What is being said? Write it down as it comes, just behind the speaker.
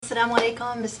Assalamu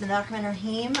alaikum, bismillah ar-Rahman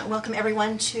ar-Rahim. Welcome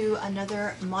everyone to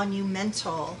another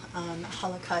monumental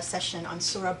halaqah session on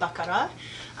Surah Baqarah.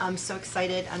 I'm so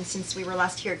excited. Since we were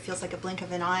last here, it feels like a blink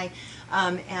of an eye.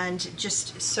 And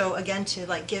just so again to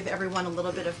give everyone a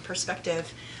little bit of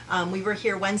perspective, we were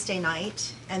here Wednesday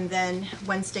night, and then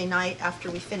Wednesday night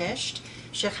after we finished,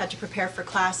 Sheikh had to prepare for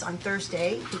class on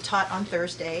Thursday. He taught on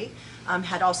Thursday,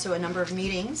 had also a number of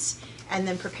meetings, and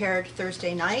then prepared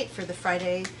Thursday night for the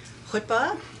Friday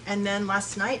khutbah, and then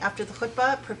last night after the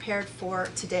khutbah prepared for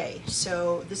today.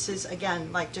 So this is again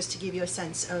just to give you a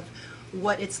sense of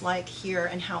what it's like here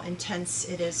and how intense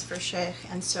it is for Sheikh.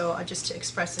 And so just to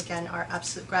express again our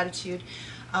absolute gratitude.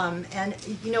 And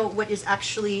you know what is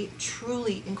actually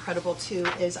truly incredible too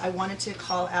is I wanted to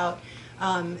call out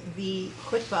the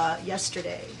khutbah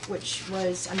yesterday, which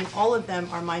was, I mean, all of them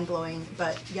are mind-blowing,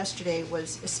 but yesterday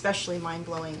was especially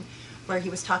mind-blowing, where he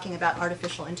was talking about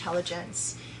artificial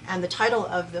intelligence. And the title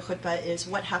of the khutbah is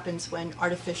What Happens When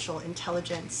Artificial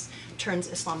Intelligence Turns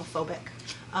Islamophobic.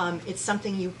 It's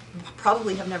something you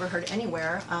probably have never heard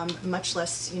anywhere, much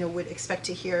less would expect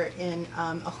to hear in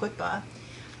a khutbah.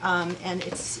 And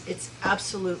it's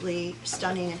absolutely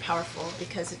stunning and powerful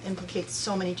because it implicates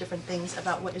so many different things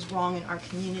about what is wrong in our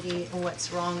community and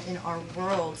what's wrong in our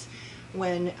world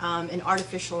when an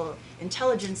artificial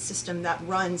intelligence system that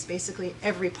runs basically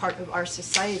every part of our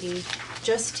society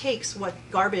just takes what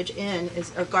garbage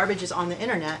is on the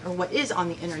internet, or what is on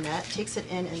the internet, takes it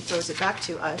in and throws it back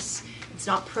to us. It's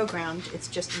not programmed, it's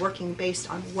just working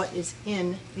based on what is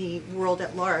in the world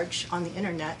at large on the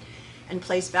internet, and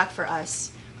plays back for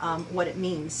us what it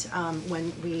means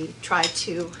when we try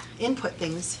to input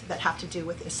things that have to do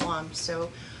with Islam. So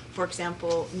for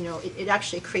example, it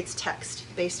actually creates text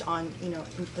based on,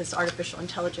 this artificial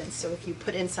intelligence. So if you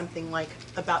put in something like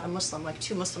about a Muslim, like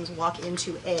two Muslims walk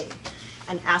into A,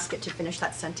 and ask it to finish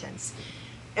that sentence,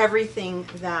 everything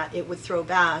that it would throw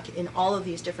back in all of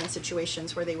these different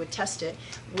situations where they would test it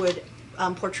would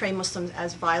portray Muslims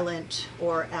as violent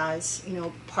or as,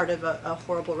 part of a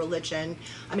horrible religion.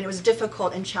 I mean, it was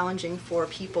difficult and challenging for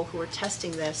people who were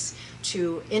testing this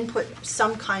to input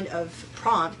some kind of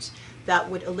prompt that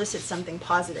would elicit something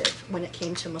positive when it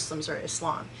came to Muslims or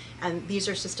Islam. And these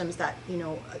are systems that,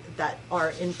 that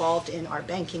are involved in our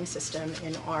banking system,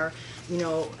 in our,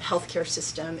 healthcare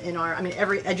system, in our,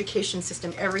 every education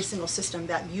system, every single system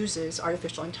that uses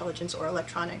artificial intelligence or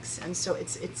electronics. And so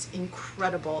it's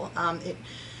incredible. It,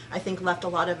 I think, left a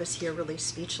lot of us here really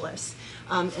speechless.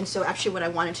 And so actually what I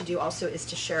wanted to do also is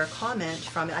to share a comment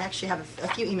from it. I actually have a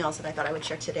few emails that I thought I would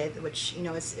share today, which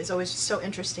is always so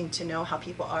interesting to know how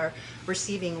people are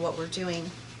receiving what we're doing.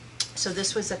 So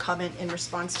this was a comment in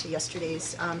response to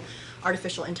yesterday's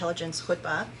artificial intelligence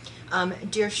khutbah.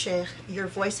 Dear Sheikh, your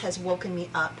voice has woken me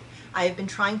up. I have been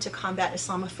trying to combat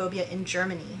Islamophobia in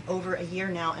Germany over a year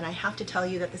now, and I have to tell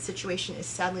you that the situation is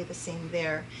sadly the same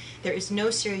there. There is no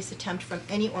serious attempt from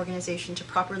any organization to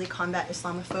properly combat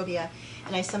Islamophobia,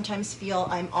 and I sometimes feel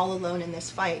I'm all alone in this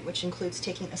fight, which includes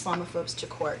taking Islamophobes to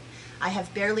court. I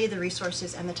have barely the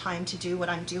resources and the time to do what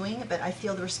I'm doing, but I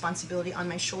feel the responsibility on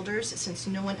my shoulders since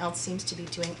no one else seems to be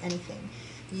doing anything.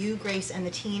 You, Grace, and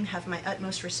the team have my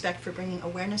utmost respect for bringing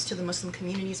awareness to the Muslim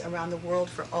communities around the world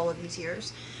for all of these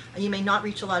years. You may not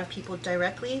reach a lot of people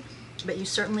directly, but you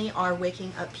certainly are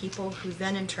waking up people who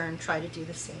then in turn try to do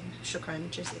the same. Shukran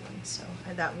jazilan. So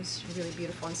that was really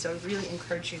beautiful, and so I really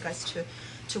encourage you guys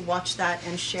to watch that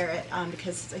and share it,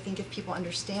 because I think if people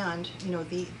understand,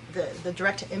 the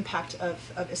direct impact of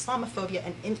Islamophobia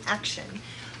and inaction,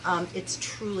 it's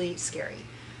truly scary.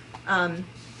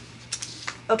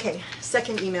 Okay,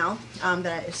 second email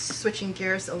that is switching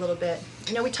gears a little bit.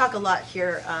 We talk a lot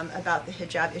here about the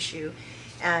hijab issue,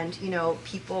 and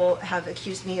people have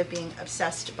accused me of being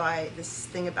obsessed by this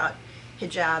thing about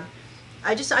hijab.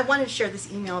 I wanted to share this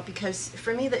email because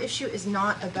for me the issue is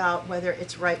not about whether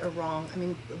it's right or wrong. I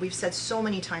mean, we've said so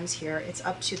many times here, it's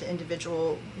up to the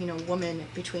individual, woman,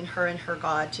 between her and her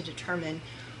God, to determine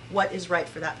what is right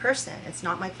for that person. It's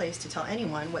not my place to tell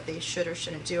anyone what they should or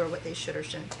shouldn't do or what they should or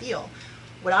shouldn't feel.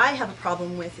 What I have a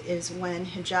problem with is when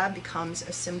hijab becomes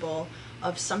a symbol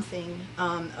of something,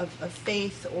 of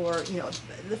faith, or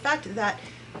the fact that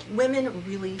women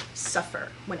really suffer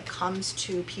when it comes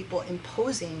to people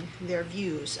imposing their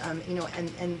views,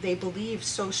 and they believe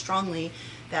so strongly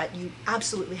that you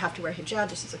absolutely have to wear hijab.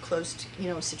 This is a closed,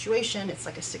 situation. It's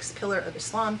like a sixth pillar of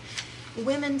Islam.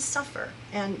 Women suffer,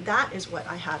 and that is what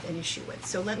I have an issue with.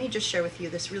 So let me just share with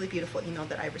you this really beautiful email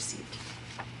that I received.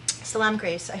 Salam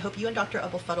Grace, I hope you and Dr.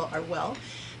 Abul Fadl are well.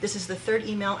 This is the third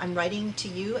email I'm writing to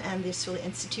you and the Surah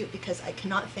Institute because I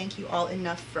cannot thank you all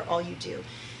enough for all you do.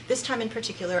 This time in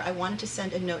particular, I wanted to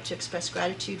send a note to express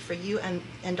gratitude for you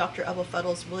and Dr. Abul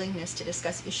Fadl's willingness to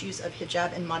discuss issues of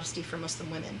hijab and modesty for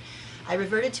Muslim women. I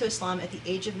reverted to Islam at the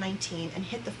age of 19 and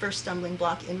hit the first stumbling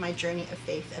block in my journey of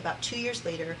faith about 2 years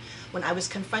later, when I was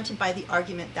confronted by the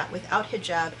argument that without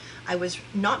hijab, I was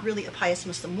not really a pious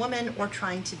Muslim woman or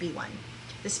trying to be one.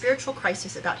 The spiritual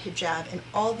crisis about hijab and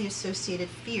all the associated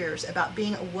fears about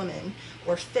being a woman,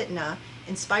 or fitna,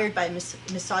 inspired by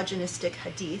misogynistic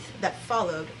hadith that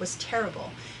followed was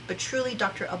terrible, but truly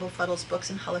Dr. Abul Fadl's books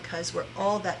and halakas were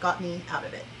all that got me out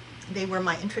of it. They were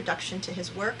my introduction to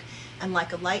his work and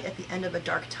like a light at the end of a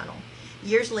dark tunnel.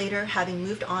 Years later, having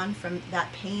moved on from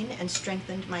that pain and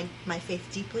strengthened my faith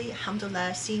deeply,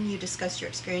 alhamdulillah, seeing you discuss your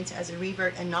experience as a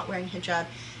revert and not wearing hijab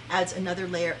adds another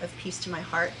layer of peace to my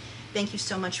heart. Thank you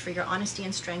so much for your honesty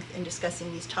and strength in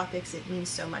discussing these topics. It means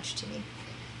so much to me.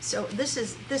 So this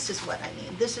is what I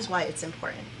mean. This is why it's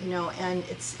important, and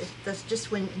that's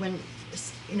just when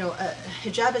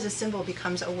hijab as a symbol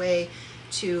becomes a way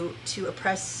to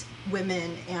oppress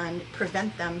women and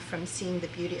prevent them from seeing the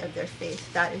beauty of their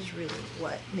faith. That is really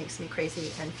what makes me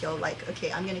crazy and feel like,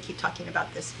 okay, I'm going to keep talking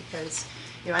about this because,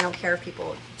 I don't care if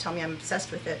people tell me I'm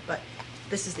obsessed with it, but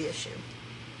this is the issue.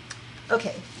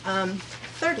 Okay,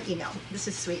 third email. This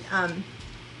is sweet.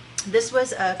 This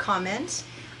was a comment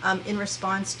in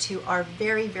response to our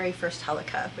very, very first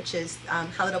halakha, which is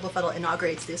Khalid Abul Fadl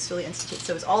inaugurates the Usuli Institute.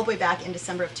 So it was all the way back in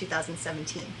December of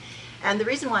 2017. And the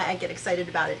reason why I get excited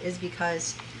about it is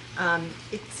because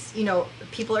it's,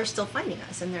 people are still finding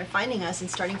us, and they're finding us and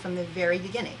starting from the very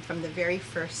beginning, from the very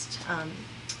first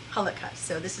halakha.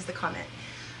 So this is the comment.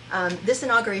 This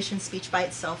inauguration speech by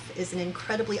itself is an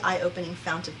incredibly eye-opening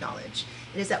fount of knowledge.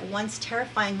 It is at once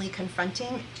terrifyingly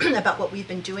confronting about what we've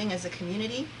been doing as a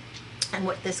community and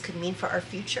what this could mean for our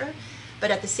future,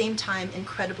 but at the same time,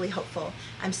 incredibly hopeful.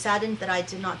 I'm saddened that I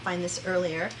did not find this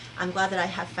earlier. I'm glad that I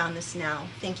have found this now.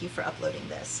 Thank you for uploading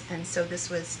this. And so this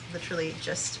was literally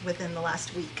just within the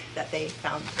last week that they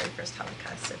found the very first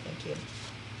halakha, so thank you.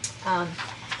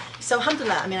 So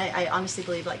alhamdulillah, I honestly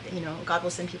believe God will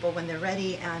send people when they're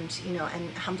ready, and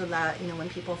alhamdulillah, when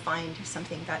people find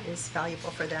something that is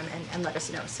valuable for them and let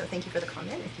us know. So thank you for the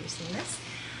comment if you've seen this.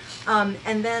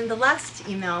 And then the last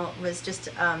email was just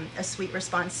a sweet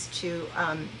response to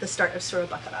the start of Surah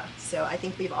Baqarah. So I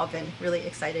think we've all been really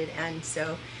excited, and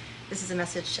so this is a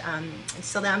message.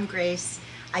 Salam, grace.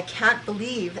 I can't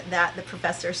believe that the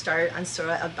professor started on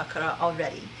Surah al-Baqarah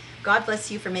already. God bless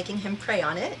you for making him pray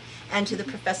on it, and to the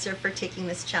professor for taking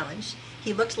this challenge.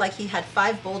 He looked like he had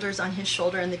 5 boulders on his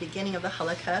shoulder in the beginning of the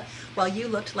halakha, while you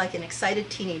looked like an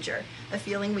excited teenager, a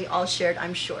feeling we all shared,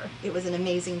 I'm sure. It was an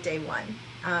amazing day one.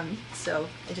 So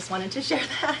I just wanted to share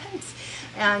that.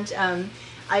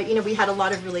 And we had a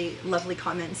lot of really lovely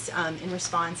comments in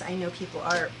response. I know people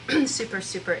are super,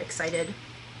 super excited.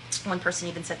 One person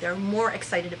even said they're more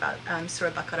excited about Surah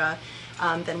Baqarah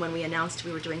than when we announced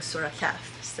we were doing Surah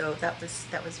Kahf. So that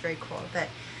was very cool. But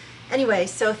anyway,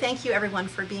 so thank you everyone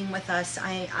for being with us.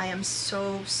 I am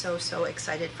so, so, so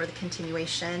excited for the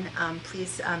continuation.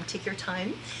 Please take your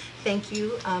time. Thank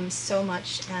you so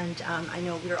much, and I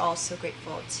know we're all so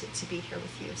grateful to be here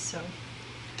with you. So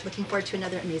looking forward to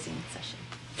another amazing session.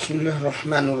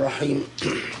 Bismillahirrahmanirrahim.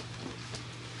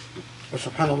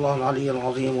 وسبحان الله العلي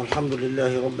العظيم والحمد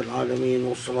لله رب العالمين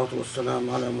والصلاة والسلام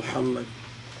على محمد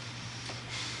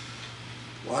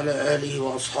وعلى آله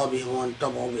وأصحابه ومن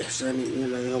تبعوا بإحسان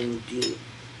إلى يوم الدين.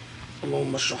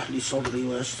 اللهم اشرح لي صدري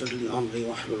ويسر لي أمري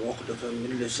واحلل عقدة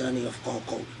من لساني يفقهوا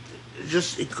قولي.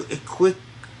 Just a quick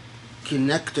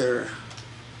connector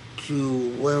to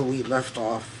where we left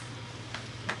off.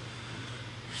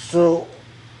 So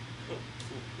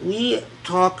we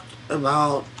talked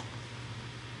about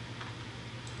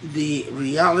the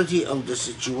reality of the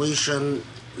situation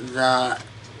that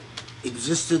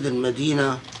existed in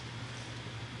Medina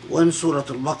when Surah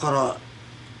al-Baqarah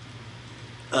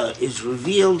is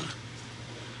revealed,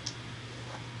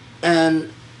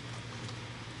 and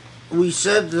we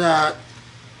said that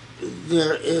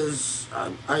there is,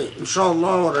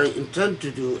 inshallah, what I intend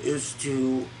to do is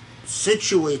to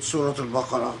situate Surah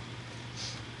al-Baqarah,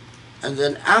 and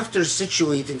then after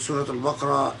situating Surah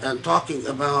al-Baqarah and talking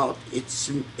about its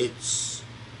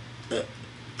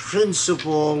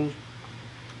principal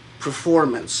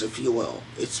performance, if you will,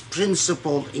 its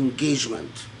principal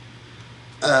engagement,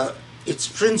 its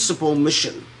principal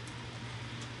mission,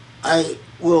 I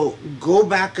will go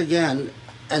back again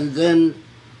and then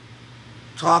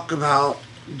talk about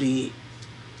the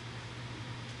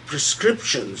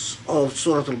prescriptions of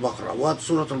Surah al-Baqarah, what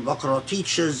Surah al-Baqarah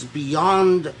teaches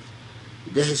beyond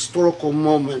the historical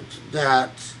moment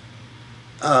that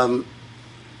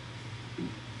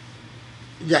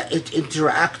that it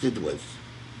interacted with.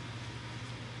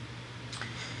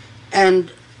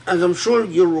 And as I'm sure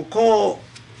you recall,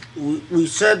 we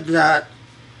said that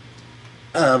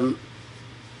the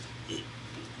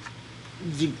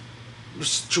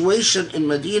situation in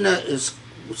Medina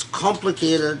was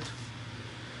complicated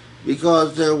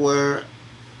because there were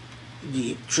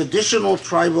the traditional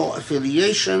tribal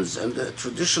affiliations and the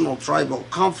traditional tribal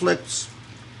conflicts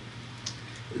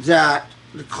that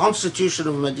the Constitution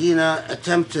of Medina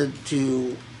attempted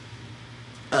to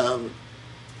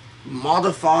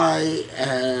modify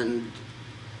and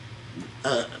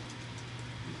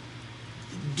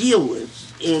deal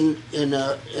with in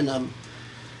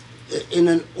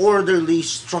an orderly,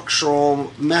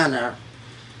 structural manner.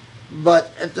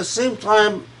 But at the same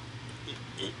time,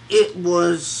 it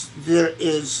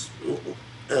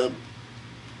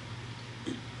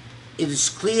is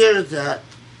clear that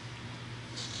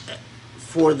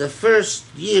for the first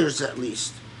years at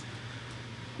least,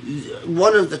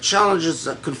 one of the challenges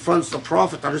that confronts the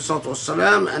Prophet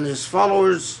ﷺ and his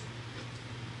followers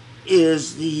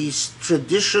is these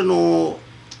traditional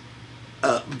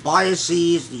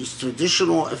biases, these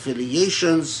traditional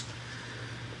affiliations.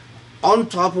 On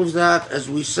top of that, as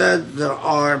we said, there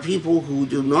are people who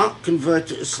do not convert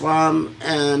to Islam,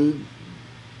 and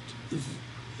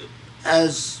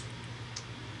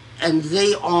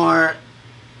they are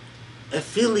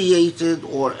affiliated,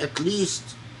 or at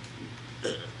least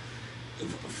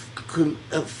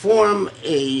form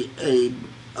a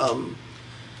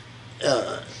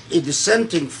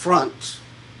dissenting front,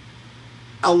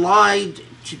 allied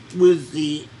with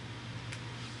the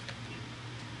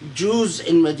Jews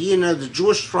in Medina, the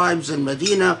Jewish tribes in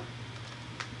Medina.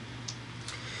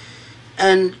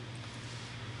 And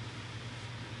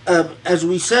as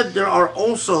we said, there are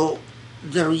also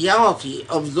the reality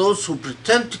of those who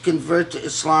pretend to convert to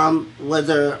Islam,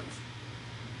 whether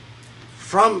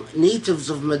from natives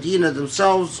of Medina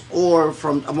themselves or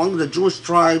from among the Jewish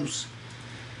tribes,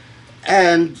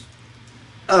 and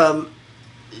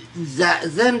that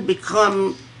then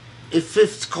become a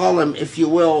fifth column, if you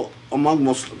will, among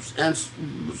Muslims. And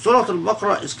Surah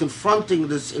Al-Baqarah is confronting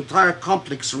this entire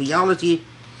complex reality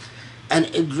and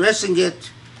addressing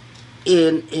it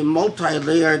in a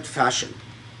multi-layered fashion.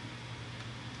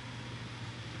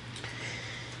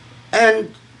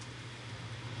 And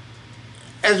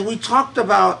as we talked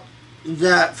about,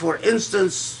 that, for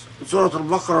instance, Surah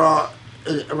Al-Baqarah,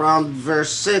 around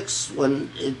verse 6, when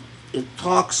it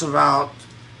talks about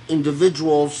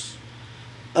individuals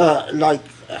like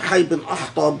Hay bin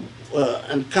Akhtab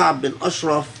and Ka'b bin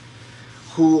Ashraf,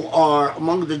 who are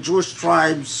among the Jewish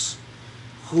tribes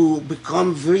who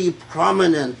become very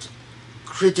prominent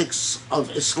critics of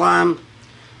Islam,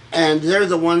 and they're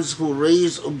the ones who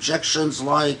raise objections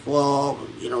like, well,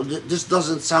 this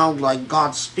doesn't sound like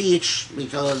God's speech,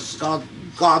 because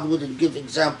God wouldn't give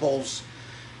examples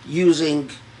using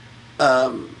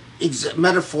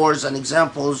metaphors and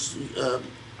examples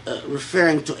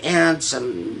referring to ants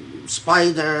and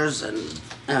spiders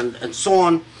and so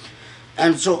on.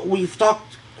 And so we've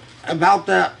talked about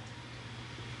that.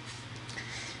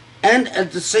 And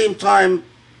at the same time,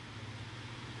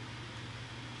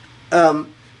 the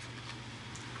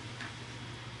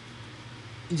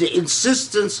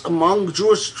insistence among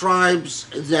Jewish tribes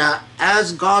that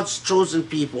as God's chosen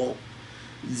people,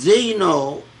 they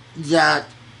know that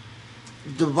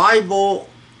the Bible,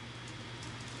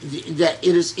 that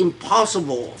it is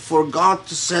impossible for God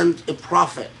to send a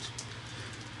prophet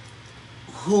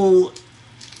who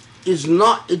is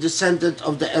not a descendant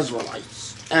of the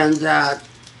Israelites, and that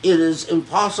it is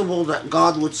impossible that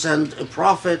God would send a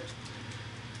prophet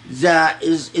that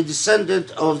is a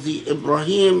descendant of the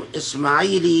Ibrahim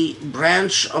Ismaili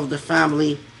branch of the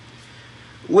family,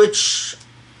 which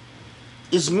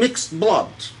is mixed blood.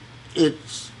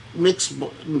 It's mixed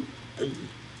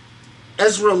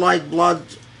Israelite blood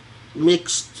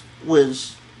mixed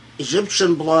with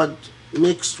Egyptian blood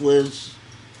mixed with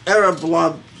Arab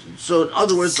blood. So in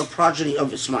other words, the progeny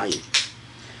of Ismail.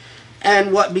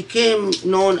 And what became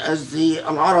known as the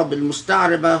Al-Arab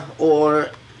al-Musta'riba,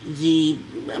 or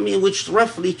which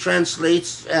roughly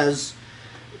translates as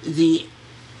the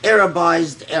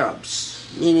Arabized Arabs,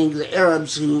 meaning the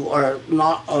Arabs who are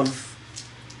not of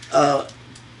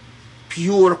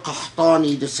pure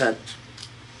Qahtani descent.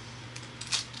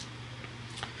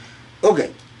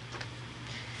 Okay.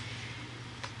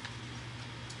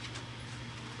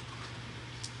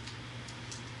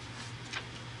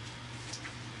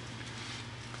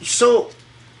 So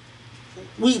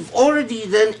we've already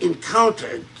then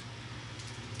encountered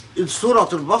in Surah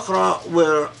Al-Baqarah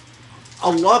where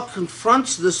Allah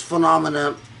confronts this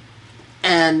phenomenon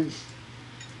and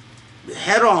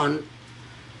head on,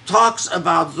 talks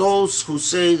about those who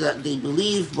say that they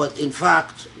believe, but in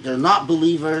fact they're not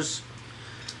believers,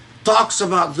 talks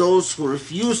about those who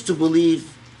refuse to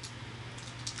believe,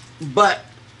 but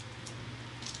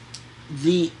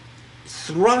the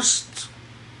thrust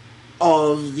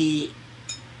of the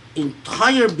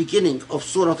entire beginning of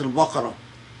Surah Al-Baqarah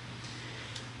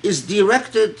is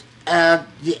directed at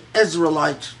the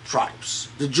Israelite tribes,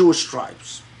 the Jewish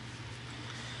tribes.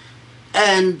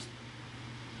 And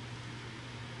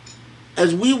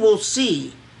as we will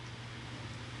see,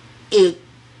 it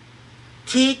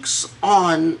takes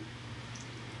on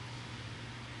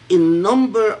a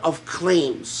number of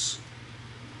claims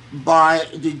by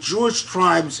the Jewish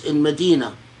tribes in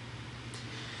Medina.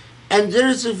 And there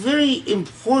is a very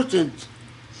important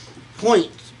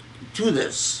point to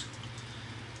this,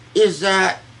 is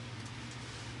that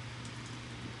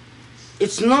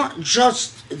it's not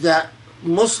just that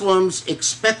Muslims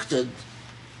expected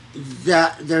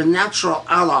that their natural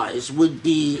allies would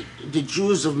be the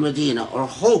Jews of Medina, or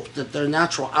hoped that their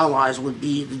natural allies would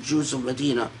be the Jews of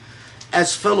Medina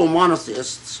as fellow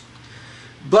monotheists.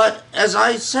 But as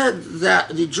I said, that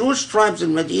the Jewish tribes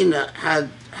in Medina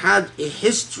had a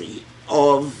history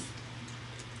of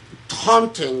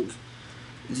taunting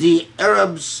the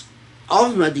Arabs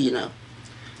of Medina,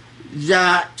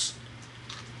 that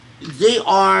they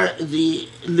are the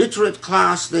literate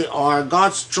class, they are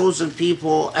God's chosen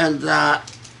people, and that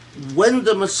when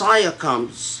the Messiah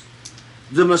comes,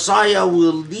 the Messiah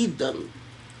will lead them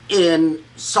in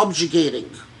subjugating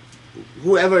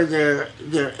whoever their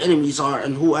enemies are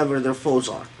and whoever their foes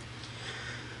are.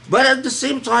 But at the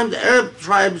same time, the Arab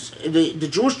tribes, the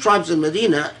Jewish tribes in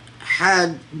Medina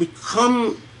had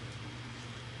become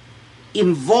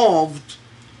involved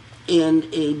in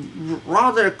a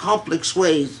rather complex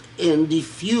way in the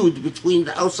feud between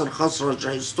the Aus and Khazraj,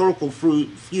 a historical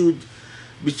feud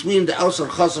between the Aus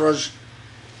and Khazraj,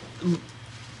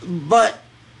 but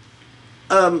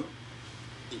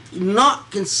not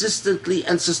consistently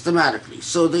and systematically.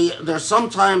 So they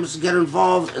sometimes get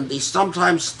involved and they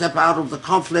sometimes step out of the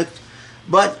conflict,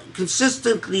 but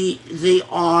consistently they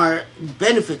are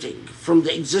benefiting from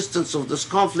the existence of this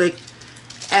conflict,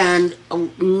 and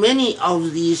many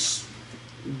of these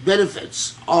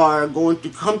benefits are going to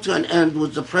come to an end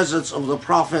with the presence of the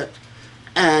Prophet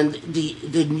and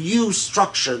the new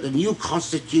structure, the new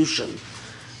constitution,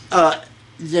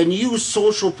 the new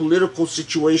social political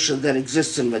situation that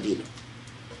exists in Medina.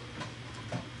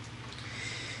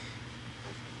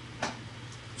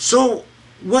 So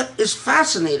what is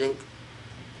fascinating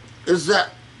is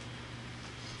that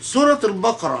Surah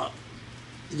Al-Baqarah,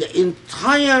 the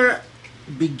entire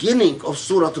beginning of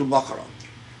Surah Al-Baqarah,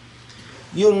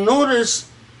 you'll notice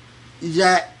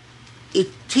that it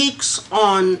takes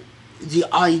on the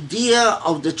idea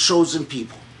of the chosen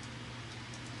people.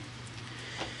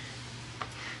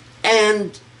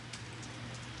 And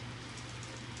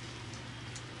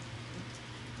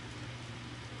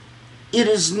it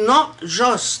is not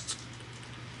just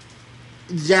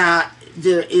that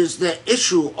there is the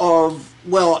issue of,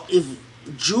 well, if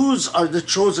Jews are the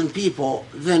chosen people,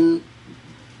 then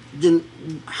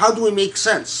how do we make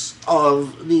sense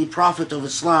of the Prophet of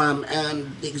Islam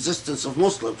and the existence of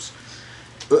Muslims?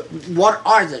 What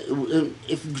are they?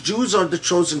 If Jews are the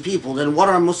chosen people, then what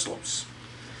are Muslims?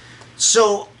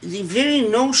 So the very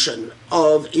notion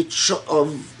of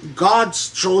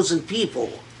God's chosen people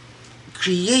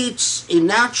creates a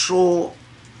natural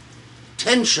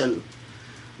tension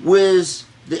with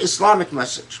the Islamic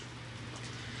message.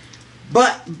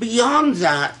 But beyond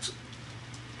that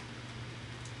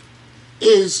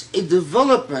is a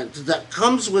development that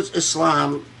comes with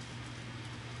Islam,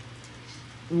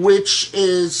 which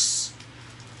is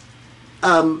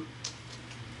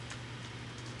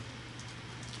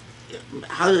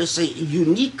how do I say,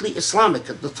 uniquely Islamic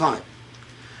at the time.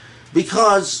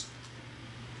 Because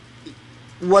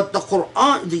what the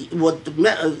Quran,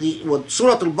 what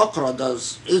Surah Al-Baqarah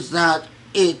does is that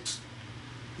it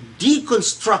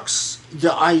deconstructs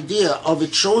the idea of a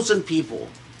chosen people,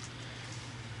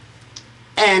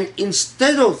 and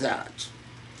instead of that,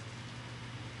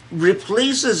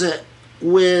 replaces it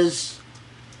with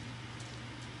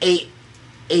a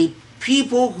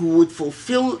people who would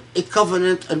fulfill a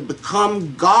covenant and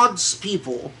become God's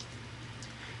people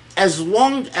as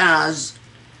long as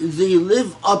they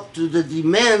live up to the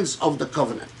demands of the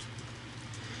covenant.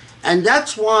 And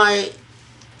that's why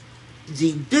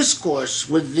the discourse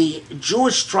with the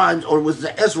Jewish tribes, or with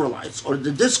the Israelites, or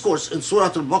the discourse in Surah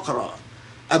Al-Baqarah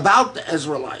about the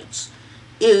Israelites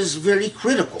is very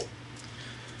critical.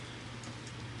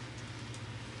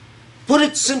 Put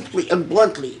it simply and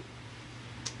bluntly,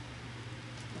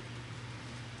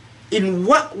 in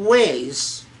what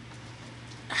ways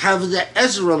have the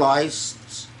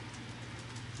Israelites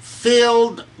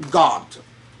failed God?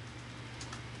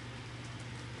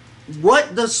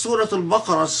 What does Surah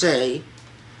Al-Baqarah say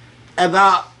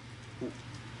about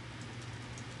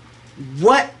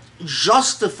what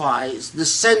justifies the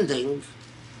sending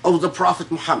of the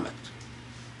Prophet Muhammad?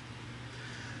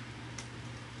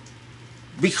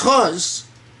 Because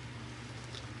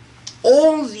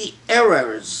all the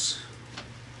errors,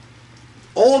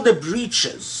 all the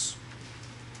breaches,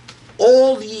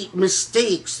 all the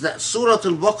mistakes that Surah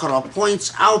Al-Baqarah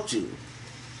points out to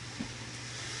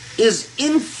is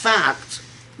in fact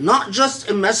not just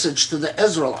a message to the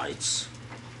Israelites,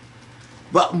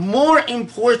 but more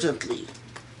importantly,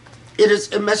 it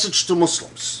is a message to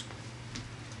Muslims.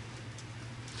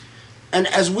 And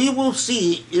as we will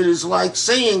see, it is like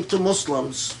saying to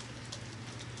Muslims,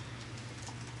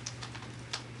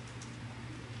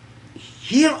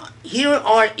 here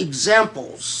are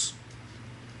examples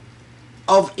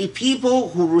of a people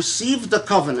who received the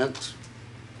covenant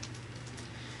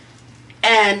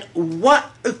and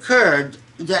what occurred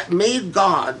that made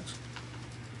God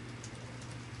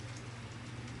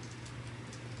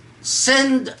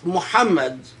send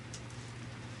Muhammad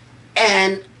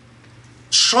and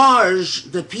charge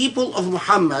the people of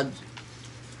Muhammad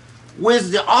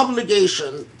with the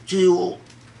obligation to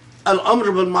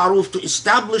al-amr bil ma'ruf, to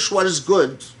establish what is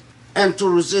good and to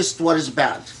resist what is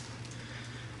bad.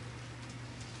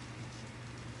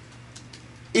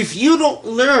 If you don't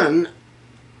learn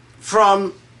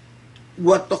from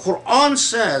what the Quran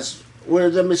says were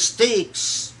the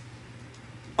mistakes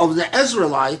of the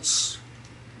Israelites,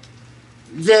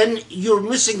 then you're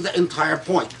missing the entire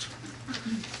point.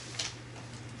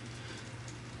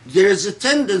 There is a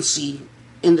tendency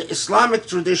in the Islamic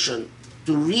tradition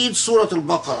to read Surah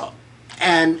Al-Baqarah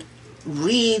and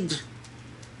read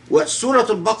what Surah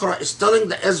Al-Baqarah is telling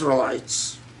the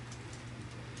Israelites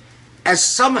as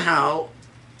somehow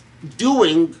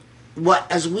doing what,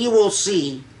 as we will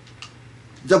see,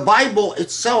 the Bible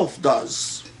itself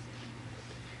does,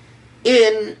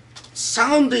 in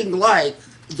sounding like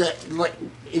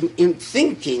in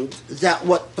thinking that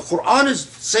what the Quran is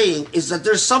saying is that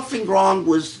there's something wrong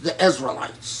with the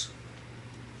Israelites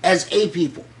as a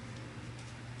people.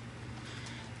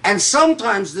 And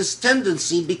sometimes this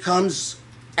tendency becomes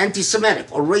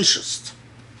anti-Semitic or racist.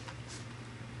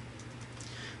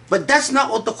 But that's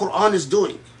not what the Quran is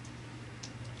doing.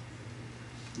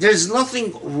 There's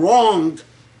nothing wrong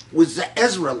with the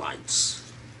Israelites.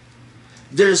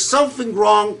 There is something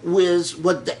wrong with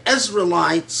what the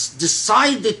Israelites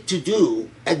decided to do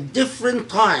at different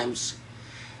times.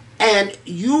 And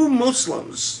you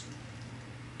Muslims,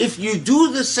 if you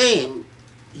do the same,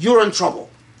 you're in trouble.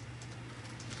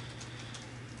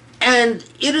 And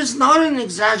it is not an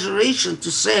exaggeration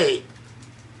to say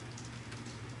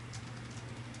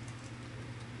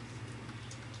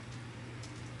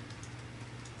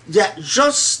that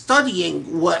just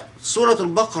studying what Surah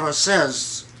Al-Baqarah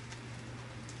says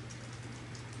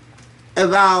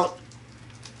about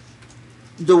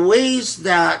the ways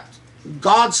that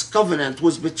God's covenant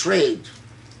was betrayed,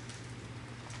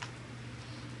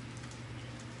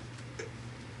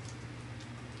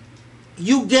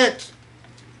 you get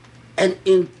an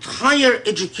entire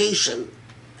education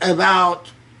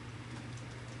about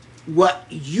what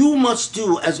you must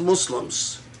do as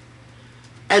Muslims,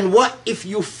 and what if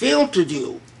you fail to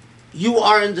do, you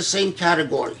are in the same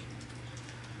category.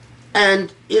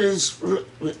 And it is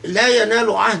لا ينال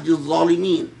عهد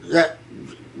الظالمين, that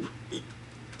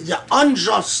the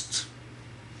unjust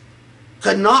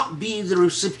cannot be the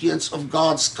recipients of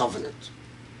God's covenant.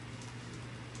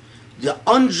 The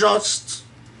unjust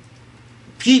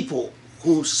people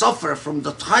who suffer from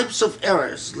the types of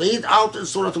errors laid out in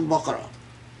Surah Al-Baqarah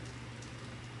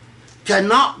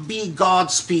cannot be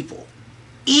God's people,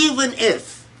 even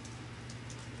if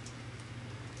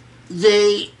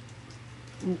they,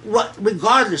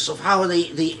 regardless of how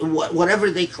they whatever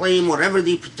they claim, whatever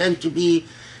they pretend to be,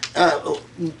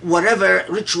 whatever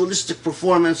ritualistic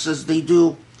performances they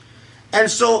do. And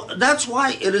so that's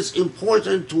why it is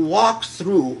important to walk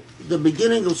through the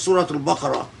beginning of Surah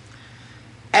Al-Baqarah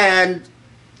and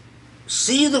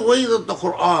see the way that the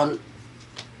Quran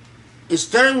is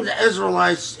telling the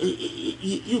Israelites,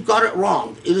 you got it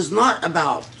wrong. It is not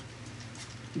about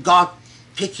God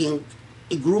picking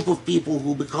a group of people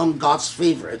who become God's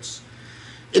favorites.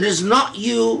 It is not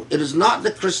you, it is not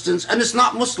the Christians, and it's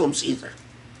not Muslims either.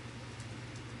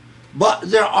 But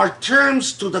there are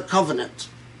terms to the covenant.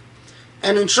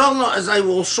 And inshallah, as I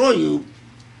will show you,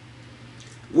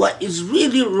 what is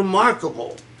really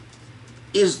remarkable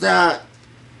is that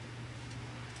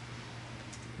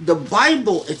the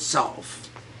Bible itself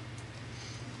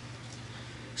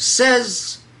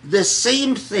says the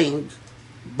same thing,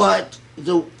 but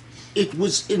it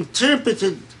was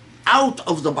interpreted out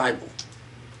of the Bible.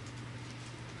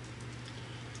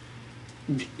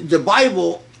 The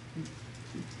Bible,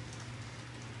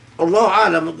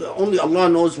 only Allah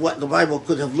knows what the Bible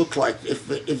could have looked like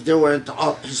if there were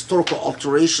historical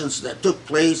alterations that took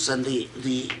place and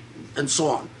and so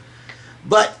on.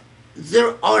 But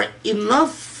there are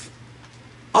enough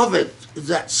of it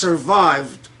that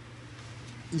survived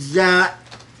that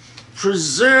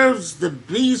preserves the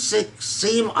basic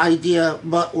same idea,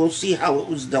 but we'll see how it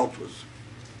was dealt with.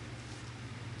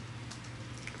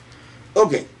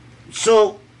 Okay,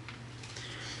 so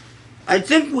I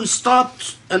think we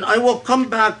stopped, and I will come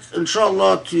back,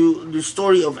 inshallah, to the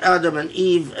story of Adam and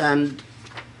Eve and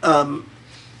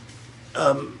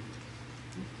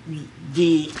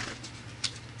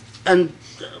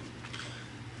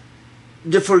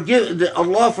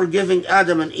Allah forgiving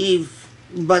Adam and Eve.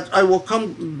 But I will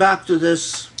come back to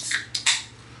this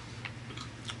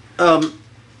when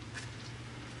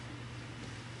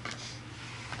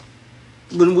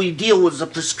we deal with the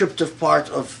prescriptive part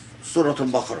of Surah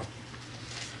Al-Baqarah.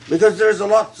 Because there's a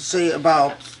lot to say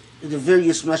about the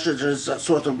various messages that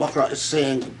Surah Al-Baqarah is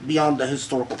saying beyond the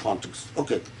historical context.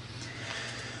 Okay.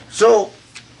 So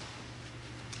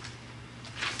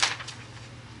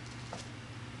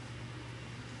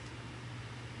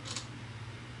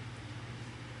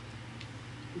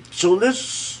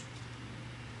let's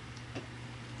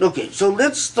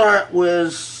start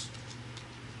with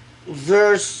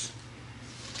verse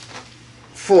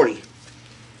 40.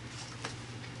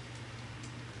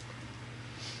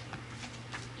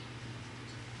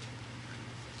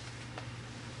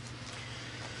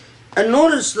 And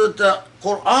notice that the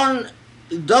Quran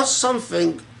does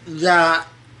something that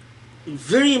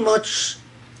very much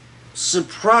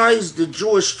surprised the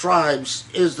Jewish tribes,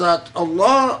 is that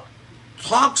Allah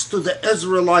talks to the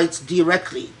Israelites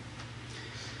directly.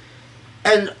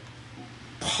 And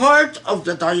part of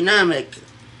the dynamic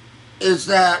is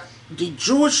that the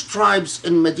Jewish tribes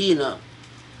in Medina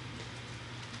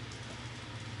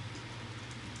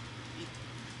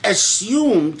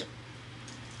assumed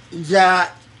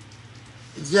that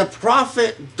the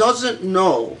Prophet doesn't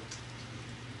know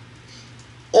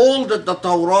all that the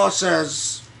Torah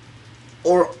says,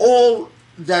 or all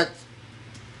that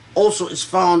also is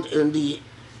found in the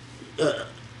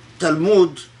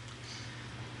Talmud.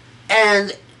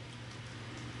 And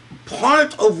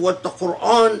part of what the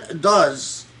Quran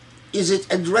does is it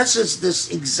addresses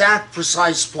this exact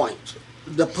precise point,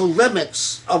 the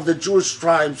polemics of the Jewish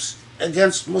tribes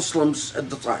against Muslims at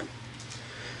the time.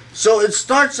 So it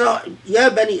starts out, يا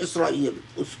بني إسرائيل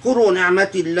اذكروا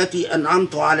نعمتي التي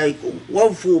أنعمت عليكم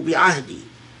وأوفوا بعهدي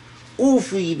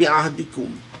أوفي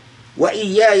بعهدكم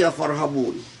وإياي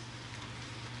فارهبون.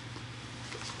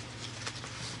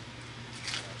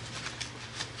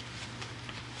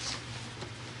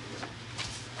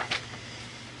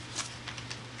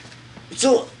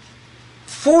 So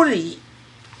 40,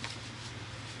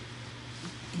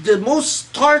 the most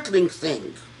startling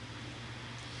thing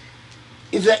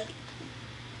is that,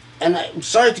 and I'm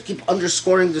sorry to keep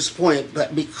underscoring this point,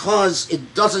 but because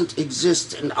it doesn't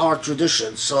exist in our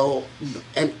tradition,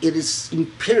 and it is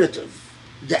imperative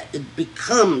that it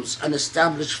becomes an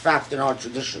established fact in our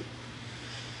tradition.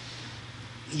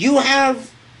 You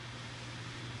have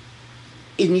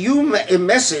in you a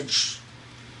message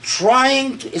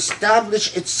trying to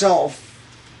establish itself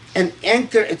and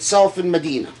anchor itself in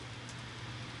Medina.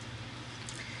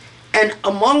 And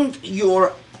among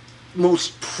your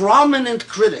most prominent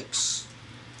critics,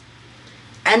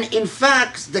 and in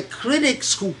fact the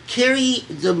critics who carry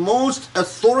the most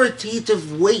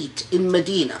authoritative weight in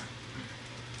Medina,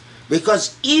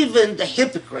 because even the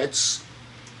hypocrites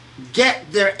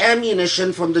get their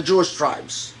ammunition from the Jewish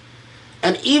tribes,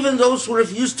 and even those who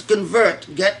refuse to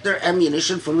convert get their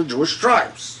ammunition from the Jewish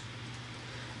tribes.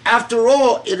 After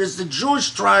all, it is the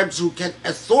Jewish tribes who can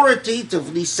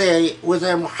authoritatively say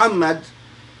whether Muhammad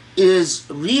is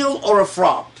real or a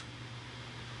fraud.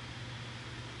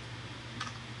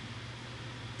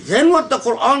 Then what the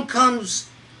Quran comes,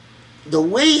 the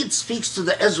way it speaks to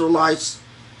the Israelites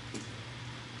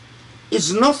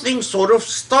is nothing sort of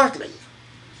startling.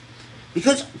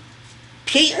 Because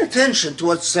pay attention to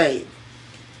what's saying.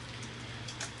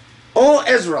 O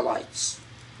Israelites,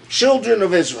 children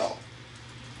of Israel,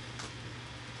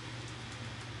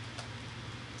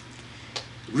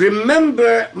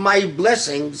 remember my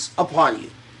blessings upon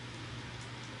you.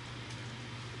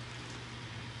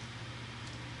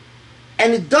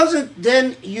 And it doesn't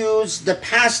then use the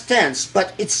past tense,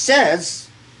 but it says,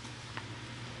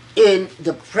 in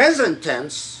the present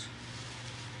tense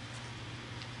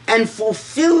and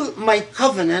fulfill my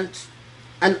covenant,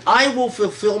 and I will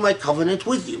fulfill my covenant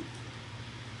with you.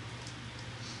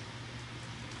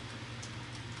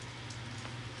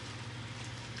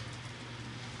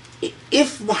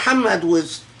 If Muhammad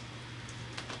was,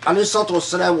 alayhi salatu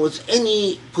wasalam, was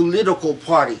any political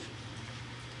party,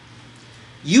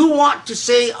 you want to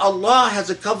say Allah has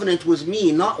a covenant with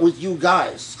me, not with you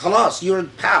guys. Khalas, you're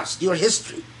past, you're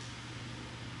history.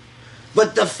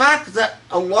 But the fact that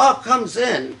Allah comes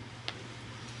in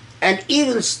and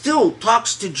even still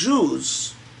talks to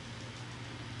Jews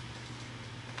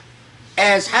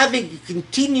as having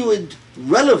continued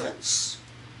relevance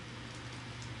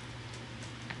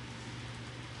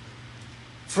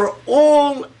for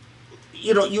all,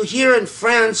 you hear in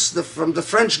France from the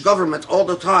French government all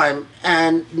the time,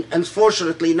 and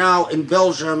unfortunately now in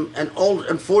Belgium, and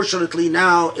unfortunately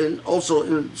now also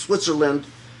in Switzerland,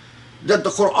 that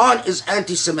the Quran is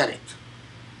anti-Semitic.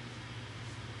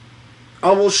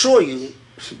 I will show you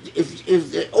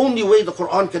if the only way the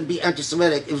Quran can be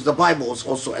anti-Semitic is the Bible is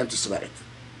also anti-Semitic.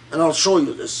 And I'll show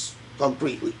you this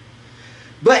concretely.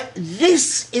 But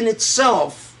this in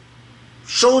itself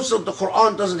shows that the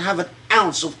Quran doesn't have an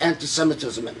ounce of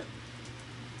anti-Semitism in it.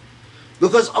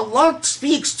 Because Allah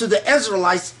speaks to the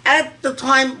Israelites at the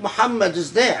time Muhammad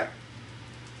is there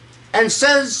and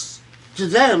says to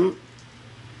them,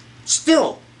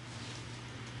 still,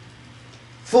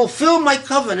 fulfill my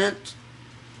covenant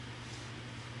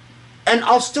and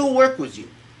I'll still work with you.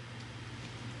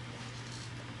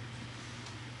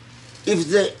 If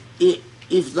the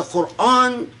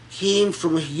Quran came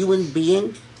from a human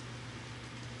being,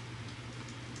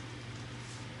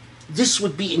 this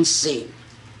would be insane.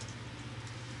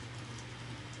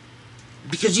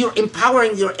 Because you're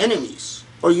empowering your enemies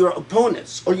or your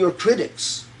opponents or your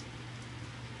critics.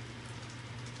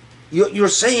 You're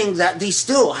saying that they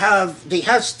still have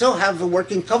a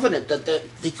working covenant that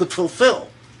they could fulfill.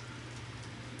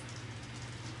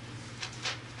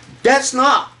 That's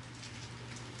not.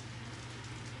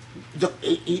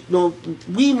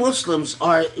 We Muslims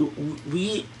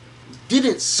we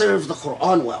didn't serve the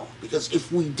Quran well, because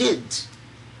if we did,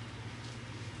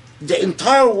 the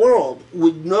entire world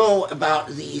would know about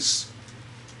these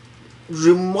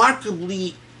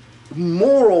remarkably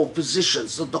moral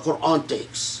positions that the Quran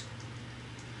takes.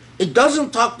 It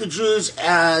doesn't talk to Jews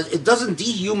it doesn't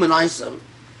dehumanize them,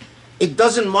 it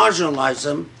doesn't marginalize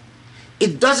them,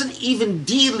 it doesn't even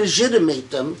delegitimate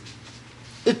them.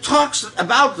 It talks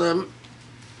about them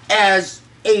as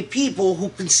a people who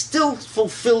can still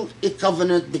fulfill a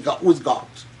covenant with God.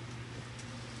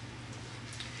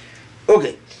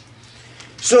 Okay,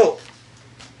 so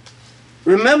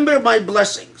remember my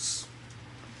blessings.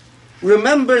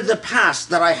 Remember the past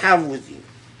that I have with you.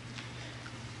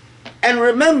 And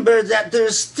remember that there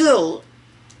is still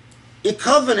a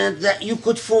covenant that you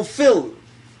could fulfill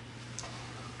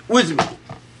with me.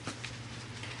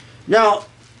 Now,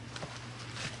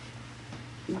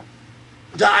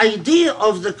 the idea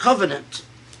of the covenant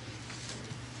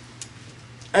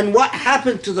and what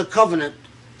happened to the covenant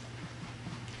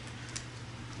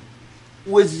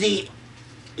with the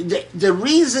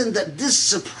reason that this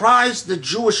surprised the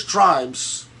Jewish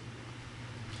tribes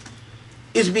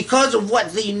is because of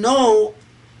what they know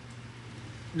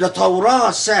the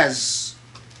Torah says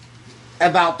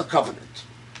about the covenant.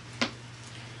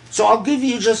 So I'll give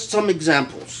you just some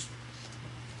examples.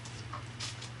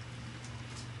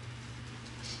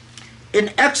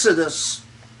 In Exodus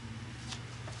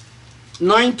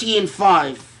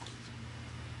 19:5,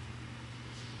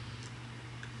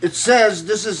 it says,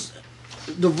 this is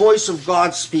the voice of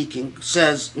God speaking,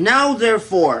 says, "Now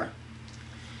therefore,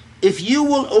 if you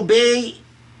will obey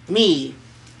me,"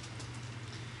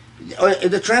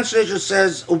 the translation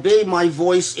says, "obey my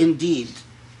voice indeed."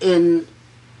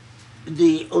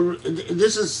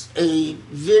 This is a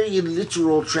very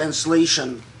literal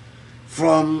translation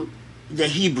from the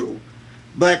Hebrew.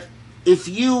 But if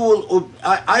you will,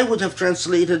 I would have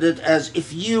translated it as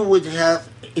if you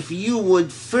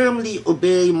would firmly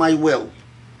obey my will,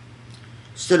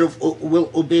 instead of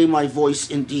will obey my voice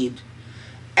indeed,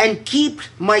 and keep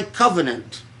my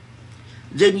covenant,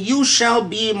 then you shall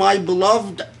be my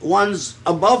beloved ones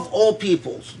above all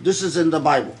peoples. This is in the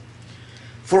Bible.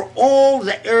 For all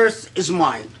the earth is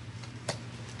mine.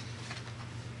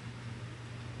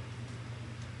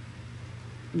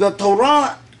 The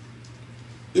Torah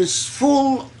is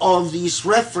full of these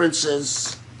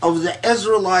references of the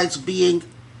Israelites being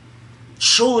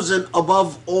chosen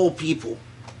above all people.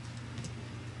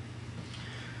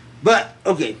 But,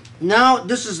 okay, now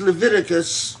this is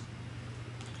Leviticus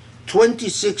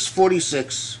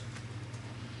 26:46.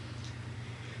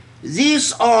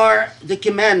 These are the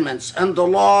commandments and the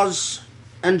laws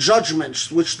and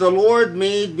judgments which the Lord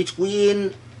made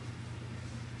between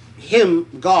him,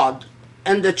 God,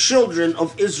 and the children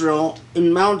of Israel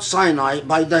in Mount Sinai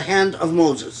by the hand of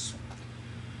Moses.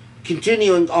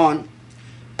 Continuing on,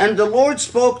 and the Lord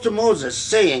spoke to Moses,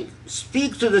 saying,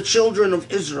 Speak to the children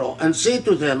of Israel, and say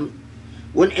to them,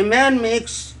 when a man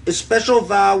makes a special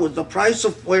vow with the price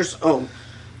of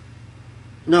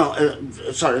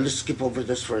sorry, let's skip over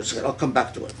this for a second. I'll come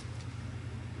back to it.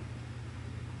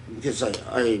 Because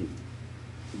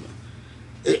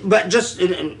but just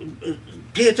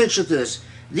pay attention to this.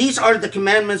 These are the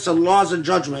commandments and laws and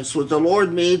judgments which the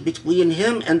Lord made between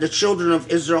him and the children of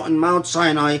Israel in Mount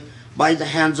Sinai by the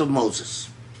hands of Moses.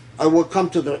 I will come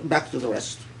back to the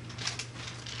rest.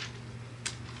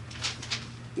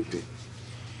 Okay.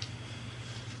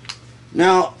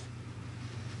 Now,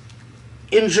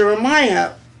 in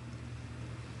Jeremiah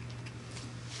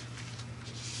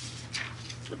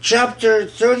chapter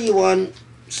 31,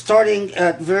 starting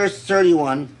at verse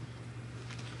 31,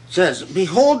 says,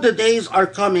 Behold, the days are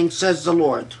coming, says the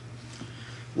Lord,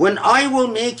 when I will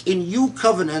make a new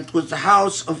covenant with the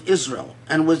house of Israel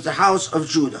and with the house of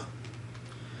Judah,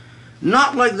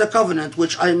 not like the covenant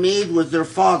which I made with their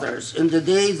fathers in the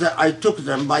day that I took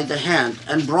them by the hand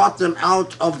and brought them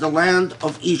out of the land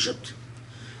of Egypt.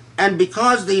 And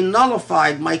because they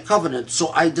nullified my covenant, so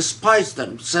I despised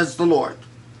them, says the Lord.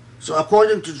 So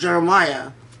according to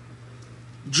Jeremiah,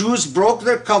 Jews broke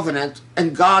their covenant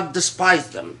and God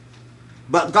despised them.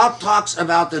 But God talks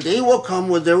about the day will come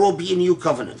when there will be a new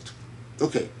covenant.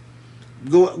 Okay,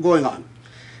 going on.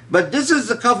 But this is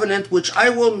the covenant which I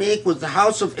will make with the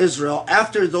house of Israel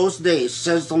after those days,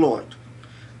 says the Lord.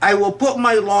 I will put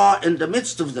my law in the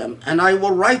midst of them, and I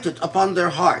will write it upon their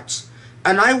hearts,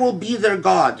 and I will be their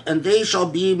God, and they shall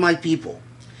be my people.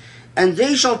 And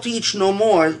they shall teach no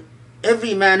more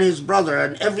every man his brother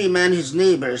and every man his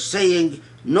neighbor, saying,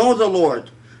 Know the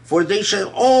Lord, for they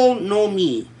shall all know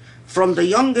me, from the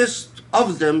youngest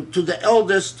of them to the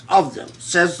eldest of them,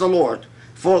 says the Lord.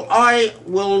 For I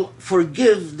will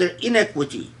forgive their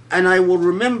iniquity, and I will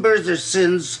remember their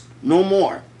sins no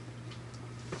more.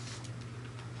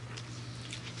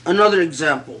 Another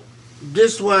example,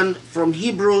 this one from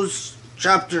Hebrews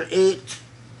chapter 8,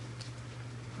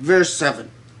 verse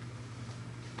 7.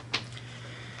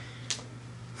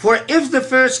 For if the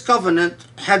first covenant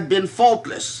had been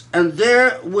faultless, and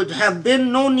there would have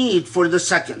been no need for the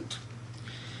second,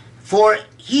 for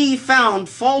he found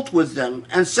fault with them,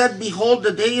 and said, Behold,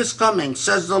 the day is coming,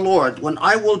 says the Lord, when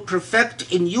I will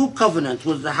perfect a new covenant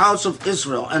with the house of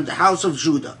Israel and the house of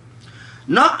Judah,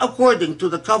 not according to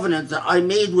the covenant that I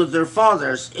made with their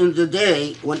fathers in the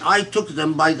day when I took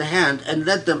them by the hand and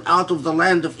led them out of the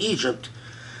land of Egypt,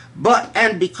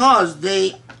 and because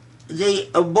they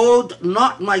abode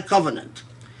not my covenant,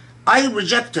 I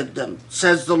rejected them,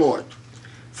 says the Lord.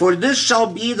 For this shall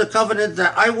be the covenant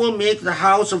that I will make the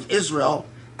house of Israel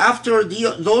after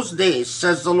those days,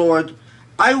 says the Lord.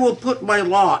 I will put my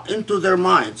law into their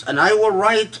minds, and I will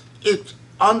write it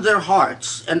on their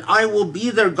hearts, and I will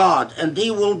be their God, and they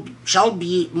shall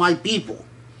be my people.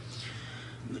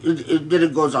 Then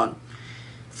it goes on.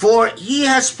 For he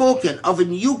has spoken of a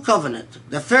new covenant.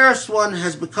 The first one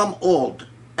has become old,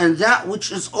 and that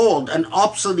which is old and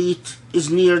obsolete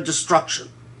is near destruction.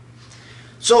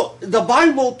 So the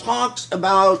Bible talks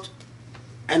about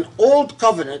an old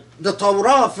covenant. The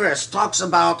Torah first talks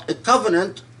about a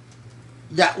covenant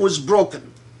that was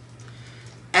broken.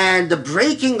 And the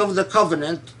breaking of the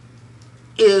covenant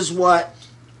is what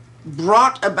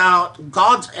brought about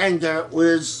God's anger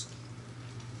with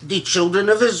the children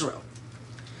of Israel.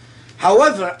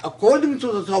 However, according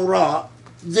to the Torah,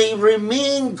 they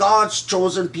remain God's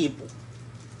chosen people.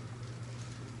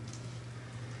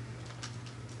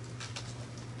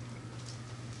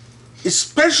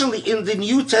 Especially in the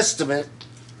New Testament,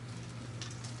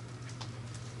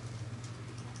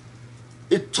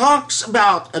 it talks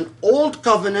about an old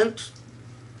covenant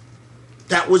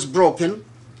that was broken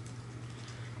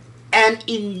and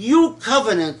a new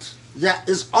covenant that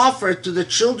is offered to the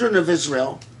children of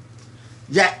Israel,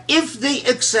 that if they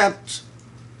accept,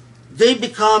 they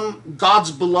become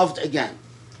God's beloved again.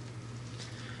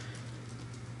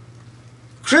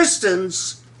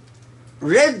 Christians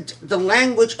read the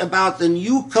language about the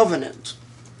new covenant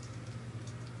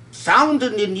found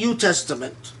in the New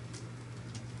Testament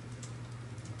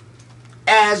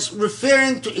as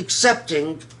referring to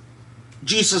accepting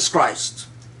Jesus Christ.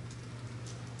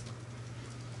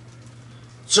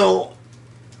 So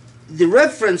the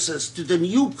references to the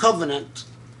new covenant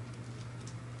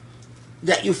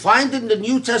that you find in the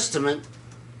New Testament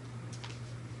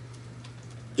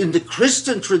in the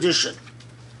Christian tradition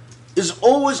is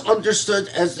always understood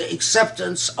as the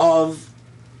acceptance of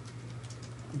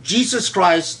Jesus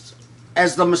Christ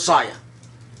as the Messiah.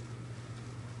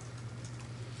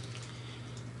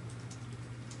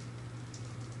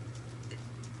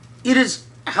 It is,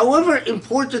 however,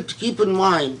 important to keep in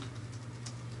mind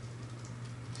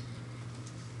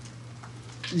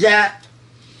that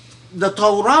the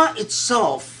Torah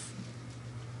itself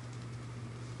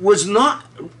was not,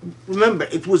 remember,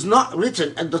 it was not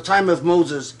written at the time of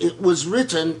Moses. It was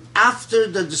written after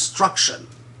the destruction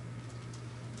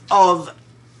of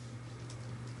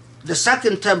the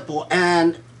Second Temple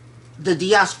and the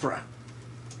diaspora.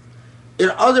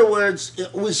 In other words,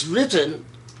 it was written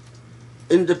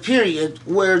in the period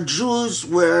where Jews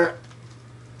were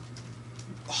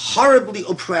horribly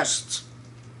oppressed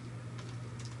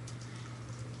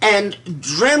and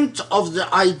dreamt of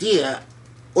the idea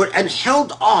and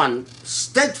held on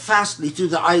steadfastly to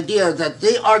the idea that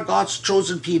they are God's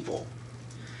chosen people,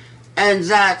 and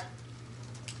that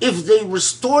if they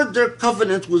restored their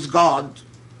covenant with God,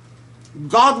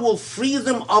 God will free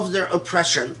them of their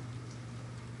oppression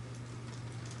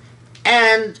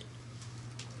and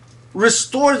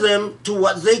restore them to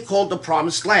what they call the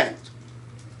promised land.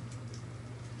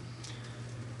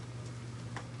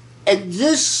 And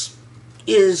this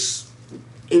is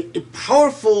a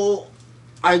powerful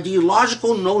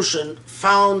ideological notion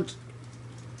found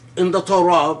in the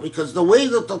Torah, because the way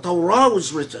that the Torah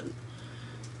was written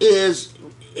is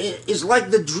like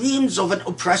the dreams of an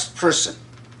oppressed person.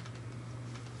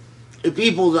 A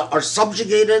people that are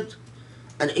subjugated,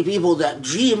 and a people that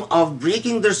dream of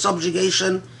breaking their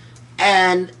subjugation.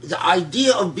 And the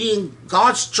idea of being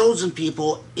God's chosen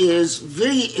people is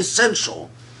very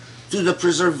essential to the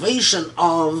preservation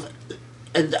of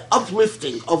and the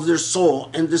uplifting of their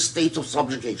soul in this state of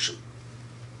subjugation.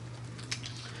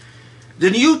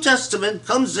 The New Testament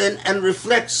comes in and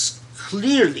reflects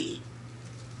clearly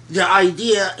the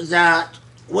idea that,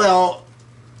 well,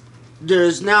 there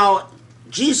is now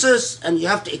Jesus, and you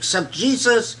have to accept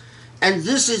Jesus, and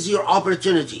this is your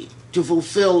opportunity to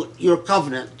fulfill your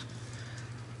covenant.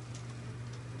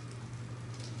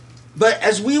 But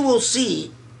as we will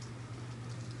see,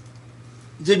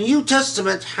 the New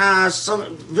Testament has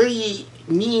some very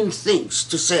mean things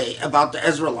to say about the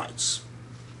Israelites.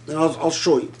 And I'll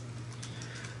show you.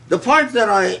 The part that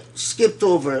I skipped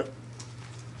over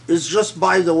is just,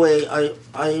 by the way,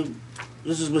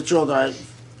 this is material that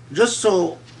just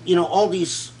so, all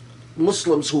these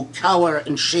Muslims who cower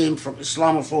in shame from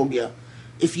Islamophobia,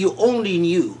 if you only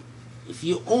knew,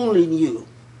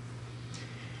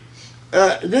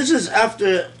 this is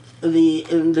after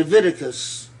in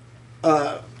Leviticus,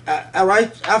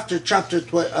 right after chapter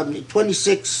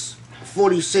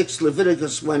 26:46,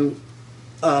 Leviticus, when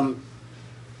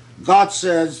God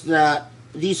says that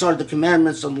these are the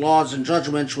commandments and laws and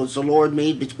judgments which the Lord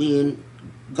made between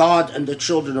God and the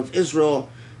children of Israel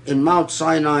in Mount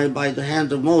Sinai by the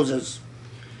hand of Moses.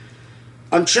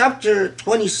 On chapter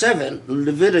 27,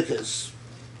 Leviticus,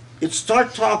 it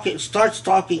starts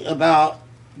talking about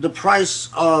the price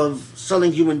of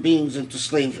selling human beings into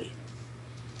slavery.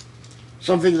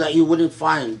 Something that you wouldn't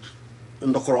find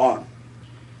in the Quran.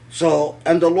 So,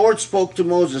 and the Lord spoke to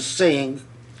Moses, saying,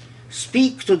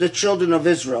 "Speak to the children of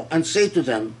Israel, and say to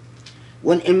them,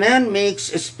 when a man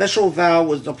makes a special vow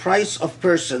with the price of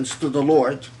persons to the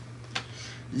Lord,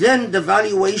 then the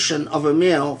valuation of a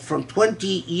male from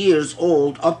 20 years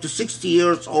old up to 60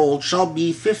 years old shall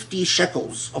be 50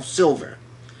 shekels of silver,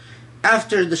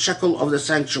 after the shekel of the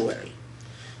sanctuary.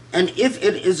 And if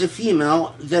it is a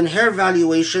female, then her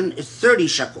valuation is 30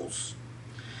 shekels.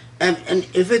 And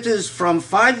if it is from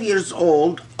 5 years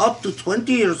old up to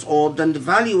 20 years old, then the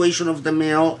valuation of the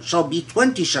male shall be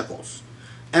 20 shekels,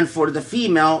 and for the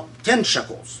female 10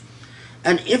 shekels.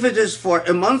 And if it is for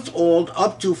a month old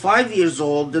up to 5 years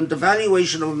old, then the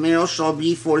valuation of a male shall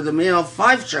be for the male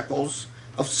 5 shekels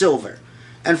of silver,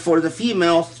 and for the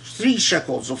female 3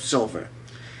 shekels of silver.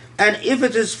 And if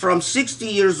it is from 60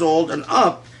 years old and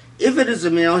up, if it is a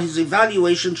male, his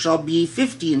evaluation shall be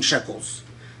 15 shekels,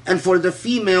 and for the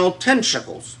female 10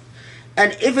 shekels.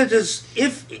 And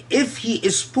if he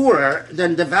is poorer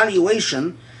than the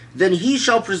valuation, then he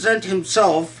shall present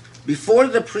himself before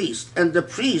the priest, and the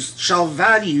priest shall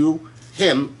value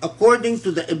him according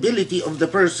to the ability of the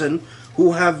person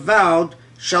who have vowed,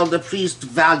 shall the priest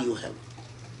value him."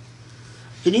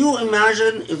 Can you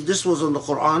imagine if this was in the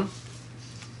Quran?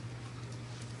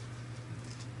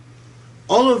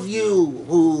 All of you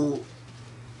who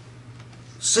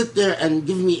sit there and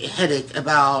give me a headache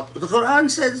about, the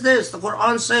Quran says this, the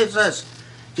Quran says this.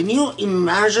 Can you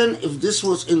imagine if this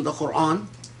was in the Quran?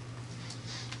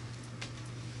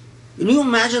 Can you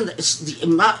imagine that it's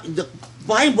the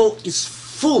Bible is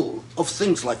full of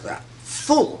things like that.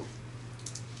 Full.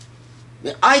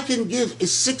 I can give a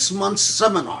 6-month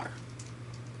seminar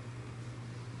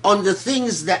on the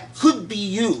things that could be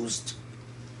used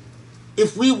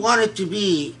if we wanted to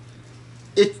be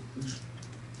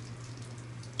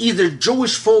either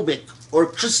Jewish phobic or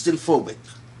Christian phobic.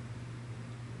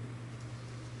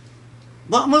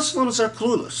 But Muslims are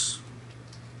clueless.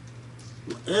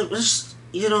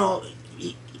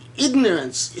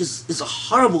 Ignorance is a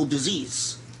horrible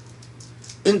disease.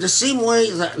 In the same way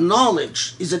that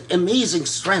knowledge is an amazing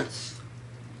strength.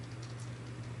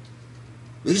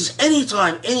 Because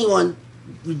anytime anyone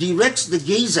directs the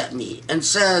gaze at me and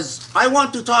says, I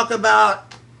want to talk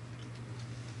about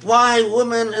why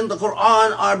women in the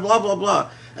Quran are blah, blah,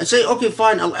 blah, I say, okay,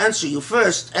 fine, I'll answer you.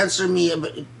 First, answer me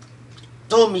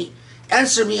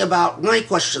about my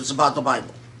questions about the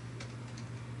Bible.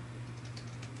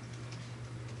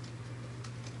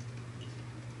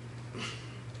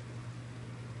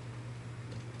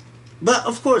 But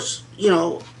of course,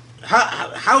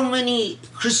 how many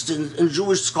Christian and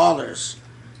Jewish scholars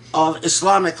of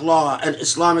Islamic law and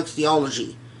Islamic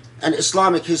theology and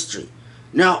Islamic history?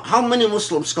 Now, how many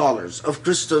Muslim scholars of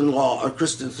Christian law or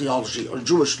Christian theology or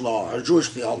Jewish law or Jewish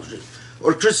theology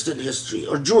or Christian history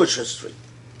or Jewish history?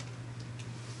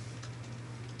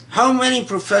 How many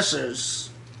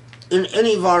professors in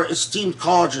any of our esteemed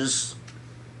colleges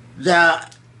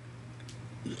that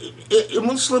a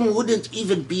Muslim wouldn't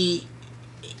even be,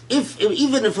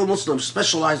 even if a Muslim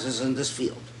specializes in this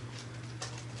field,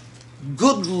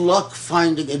 good luck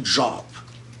finding a job.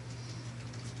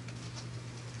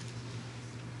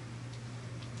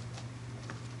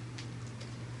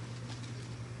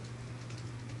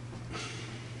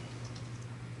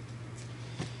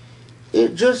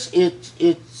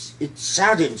 It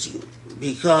saddens you,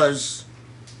 because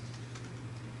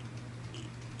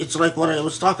it's like what I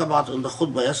was talking about in the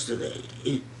khutbah yesterday.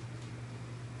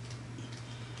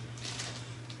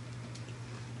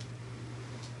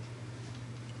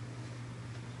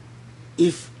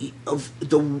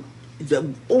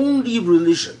 The only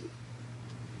religion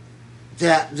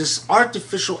that this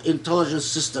artificial intelligence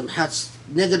system has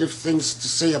negative things to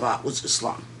say about was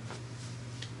Islam.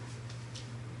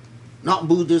 Not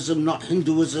Buddhism, not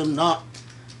Hinduism, not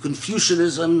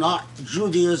Confucianism, not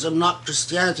Judaism, not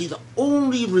Christianity. The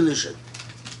only religion,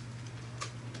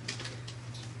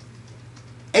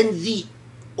 and the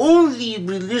only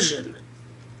religion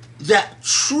that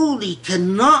truly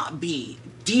cannot be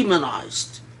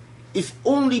demonized if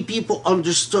only people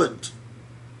understood,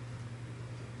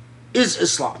 is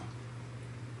Islam.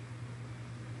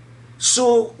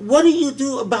 So what do you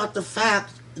do about the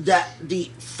fact that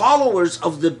the followers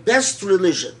of the best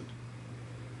religion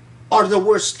are the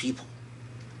worst people?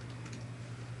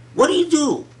 What do you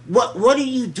do? What do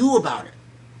you do about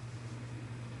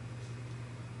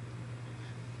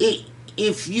it?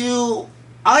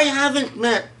 I haven't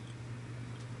met,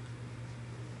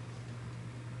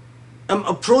 I'm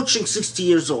approaching 60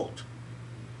 years old,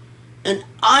 and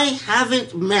I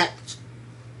haven't met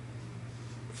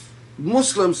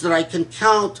Muslims that I can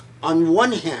count on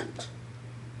one hand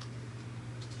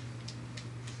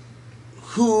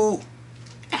who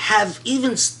have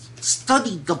even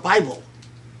studied the Bible,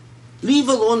 leave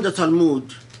alone the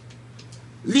Talmud,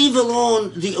 leave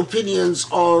alone the opinions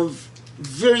of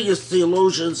various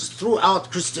theologians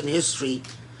throughout Christian history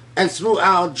and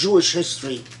throughout Jewish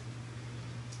history.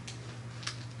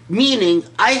 Meaning,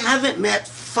 I haven't met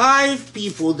 5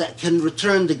 people that can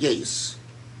return the gaze,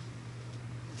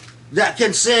 that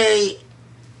can say,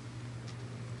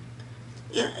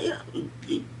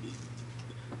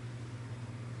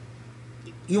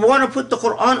 you want to put the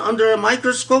Quran under a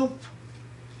microscope?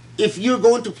 If you're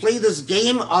going to play this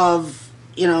game of,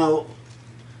 being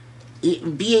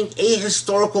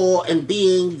ahistorical and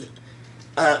being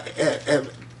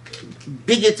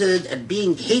bigoted and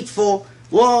being hateful,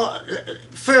 well,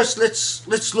 first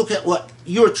let's look at what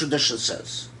your tradition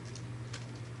says.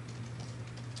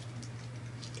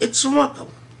 It's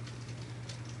remarkable.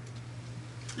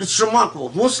 It's remarkable.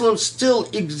 Muslims still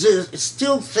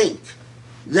think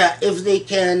that if they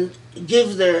can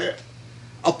give their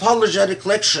apologetic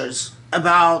lectures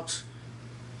about,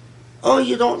 oh,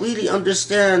 you don't really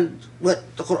understand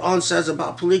what the Quran says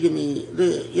about polygamy.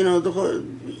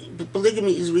 The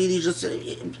polygamy is really just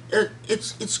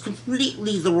it's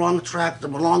completely the wrong track, the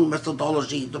wrong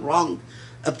methodology, the wrong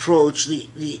approach,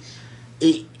 the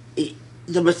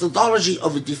methodology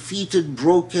of a defeated,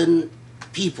 broken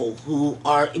people who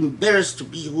are embarrassed to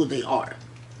be who they are.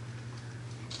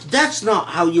 That's not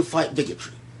how you fight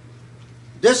bigotry.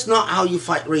 That's not how you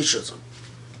fight racism.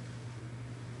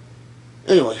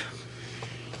 Anyway.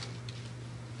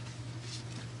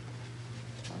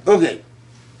 Okay.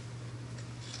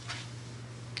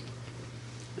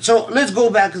 So let's go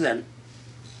back then.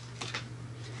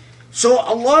 So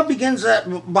Allah begins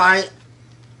by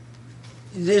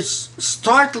this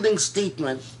startling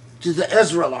statement to the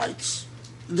Israelites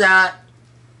that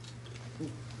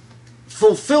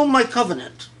fulfill my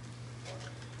covenant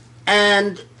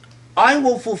and I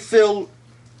will fulfill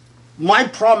my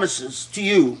promises to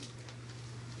you.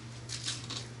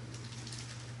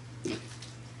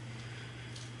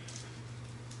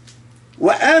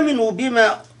 وآمنوا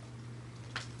بما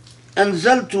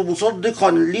أنزلت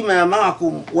مصدقا لما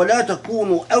معكم ولا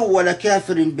تكونوا أول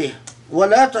كافر به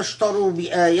ولا تشتروا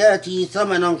بآياتي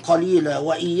ثمنا قليلا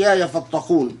وإياي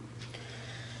فاتقون.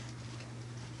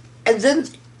 And then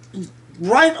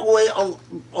right away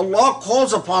Allah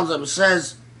calls upon them and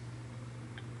says,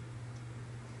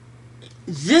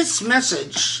 this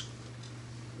message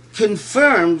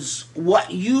confirms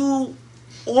what you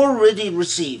already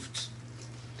received.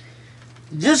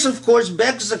 This, of course,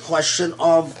 begs the question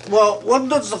of, well, what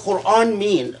does the Quran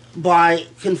mean by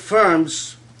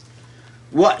confirms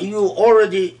what you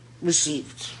already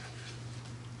received?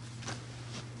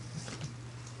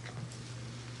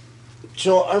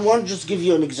 So I want to just give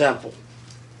you an example.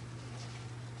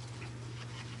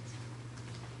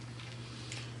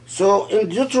 So in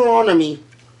Deuteronomy,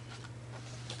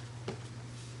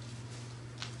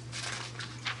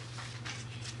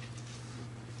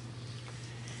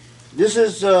 this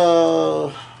is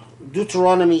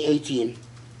Deuteronomy 18,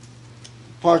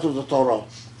 part of the Torah.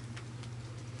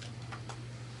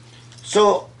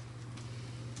 So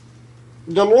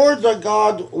the Lord thy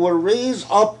God will raise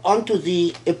up unto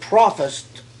thee a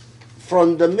prophet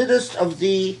from the midst of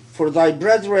thee for thy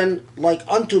brethren like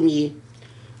unto me,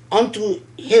 unto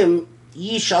him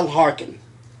ye shall hearken.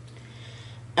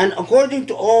 And according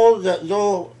to all that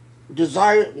thou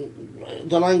desire,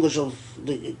 the language of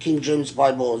the King James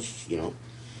Bible is,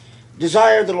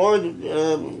 desire the Lord,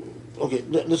 okay,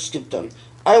 let's skip them.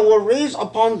 I will raise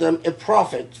upon them a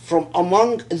prophet from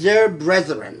among their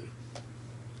brethren,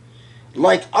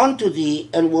 like unto thee,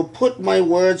 and will put my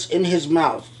words in his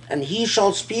mouth, and he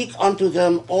shall speak unto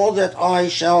them all that I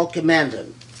shall command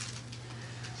him.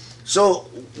 So,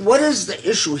 what is the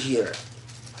issue here?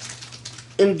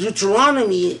 In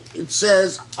Deuteronomy, it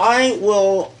says, I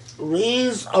will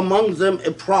raise among them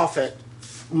a prophet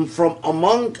from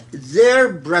among their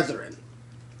brethren,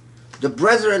 the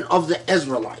brethren of the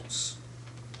Israelites.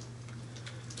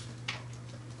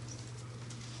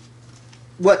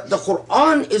 What the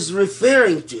Quran is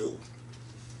referring to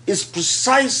is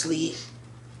precisely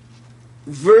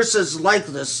verses like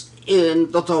this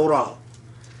in the Torah,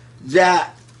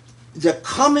 that the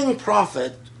coming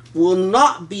prophet will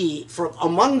not be from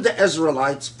among the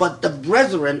Israelites, but the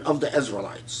brethren of the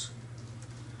Israelites.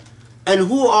 And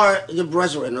who are the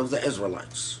brethren of the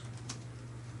Israelites?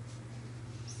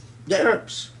 The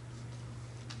Arabs.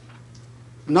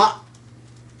 Not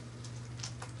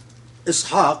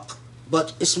Ishaq,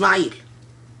 but Ismail.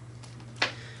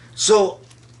 So,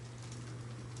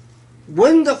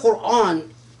 when the Quran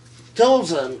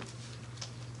tells them,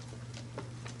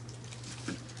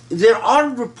 there are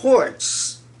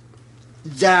reports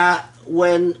that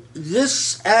when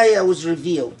this ayah was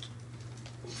revealed,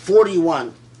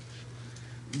 41,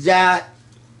 that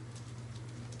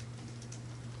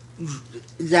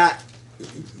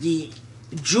the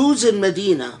Jews in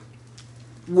Medina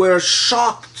were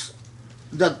shocked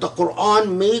that the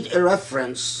Quran made a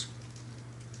reference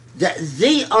that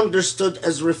they understood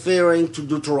as referring to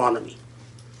Deuteronomy,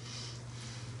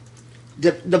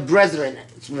 the brethren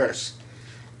verse.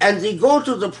 And they go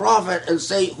to the Prophet and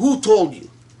say, who told you?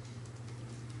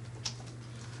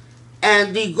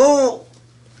 And they go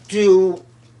to,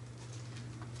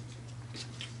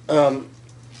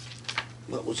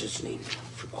 what was his name? I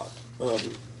forgot.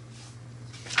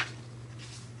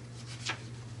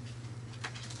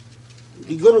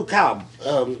 You go to Ka'b.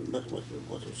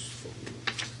 What is?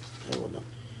 I don't know.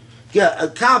 Yeah,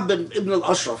 Ka'b ibn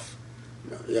al-Ashraf.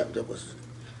 No, yeah, that was it.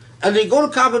 And they go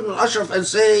to Ka'b ibn al-Ashraf and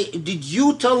say, did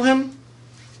you tell him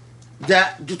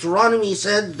that Deuteronomy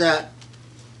said that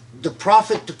the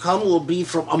prophet to come will be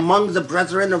from among the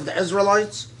brethren of the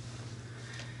Israelites?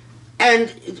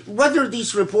 And whether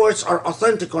these reports are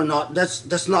authentic or not,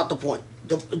 that's not the point.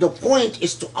 The point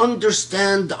is to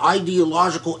understand the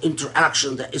ideological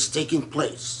interaction that is taking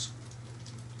place.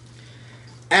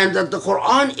 And that the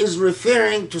Quran is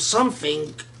referring to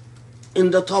something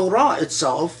in the Torah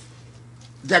itself,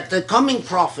 that the coming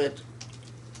prophet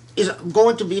is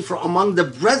going to be from among the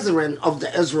brethren of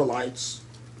the Israelites,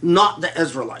 not the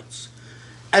Israelites.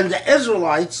 And the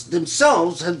Israelites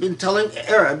themselves had been telling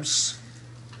Arabs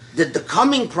that the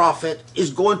coming prophet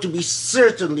is going to be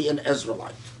certainly an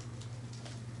Israelite.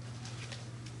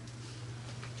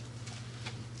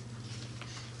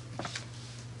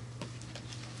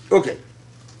 Okay.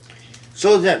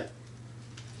 So then,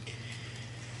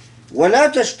 ولا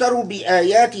تشتروا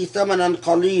بآياتي ثمنا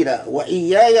قليلا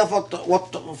وإياي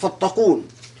فاتقون.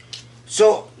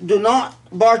 So do not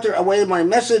barter away my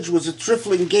message with a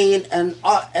trifling gain, and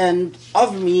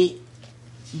of me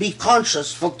be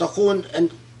conscious, فاتقون,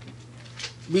 and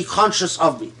be conscious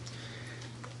of me.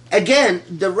 Again,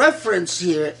 the reference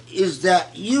here is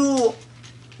that you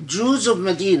Jews of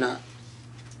Medina,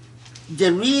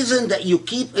 the reason that you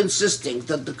keep insisting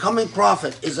that the coming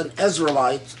prophet is an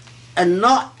Israelite and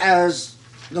not, as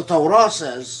the Torah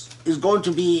says, is going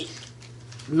to be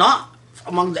not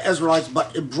among the Israelites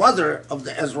but a brother of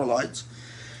the Israelites,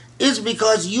 is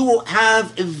because you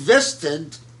have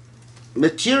invested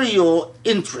material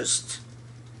interest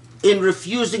in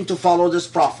refusing to follow this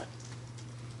prophet.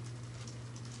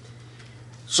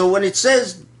 So when it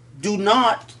says, do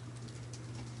not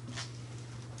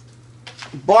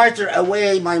barter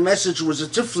away my message with a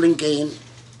trifling gain,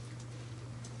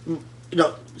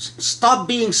 stop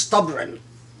being stubborn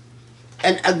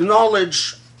and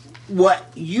acknowledge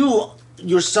what you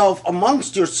yourself,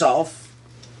 amongst yourself,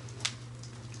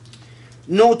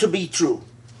 know to be true.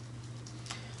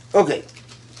 Okay.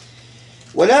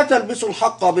 ولا تلبسوا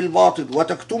الحق بالباطل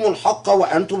وتكتموا الحق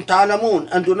وأنتم تعلمون.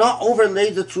 And do not overlay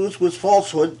the truth with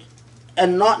falsehood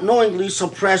and not knowingly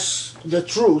suppress the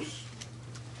truth.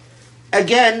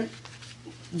 Again,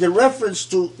 the reference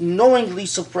to knowingly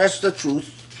suppress the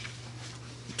truth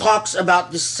talks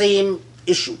about the same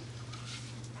issue.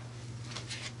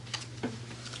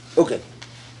 Okay.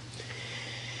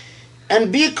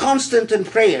 And be constant in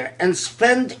prayer and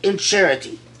spend in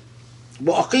charity.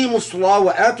 وأقيموا الصلاة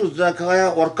وآتوا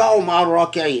الزكاة واركعوا مع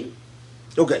الراكعين.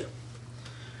 Okay.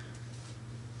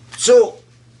 So,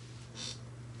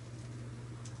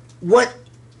 what,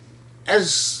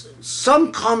 as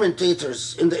some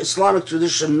commentators in the Islamic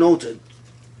tradition noted,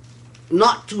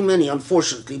 not too many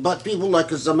unfortunately, but people like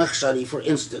Zamakhshari, for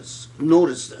instance,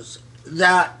 noticed this,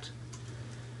 that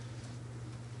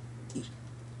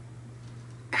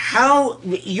how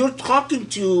you're talking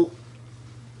to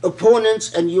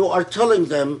opponents and you are telling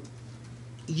them,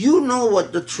 you know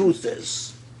what the truth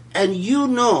is, and you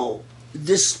know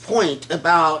this point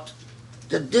about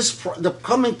that the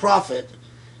coming prophet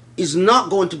is not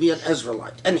going to be an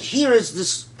Israelite, and here is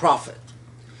this prophet,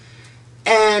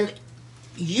 and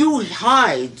you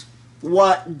hide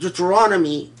what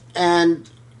Deuteronomy and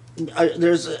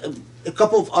there's a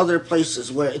couple of other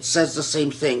places where it says the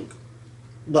same thing,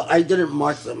 but I didn't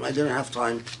mark them. I didn't have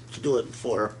time to do it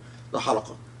for the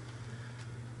halaqah.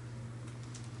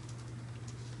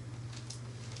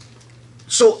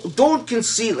 So don't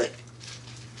conceal it.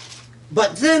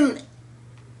 But then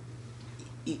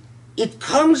it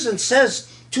comes and says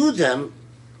to them,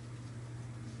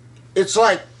 it's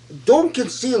like, don't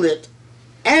conceal it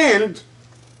and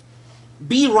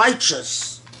be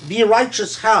righteous. Be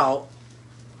righteous how?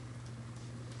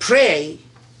 Pray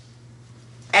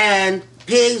and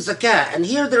pay zakah. And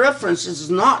here the reference is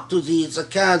not to the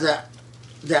zakah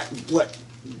that what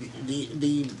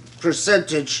the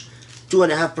percentage,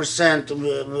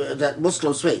 2.5% that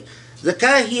Muslims pay.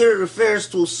 Zakah here refers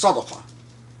to sadaqah.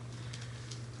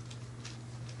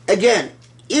 Again,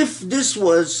 if this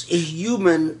was a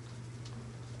human,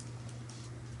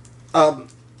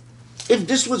 if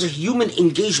this was a human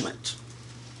engagement,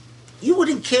 you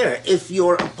wouldn't care if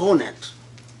your opponent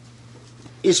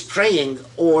is praying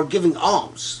or giving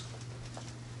alms,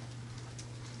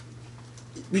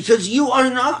 because you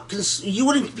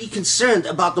wouldn't be concerned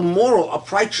about the moral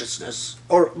uprightness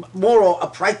or moral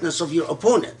uprightness of your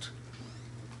opponent.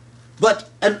 But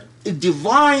a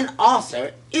divine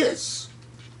author is.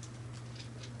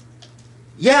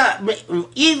 Yeah,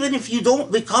 even if you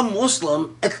don't become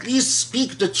Muslim, at least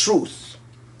speak the truth.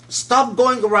 Stop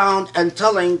going around and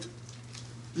telling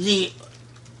the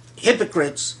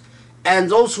hypocrites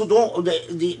and those who don't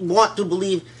want to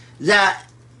believe that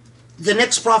the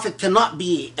next prophet cannot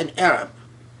be an Arab.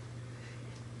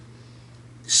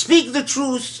 Speak the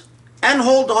truth and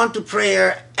hold on to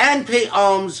prayer and pay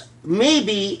alms.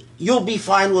 Maybe you'll be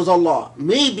fine with Allah.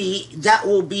 Maybe that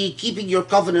will be keeping your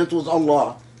covenant with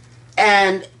Allah,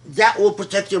 and that will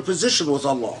protect your position with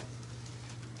Allah.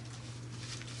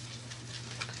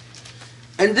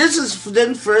 And this is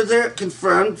then further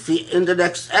confirmed in the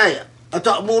next ayah.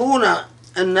 أتأمرون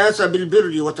الناس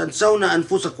بالبر وتنسون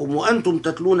أنفسكم وأنتم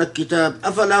تتلون الكتاب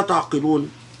أفلا تعقلون.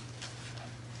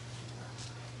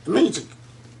 Amazing.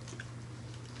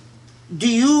 do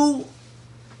you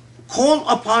call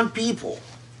upon people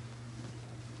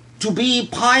to be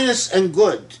pious and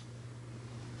good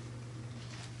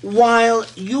while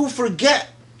you forget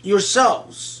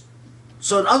yourselves?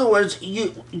 So in other words,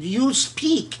 you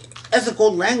speak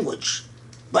ethical language,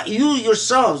 but you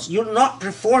yourselves, you're not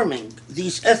performing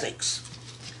these ethics.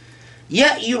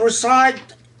 Yet you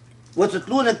recite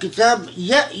وَتَتْلُونَ الْكِتَابِ,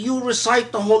 yet you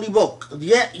recite the holy book,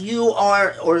 yet you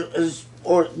are, or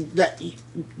that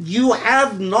you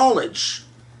have knowledge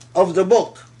of the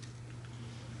book.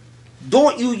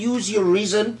 Don't you use your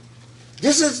reason?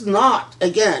 This is not,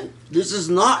 again, this is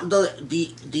not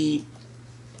the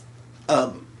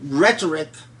rhetoric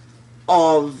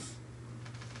of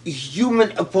a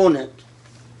human opponent,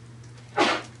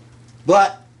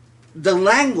 but the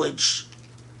language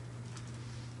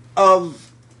of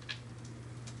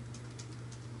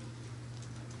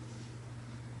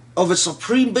a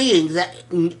supreme being that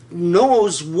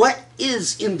knows what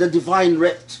is in the divine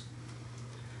writ,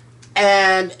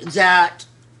 and that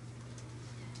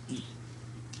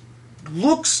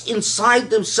looks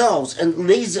inside themselves and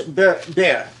lays it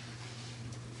bare.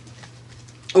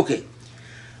 Okay.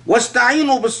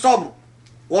 واستعينوا بالصبر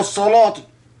والصلاة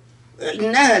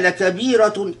إنها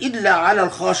لكبيرة إلا على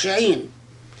الخاشعين.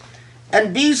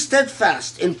 And be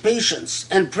steadfast in patience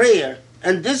and prayer,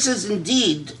 and this is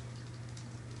indeed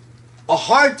a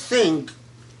hard thing,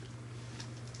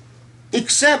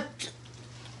 except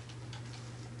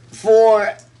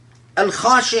for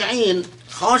al-khashi'in.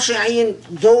 Khashi'in,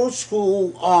 those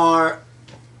who are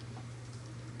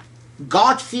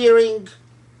God-fearing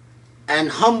and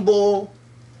humble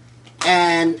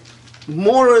and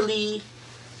morally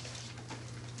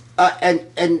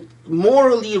and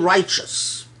morally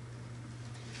righteous.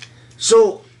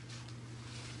 So,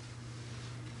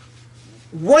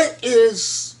 what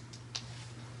is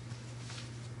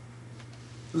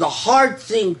the hard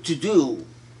thing to do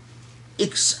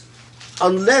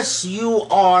unless you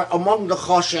are among the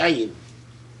khashi'in?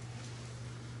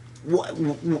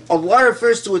 Allah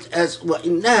refers to it as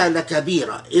وَإِنَّهَا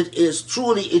لَكَبِيرَةٌ. It is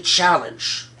truly a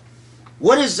challenge.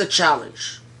 What is the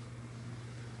challenge?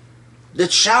 The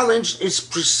challenge is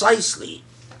precisely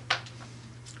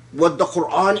what the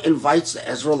Quran invites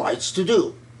the Israelites to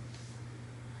do.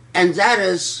 And that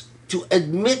is to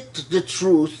admit the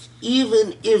truth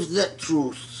even if that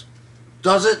truth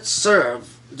doesn't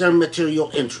serve their material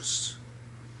interests.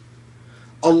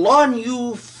 Allah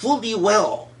knew fully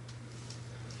well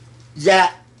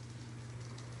that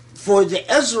for the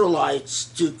Israelites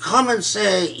to come and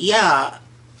say, yeah,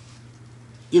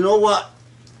 you know what,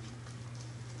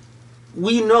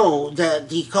 we know that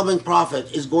the coming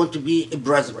prophet is going to be a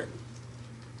brethren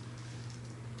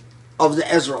of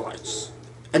the Israelites,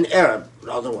 an Arab, in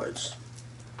other words.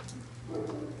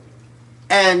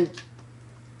 And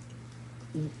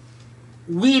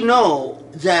we know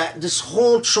that this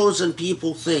whole chosen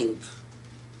people thing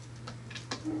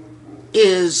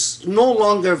is no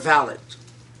longer valid.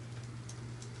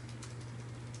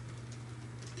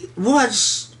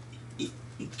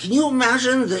 Can you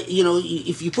imagine that, you know,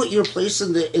 if you put your place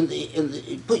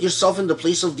put yourself in the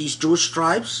place of these Jewish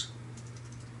tribes?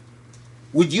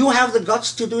 Would you have the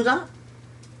guts to do that?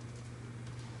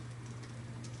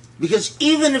 Because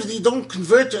even if they don't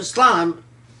convert to Islam,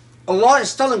 Allah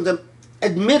is telling them,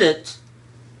 admit it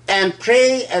and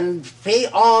pray and pay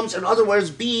alms. In other words,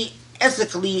 be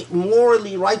ethically,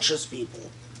 morally righteous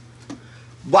people.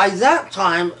 By that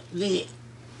time, the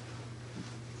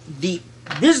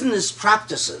business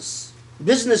practices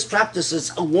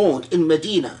alone in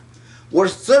Medina were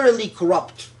thoroughly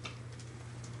corrupt.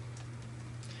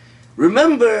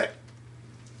 Remember,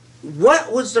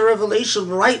 what was the revelation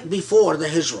right before the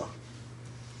Hijrah?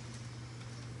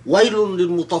 وَيْلٌ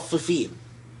لِلْمُطَفِّفِينَ.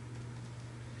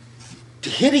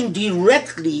 Hitting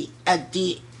directly at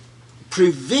the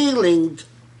prevailing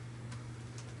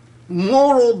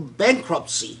moral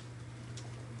bankruptcy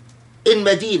in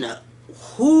Medina.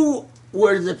 Who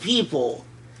were the people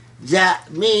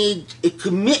that made a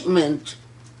commitment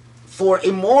for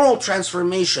a moral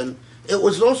transformation? It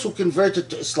was those who converted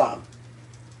to Islam.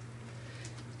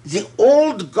 The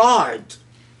old guard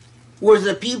were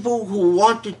the people who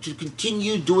wanted to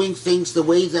continue doing things the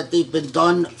way that they've been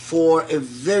done for a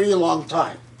very long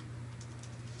time.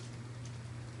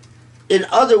 In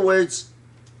other words,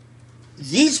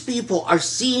 these people are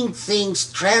seeing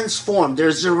things transform.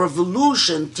 There's a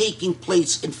revolution taking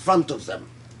place in front of them.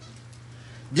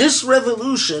 This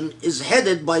revolution is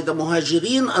headed by the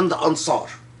Muhajirin and the Ansar.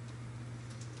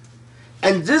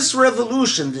 And this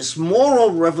revolution, this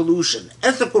moral revolution,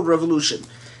 ethical revolution,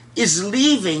 is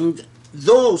leaving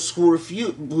those who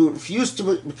refuse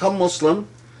to become Muslim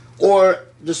or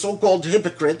the so-called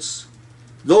hypocrites,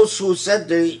 those who said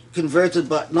they converted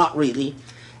but not really,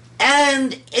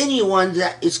 and anyone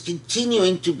that is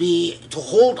continuing to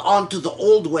hold on to the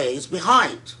old ways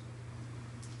behind.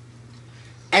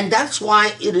 And that's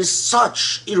why it is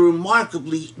such a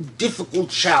remarkably difficult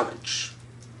challenge.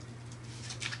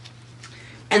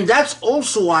 And that's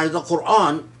also why the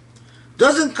Quran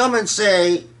doesn't come and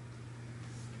say,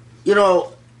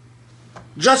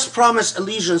 just promise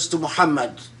allegiance to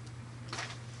Muhammad,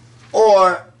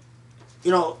 or,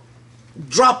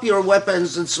 drop your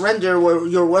weapons and surrender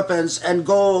your weapons and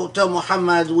go tell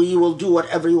Muhammad we will do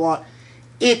whatever you want.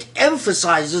 It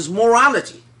emphasizes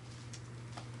morality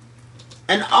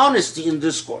and honesty in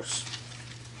discourse.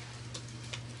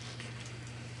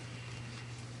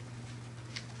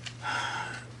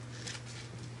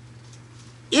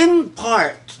 In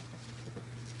part,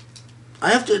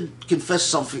 I have to confess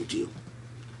something to you.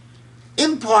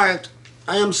 In part,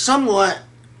 I am somewhat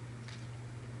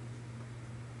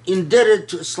indebted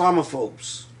to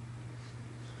Islamophobes,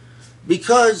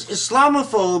 because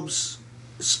Islamophobes,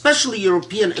 especially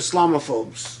European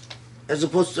Islamophobes, as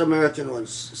opposed to American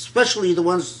ones, especially the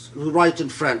ones who write in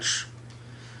French,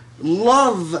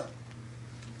 love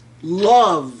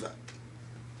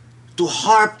to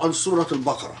harp on Surah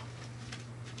Al-Baqarah.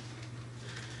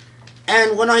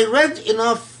 And when I read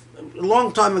enough, a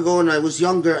long time ago when I was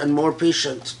younger and more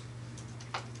patient,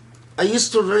 I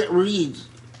used to read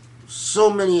so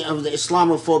many of the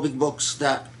Islamophobic books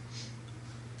that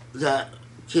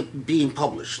kept being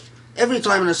published. Every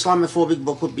time an Islamophobic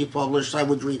book would be published, I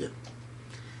would read it.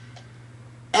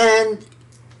 And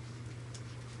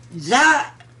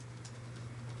that,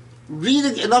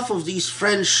 reading enough of these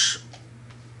French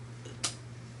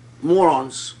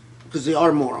morons, because they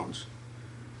are morons,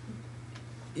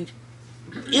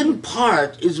 in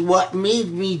part is what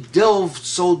made me delve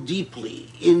so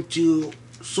deeply into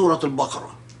Surah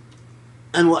Al-Baqarah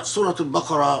and what Surah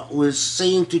Al-Baqarah was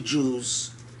saying to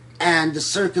Jews and the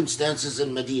circumstances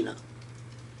in Medina.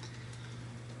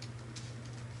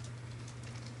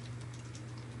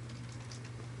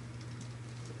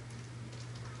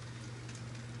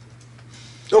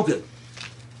 Okay.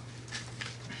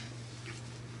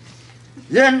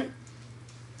 Then,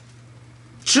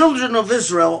 children of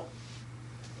Israel,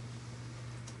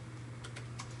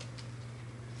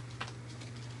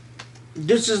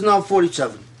 this is now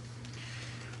 47.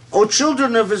 O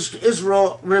children of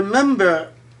Israel,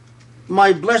 remember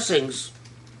my blessings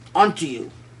unto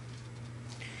you,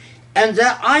 and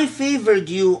that I favored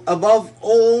you above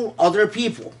all other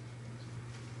people.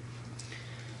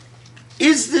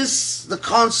 Is this the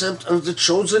concept of the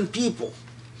chosen people?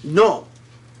 No.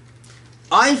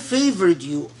 I favored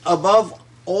you above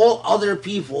all other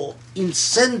people in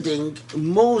sending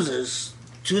Moses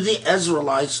to the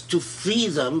Israelites to free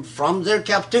them from their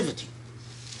captivity.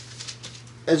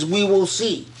 As we will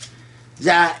see,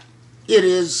 that it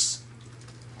is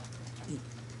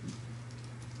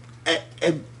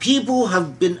a people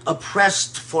have been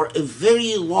oppressed for a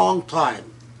very long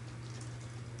time,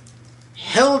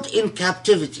 held in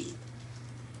captivity.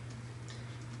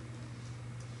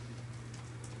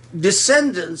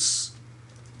 Descendants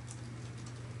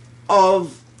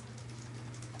of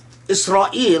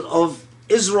Israel, of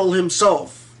Israel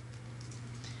himself.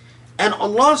 And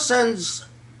Allah sends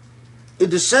a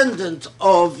descendant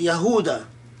of Yehuda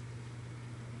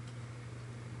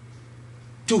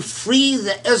to free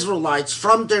the Israelites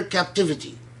from their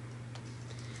captivity.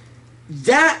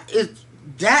 That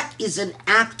is an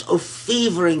act of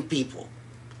favoring people.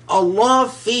 Allah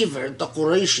favored the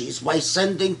Qurayshis by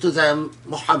sending to them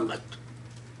Muhammad.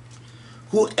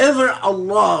 Whoever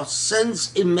Allah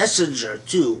sends a messenger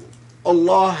to,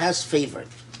 Allah has favored.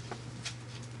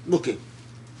 Okay.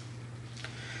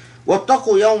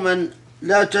 واتقوا يوما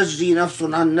لا تجزي نفس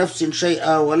عن نفس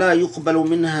شيئا ولا يقبل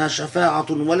منها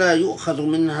شفاعة ولا يؤخذ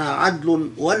منها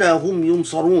عدل ولا هم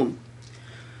ينصرون.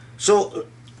 So,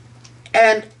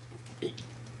 and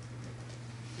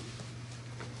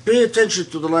pay attention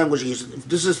to the language he uses.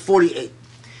 This is 48.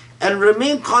 And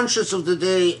remain conscious of the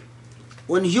day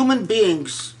when human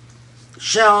beings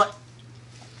shall,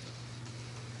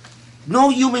 no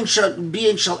human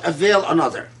being shall avail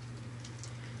another,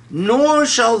 nor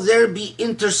shall there be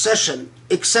intercession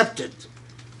accepted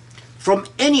from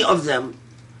any of them,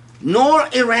 nor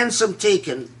a ransom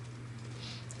taken.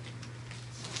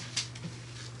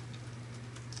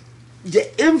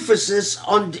 The emphasis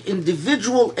on the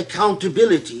individual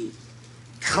accountability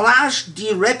clashed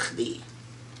directly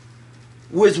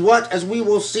with what, as we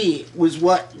will see, with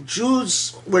what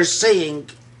Jews were saying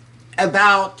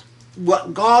about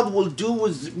what God will do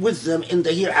with them in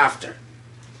the hereafter.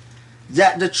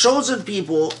 that the chosen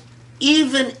people,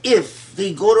 even if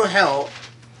they go to hell,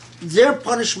 their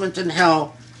punishment in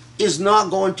hell is not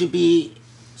going to be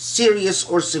serious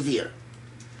or severe.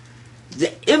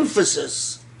 The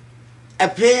emphasis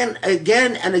again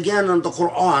and again on the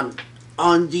Quran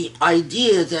on the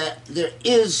idea that there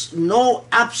is no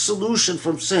absolution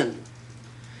from sin,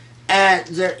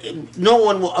 and no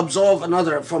one will absolve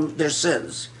another from their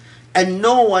sins, and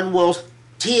no one will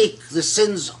take the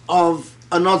sins of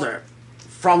another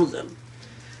from them,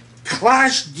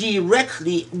 clash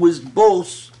directly with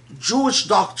both Jewish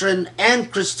doctrine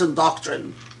and Christian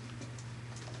doctrine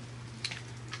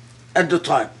at the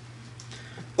time.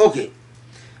 Okay.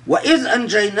 وَإِذْ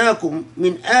أَنْجَيْنَاكُمْ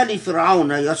مِنْ آلِ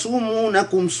فِرْعَوْنَ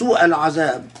يَسُومُونَكُمْ سُوءَ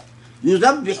الْعَذَابِ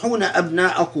يُذَبِّحُونَ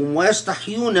أَبْنَاءَكُمْ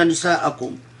وَيَسْتَحْيُونَ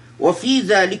نِسَاءَكُمْ وَفِي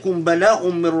ذَلِكُمْ بَلَاءٌ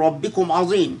مِّن رَبِّكُمْ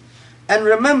عَظِيمٌ. And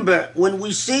remember when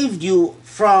we saved you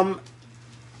from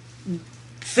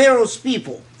Pharaoh's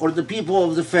people, or the people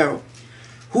of the Pharaoh,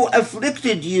 who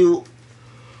afflicted you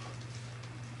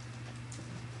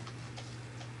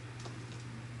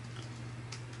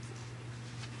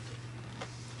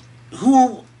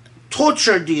who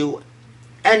tortured you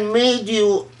and made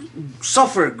you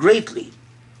suffer greatly,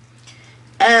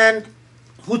 and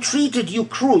who treated you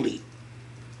cruelly,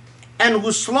 and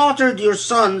who slaughtered your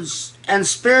sons and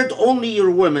spared only your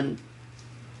women.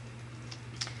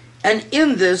 And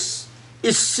in this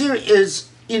is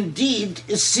indeed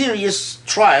a serious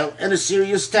trial and a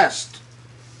serious test.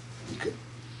 Okay.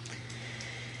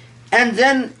 And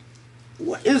then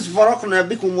وَإِذْ فَرَقْنَا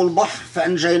بِكُمُ الْبَحْرَ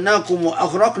فَأَنْجَيْنَاكُمْ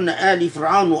وَأَغْرَقْنَا آلِ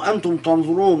فِرْعَوْنَ وَأَنْتُمْ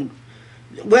تَنْظُرُونَ.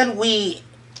 When we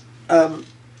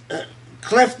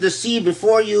cleft the sea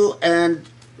before you and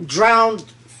drowned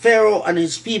Pharaoh and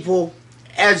his people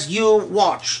as you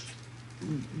watched,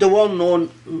 the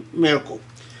well-known miracle.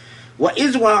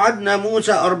 وَإِذْ وَعَدْنَا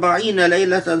مُوسَى 40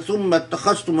 لَيْلَةً ثُمَّ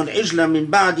اتَّخَذْتُمُ الْعِجْلَ مِنْ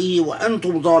بَعْدِهِ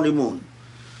وَأَنْتُمْ ظَالِمُونَ.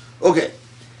 Okay,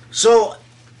 so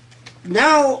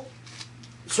now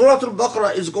Surah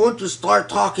Al-Baqarah is going to start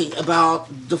talking about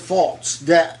the faults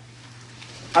that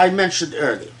I mentioned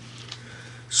earlier.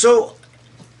 So,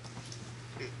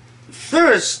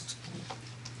 first,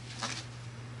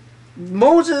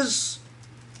 Moses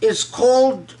is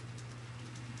called,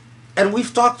 and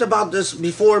we've talked about this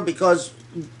before because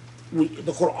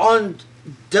the Quran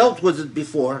dealt with it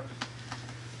before,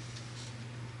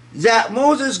 that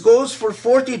Moses goes for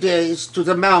 40 days to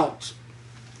the mount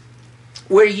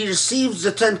where he receives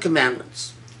the 10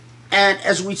 Commandments. And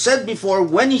as we said before,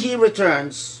 when he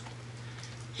returns,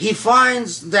 he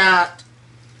finds that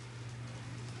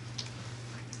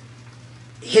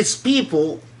his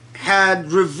people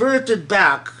had reverted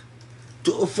back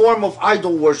to a form of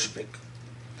idol worshipping.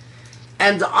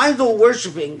 And the idol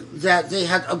worshipping that they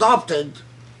had adopted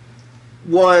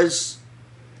was,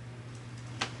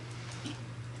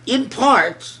 in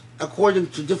part,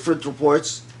 according to different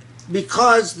reports,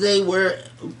 because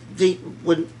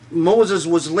when Moses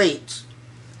was late,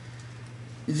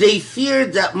 they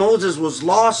feared that Moses was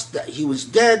lost, that he was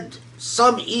dead.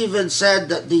 Some even said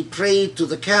that they prayed to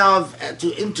the calf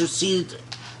to intercede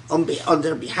on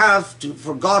their behalf,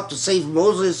 for God to save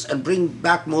Moses and bring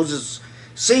back Moses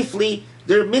safely.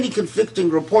 There are many conflicting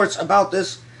reports about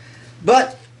this,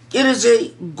 but it is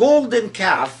a golden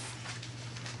calf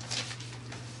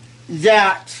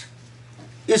that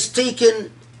is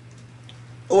taken,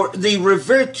 or they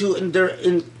revert to in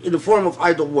the form of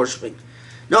idol worshipping.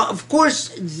 Now, of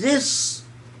course, this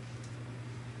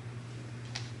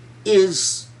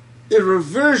is a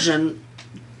reversion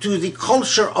to the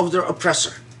culture of their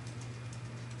oppressor,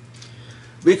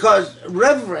 because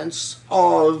reverence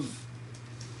of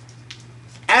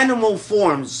animal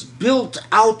forms built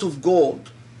out of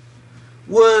gold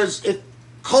was a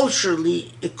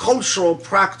cultural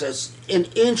practice in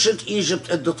ancient Egypt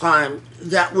at the time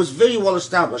that was very well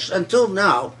established. Until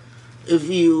now, if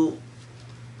the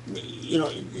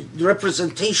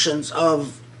representations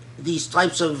of these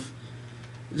types of,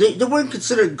 they weren't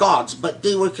considered gods, but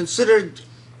they were considered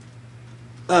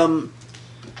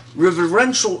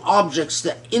reverential objects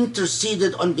that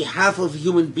interceded on behalf of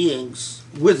human beings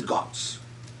with gods.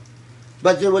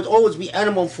 But there would always be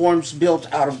animal forms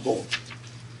built out of gold.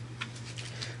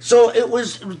 So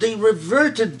they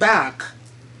reverted back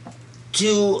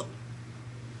to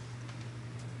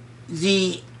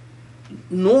the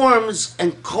norms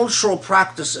and cultural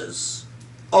practices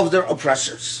of their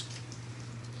oppressors.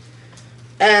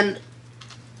 And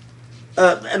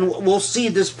we'll see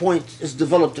this point is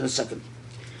developed in a second.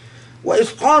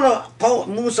 وَإِذْ قَالَ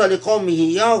مُوسَى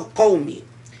لِقَوْمِهِ يَا قَوْمِ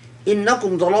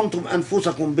إنكم ظلمتم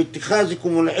أنفسكم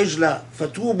باتخاذكم العجل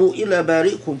فتوبوا إلى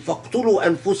بارئكم فاقتلوا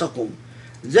أنفسكم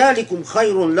ذلكم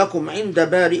خير لكم عند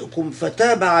بارئكم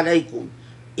فتاب عليكم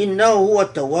إنه هو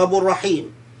التواب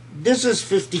الرحيم. This is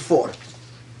 54.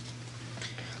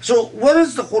 So what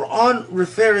is the Quran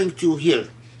referring to here?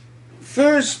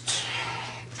 First,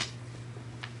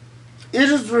 it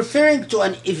is referring to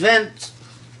an event,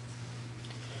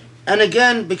 and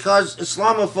again, because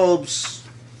Islamophobes,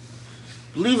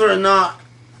 believe it or not,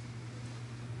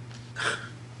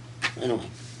 anyway,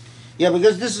 yeah,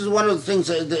 because this is one of the things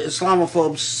that the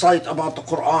Islamophobes cite about the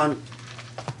Quran.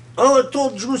 Oh, it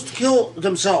told Jews to kill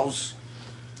themselves.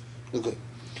 Okay.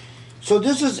 So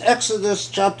this is Exodus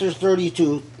chapter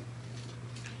 32.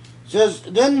 It says,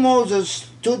 Then Moses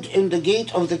stood in the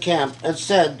gate of the camp and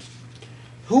said,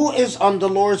 Who is on the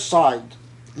Lord's side?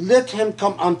 Let him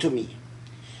come unto me.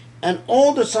 And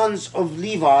all the sons of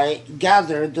Levi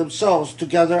gathered themselves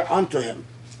together unto him.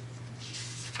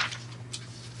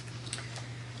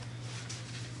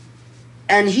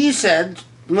 And he said,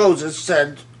 Moses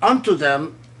said unto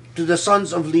them, to the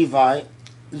sons of Levi,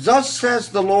 Thus says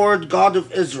the Lord God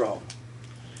of Israel,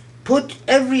 Put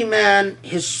every man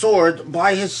his sword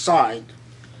by his side,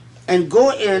 and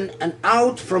go in and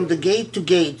out from the gate to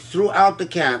gate throughout the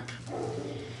camp,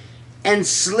 and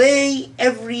slay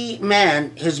every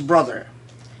man his brother,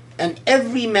 and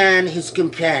every man his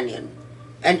companion,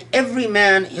 and every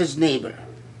man his neighbor.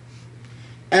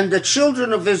 And the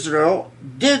children of Israel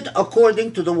did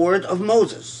according to the word of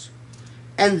Moses.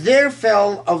 And there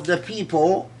fell of the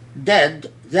people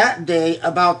dead that day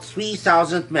about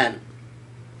 3,000 men.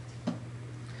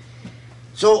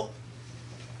 So,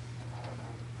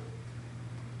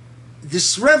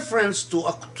 this reference to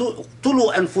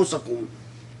Uqtulu Anfusakum,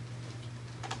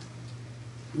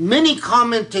 many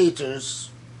commentators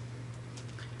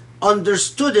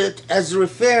understood it as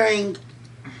referring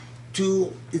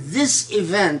to this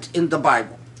event in the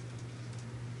Bible.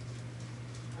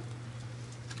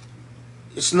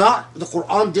 It's not, the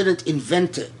Quran didn't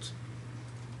invent it.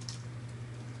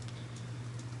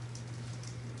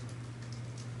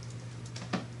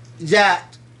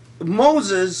 That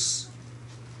Moses,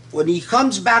 when he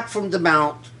comes back from the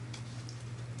mount,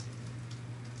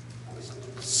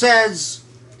 says,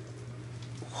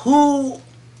 Who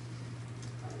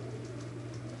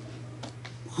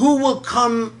will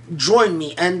come join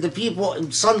me? And the people,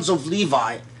 sons of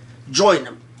Levi, join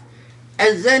him.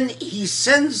 And then he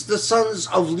sends the sons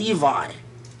of Levi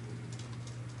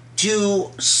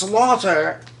to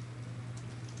slaughter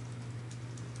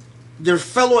their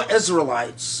fellow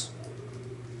Israelites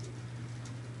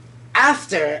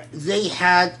after they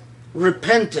had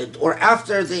repented or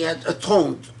after they had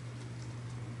atoned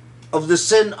of the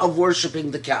sin of worshiping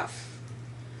the calf.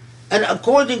 And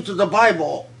according to the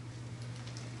Bible,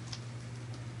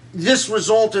 this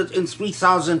resulted in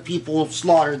 3,000 people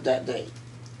slaughtered that day.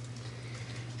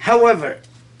 However,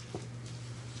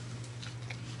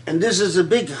 and this is a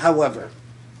big however,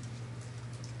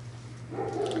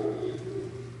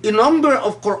 a number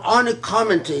of Quranic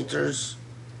commentators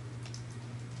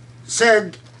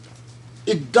said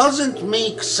it doesn't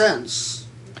make sense,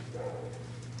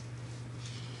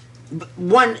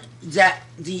 one, that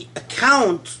the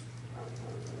account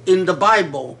in the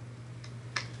Bible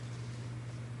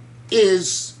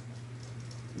is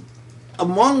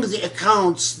among the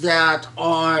accounts that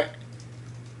are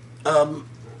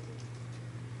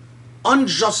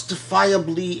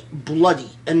unjustifiably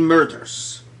bloody and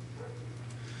murderous.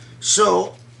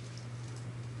 So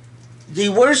they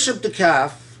worship the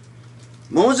calf.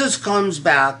 Moses comes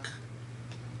back,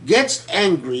 gets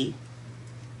angry.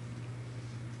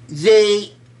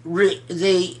 They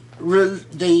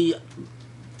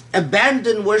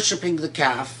abandon worshiping the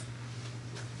calf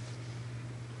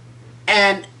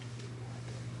and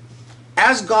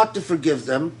ask God to forgive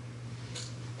them.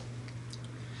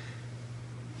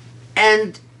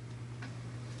 And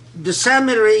the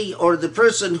Samiri, or the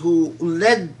person who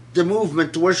led the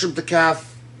movement to worship the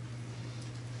calf,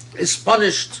 is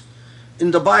punished.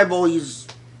 In the Bible, he's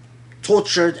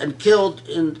tortured and killed.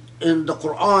 In the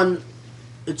Quran,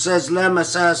 it says La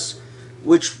Masas,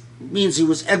 which means he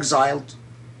was exiled.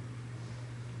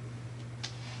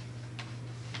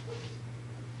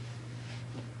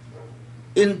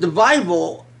 In the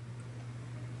Bible,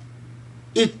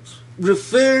 it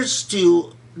refers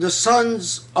to the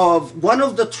sons of one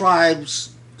of the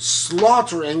tribes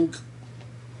slaughtering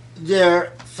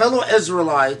their fellow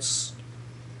Israelites.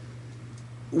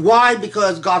 Why?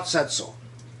 Because God said so.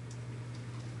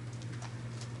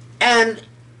 And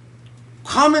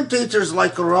commentators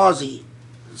like Razi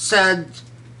said,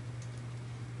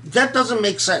 that doesn't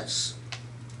make sense.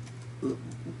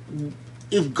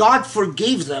 If God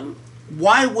forgave them,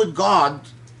 why would God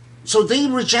So they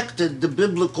rejected the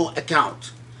biblical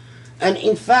account. And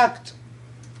in fact,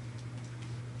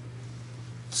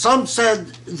 some said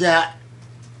that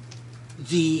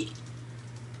the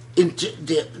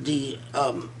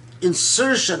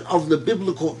insertion of the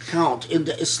biblical account in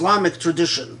the Islamic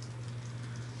tradition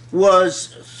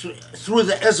was through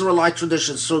the Israelite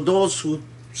tradition. So those who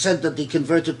said that they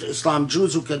converted to Islam,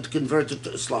 Jews who converted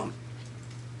to Islam,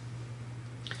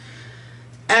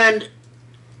 and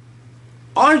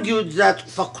argued that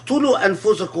فَاقْتُلُوا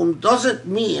أَنفُسَكُمْ doesn't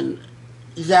mean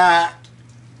that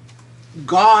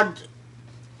God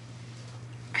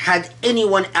had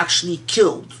anyone actually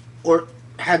killed or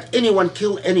had anyone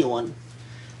kill anyone,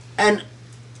 and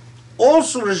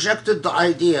also rejected the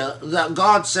idea that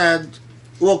God said,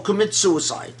 well, commit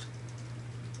suicide.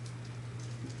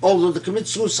 Although the commit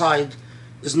suicide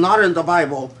is not in the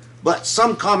Bible, but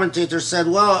some commentators said,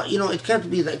 well, it can't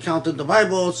be the account in the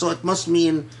Bible, so it must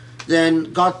mean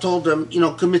then God told them,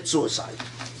 commit suicide.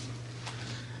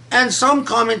 And some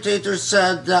commentators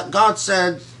said that God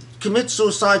said, commit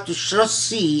suicide to just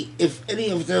see if any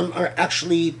of them are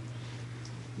actually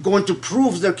going to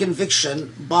prove their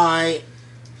conviction by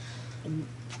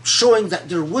showing that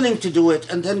they're willing to do it,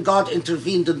 and then God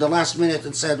intervened in the last minute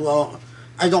and said, well,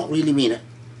 I don't really mean it.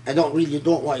 I don't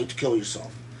want you to kill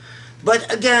yourself.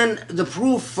 But again, the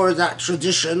proof for that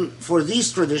tradition, for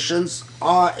these traditions,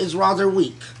 is rather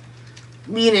weak,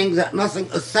 meaning that nothing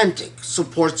authentic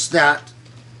supports that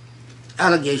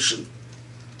allegation.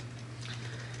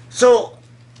 So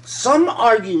some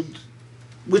argued,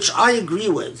 which I agree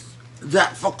with,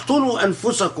 that فَاقْتُلُوا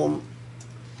أَنفُسَكُمْ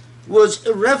was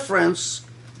a reference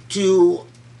to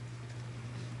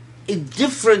a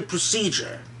different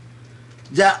procedure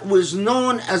that was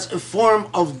known as a form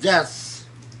of death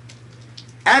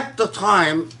at the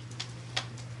time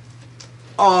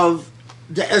of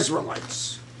the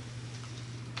Israelites.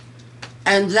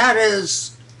 And that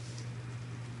is,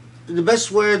 the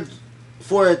best word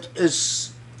for it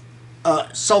is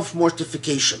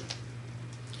self-mortification.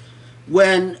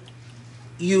 When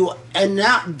you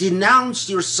denounce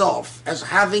yourself as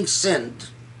having sinned,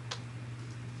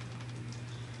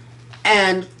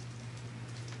 and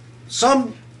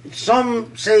some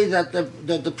say that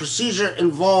the procedure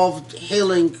involved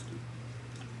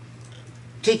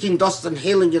taking dust and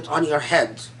hailing it on your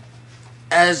head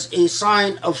as a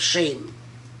sign of shame.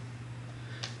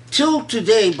 Till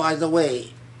today, by the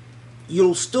way,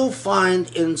 you'll still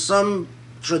find in some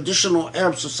traditional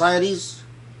Arab societies,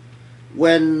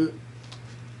 when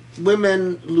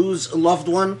women lose a loved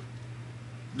one,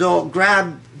 they'll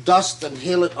grab dust and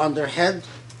hail it on their head.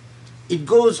 It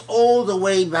goes all the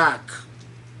way back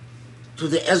to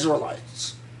the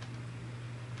Israelites,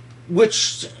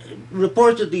 which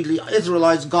reportedly the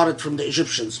Israelites got it from the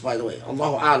Egyptians, by the way.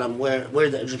 Allahu Alam, where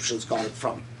the Egyptians got it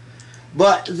from.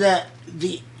 But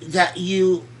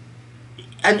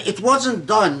and it wasn't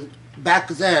done back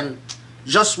then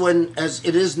just when, as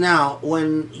it is now,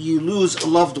 when you lose a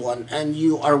loved one and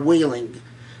you are wailing.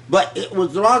 But it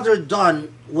was rather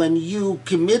done when you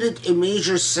committed a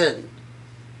major sin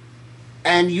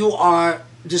and you are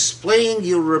displaying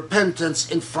your repentance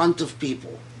in front of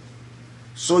people.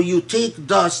 So you take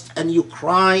dust and you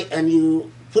cry and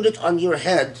you put it on your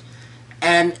head,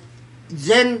 and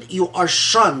then you are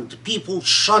shunned. People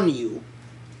shun you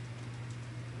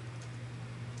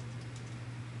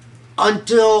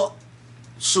until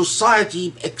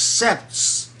society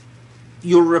accepts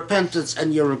your repentance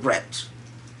and your regret.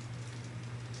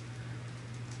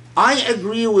 I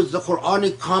agree with the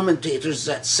Quranic commentators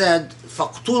that said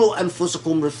فَاقْتُلُوا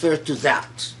أَنفُسَكُمْ referred to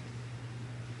that.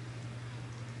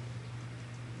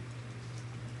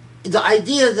 The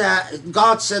idea that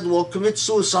God said, well, commit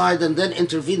suicide, and then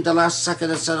intervened the last second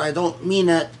and said, I don't mean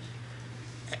it,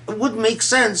 would make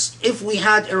sense if we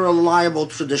had a reliable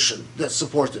tradition that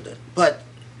supported it. But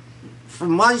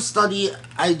from my study,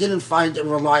 I didn't find a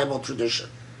reliable tradition.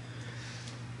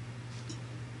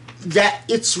 That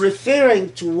it's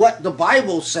referring to what the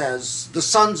Bible says, the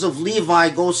sons of Levi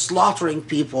go slaughtering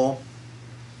people,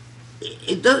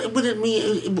 it wouldn't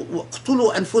mean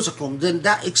اقتلوا أنفسكم, then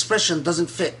that expression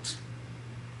doesn't fit.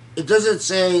 It doesn't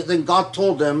say, then God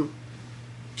told them,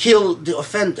 kill the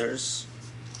offenders.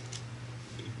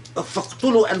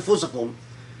 فَاقْتُلُوا أَنفُسَكُمْ.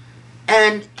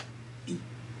 And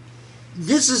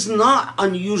this is not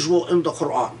unusual in the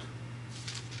Quran.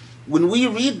 When we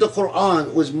read the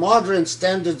Quran with modern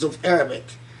standards of Arabic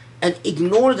and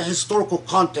ignore the historical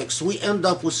context, we end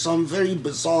up with some very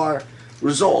bizarre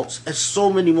results, as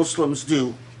so many Muslims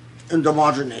do in the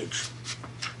modern age.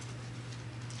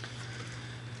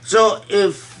 So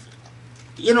if,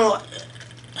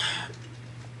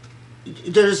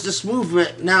 there is this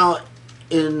movement now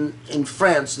in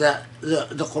France that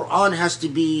the Quran has to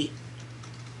be,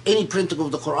 any printing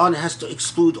of the Quran has to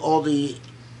exclude all the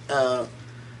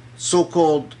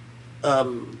so-called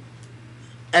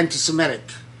anti-Semitic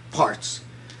parts.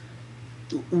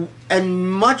 And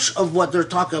much of what they're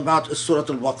talking about is Surah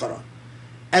Al-Baqarah.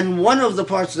 And one of the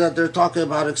parts that they're talking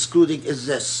about excluding is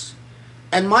this.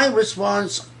 And my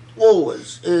response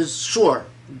always is, sure,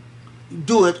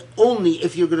 do it only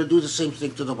if you're going to do the same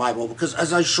thing to the Bible. Because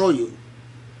as I'll show you,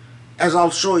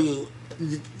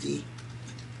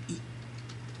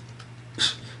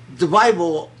 the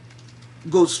Bible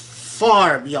goes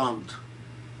far beyond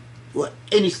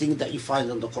anything that you find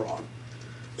in the Quran.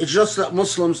 It's just that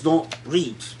Muslims don't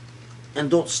read and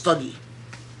don't study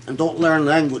and don't learn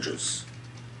languages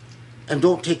and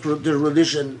don't take their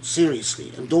religion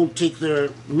seriously and don't take their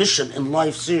mission in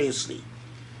life seriously.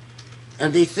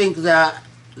 And they think that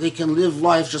they can live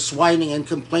life just whining and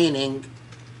complaining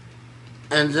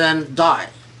and then die.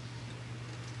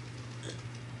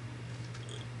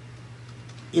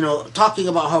 You know, talking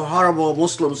about how horrible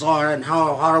Muslims are and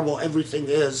how horrible everything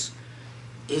is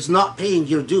not paying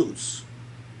your dues.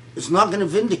 It's not going to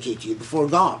vindicate you before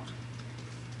God.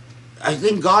 I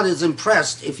think God is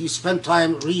impressed if you spend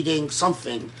time reading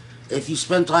something, if you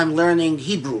spend time learning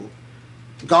Hebrew.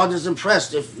 God is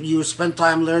impressed if you spend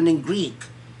time learning Greek,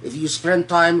 if you spend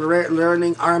time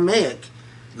learning Aramaic.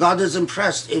 God is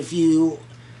impressed if you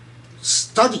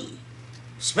study,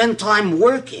 spend time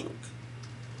working,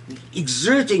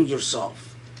 exerting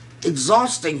yourself,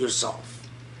 exhausting yourself.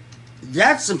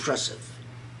 That's impressive.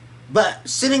 But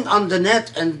sitting on the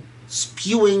net and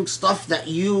spewing stuff that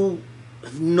you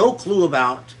have no clue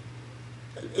about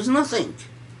is nothing.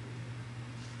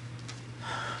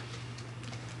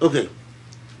 Okay,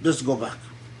 let's go back.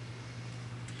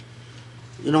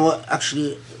 You know what?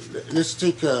 Actually, let's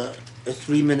take a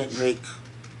 3-minute break.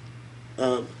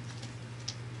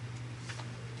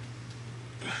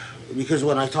 Because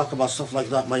when I talk about stuff like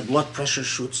that, my blood pressure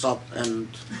shoots up and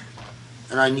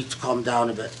I need to calm down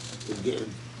a bit.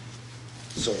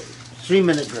 So,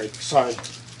 3-minute break. Sorry.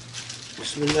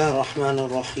 Bismillah ar-Rahman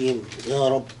ar-Rahim. Ya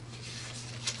Rab.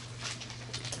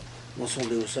 Wa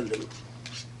salli wa sallim.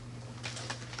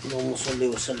 Allahumma salli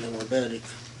wa sallim wa barik.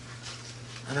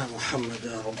 Ala Muhammad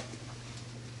ya Rab.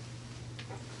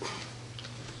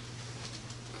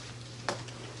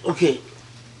 Okay.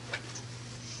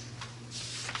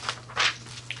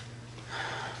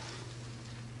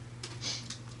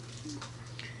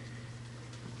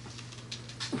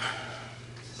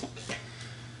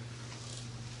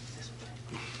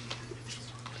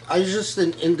 I just,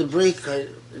 in the break, I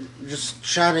just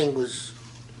chatting with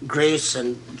Grace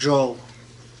and Joe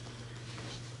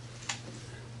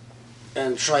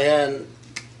and Cheyenne.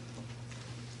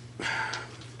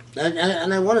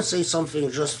 And I want to say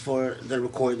something just for the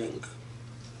recording,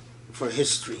 for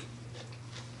history.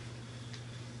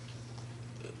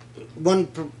 One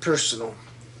personal.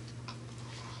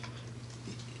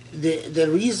 The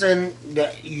reason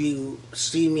that you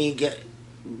see me get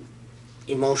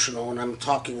emotional when I'm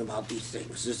talking about these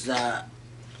things is that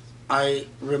I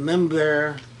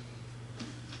remember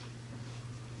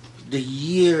the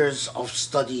years of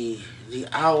study, the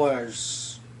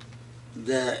hours,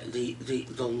 the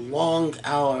long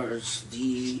hours,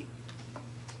 the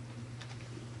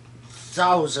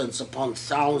thousands upon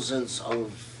thousands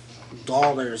of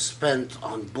dollars spent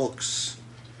on books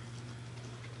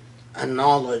and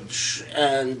knowledge,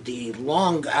 and the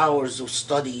long hours of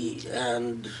study,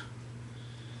 and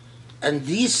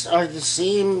these are the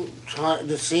same time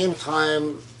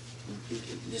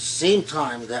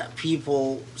that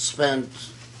people spent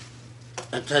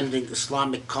attending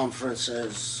Islamic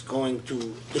conferences, going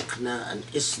to ICNA and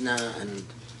ISNA and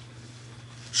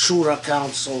Shura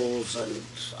councils and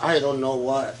I don't know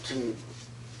what, and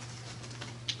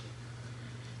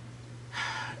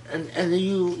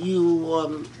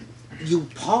you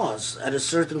pause at a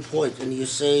certain point and you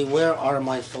say, where are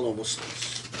my fellow Muslims?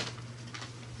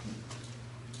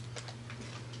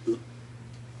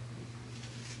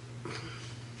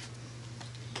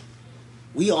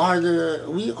 We are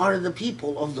the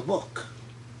people of the book.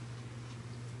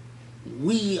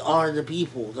 We are the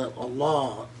people that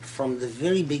Allah from the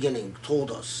very beginning told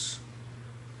us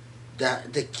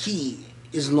that the key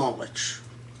is knowledge.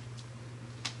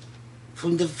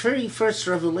 From the very first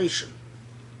revelation.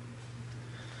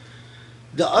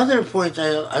 The other point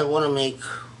I want to make,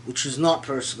 which is not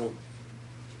personal,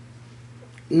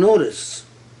 notice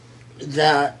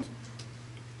that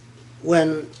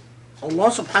when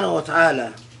Allah subhanahu wa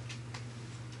ta'ala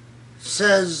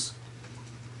says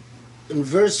in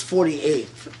verse 48,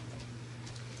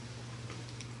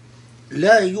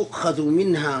 لا يؤخذ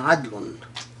منها عدل,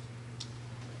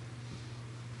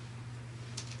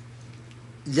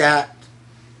 that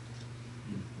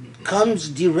comes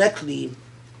directly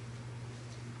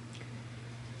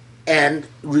and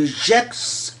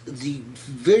rejects the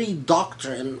very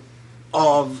doctrine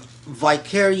of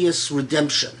vicarious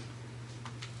redemption.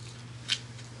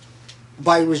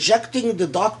 By rejecting the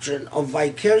doctrine of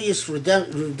vicarious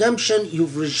redemption,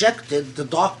 you've rejected the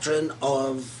doctrine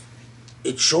of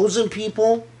a chosen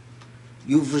people,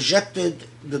 you've rejected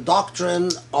the doctrine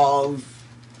of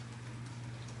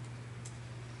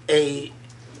the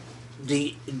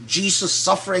Jesus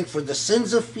suffering for the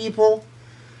sins of people.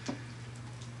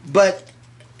 But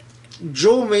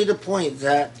Joe made a point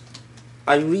that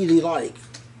I really like.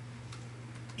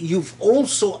 You've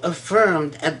also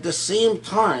affirmed at the same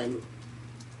time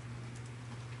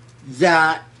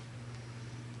that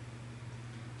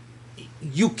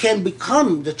you can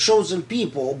become the chosen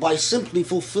people by simply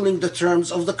fulfilling the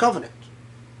terms of the covenant.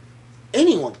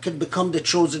 Anyone can become the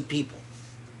chosen people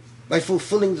by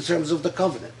fulfilling the terms of the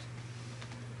covenant,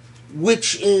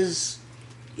 which is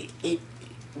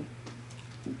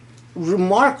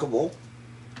remarkable,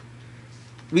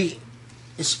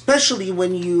 especially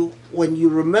when you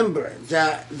remember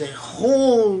that the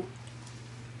whole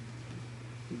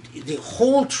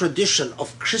tradition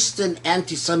of Christian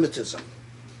anti-Semitism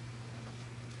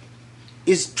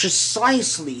is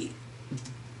precisely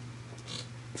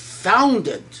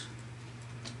founded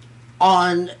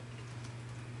on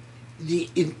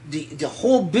the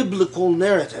whole biblical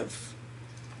narrative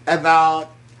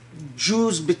about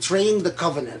Jews betraying the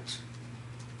covenant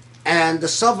and the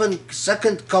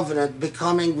second covenant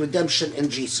becoming redemption in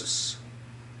Jesus.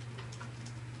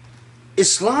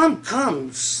 Islam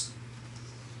comes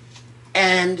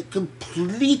and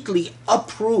completely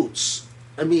uproots,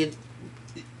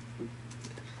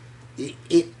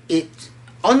 it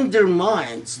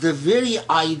undermines the very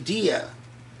idea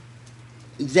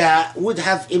that would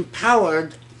have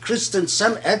empowered Christian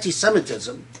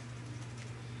anti-Semitism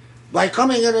by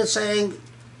coming in and saying,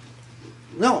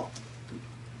 no,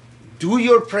 do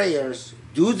your prayers,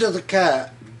 do the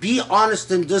zakah, be honest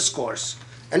in discourse.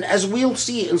 And as we'll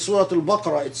see in Surah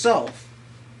Al-Baqarah itself,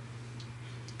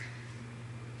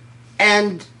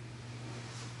 and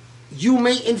you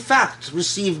may in fact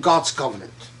receive God's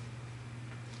covenant.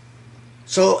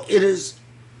 So it is,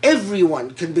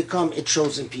 everyone can become a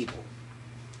chosen people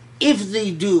if they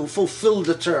do fulfill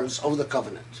the terms of the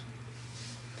covenant.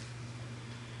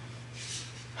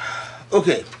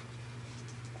 Okay,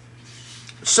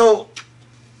 so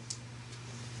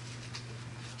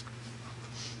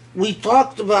we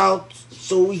talked about,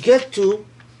 so we get to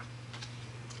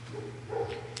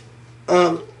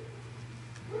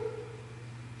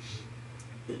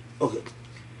okay.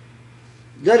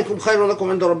 ذلكم خير لكم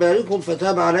عند ربكم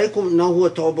فتاب عليكم إنه هو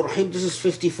التواب الرحيم. This is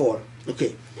 54.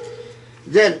 Okay.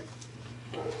 Then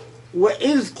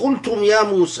وإذ قلتم يا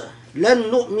موسى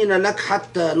لن نؤمن لك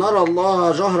حتى نرى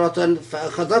الله جهرة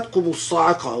فأخذتكم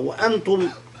الصاعقة وأنتم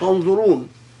تنظرون.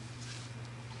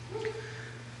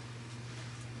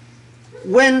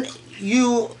 When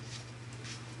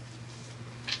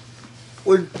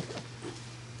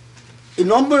a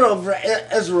number of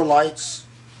Israelites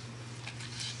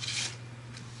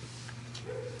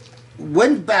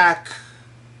went back,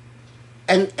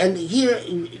 and here,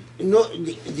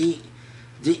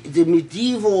 the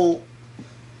medieval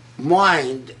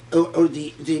mind, or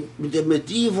the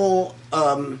medieval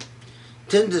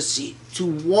tendency to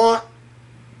want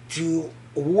to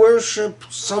worship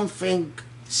something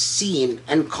seen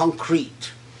and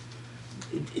concrete.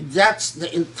 That's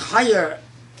the entire.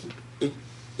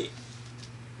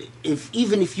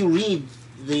 Even if you read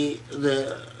the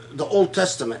Old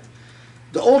Testament,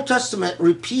 the Old Testament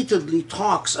repeatedly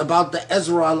talks about the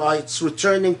Israelites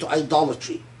returning to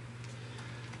idolatry.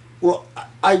 Well,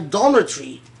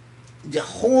 idolatry, the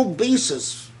whole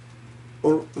basis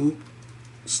or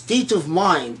state of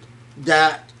mind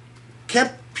that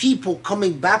kept people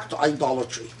coming back to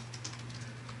idolatry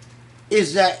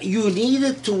is that you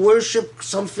needed to worship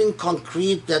something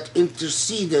concrete that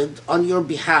interceded on your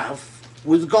behalf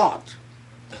with God.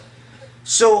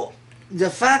 So the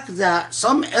fact that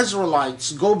some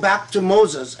Israelites go back to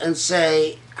Moses and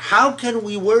say, how can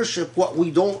we worship what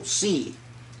we don't see?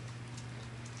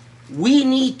 We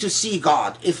need to see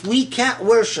God. If we can't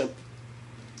worship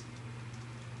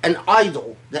an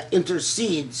idol that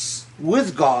intercedes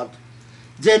with God,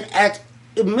 then at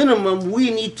a minimum we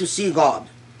need to see God.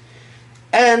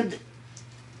 And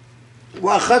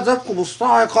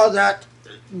that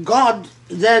God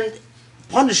then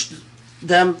punished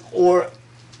them or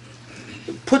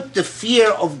put the fear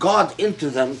of God into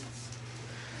them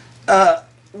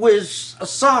with a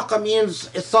saqa means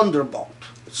a thunderbolt.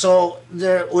 So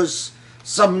there was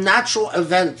some natural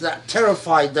event that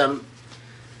terrified them,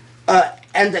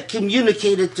 and that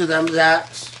communicated to them that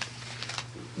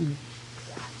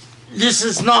this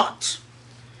is not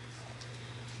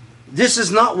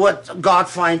what God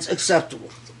finds acceptable.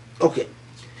 Okay.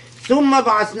 ثم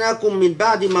بعثناكم من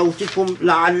بعد موتكم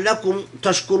لعلكم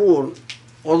تشكرون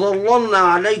وظللنا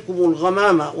عليكم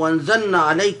الغمام وأنزلنا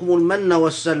عليكم المن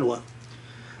والسلوى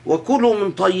وكلوا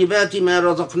من طيبات ما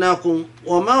رزقناكم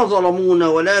وما ظلمونا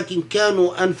ولكن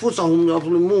كانوا أنفسهم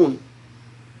يظلمون.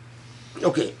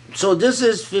 Okay, so this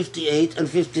is 58 and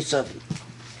 57.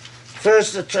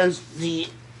 First, the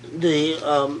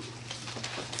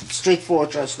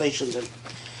straightforward translations.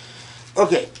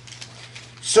 Okay,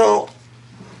 so,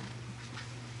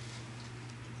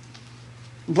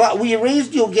 but we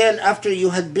raised you again after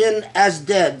you had been as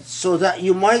dead, so that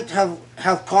you might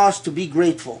have cause to be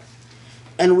grateful.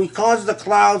 And we caused the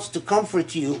clouds to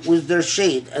comfort you with their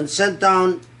shade, and sent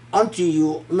down unto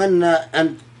you manna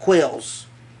and quails.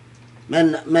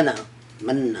 Manna,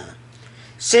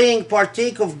 saying,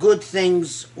 partake of good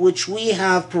things which we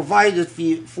have provided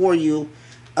for you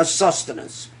as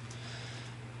sustenance.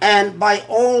 And by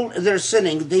all their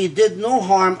sinning they did no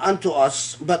harm unto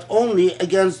us, but only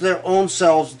against their own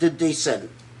selves did they sin.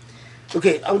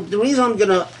 Okay, the reason I'm going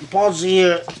to pause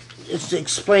here is to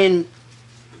explain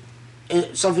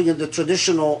something in the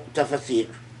traditional tafsir.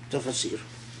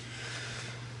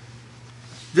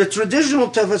 The traditional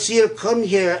tafsir come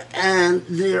here and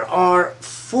there are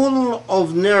full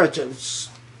of narratives,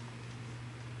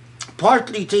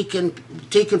 partly taken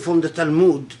from the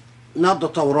Talmud, not the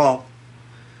Torah,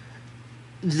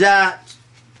 that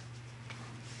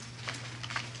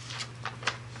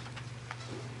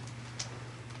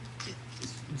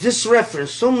this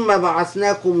reference, ثُمَّ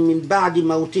بَعَثْنَاكُم مِّن بَعْدِ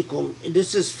مَوْتِكُمْ,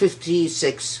 this is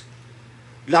 56,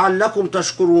 لَعَلَّكُمْ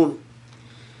تَشْكُرُونَ,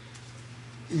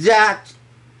 that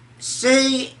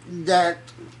say that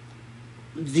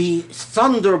the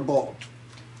thunderbolt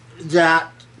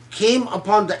that came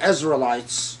upon the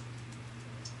Israelites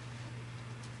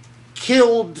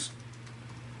killed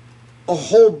a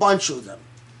whole bunch of them,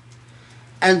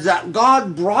 and that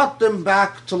God brought them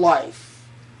back to life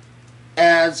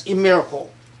as a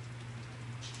miracle,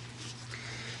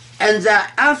 and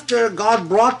that after God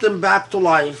brought them back to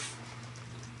life,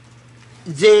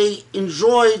 they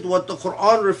enjoyed what the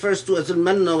Quran refers to as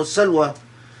al-manna wa salwa,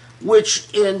 which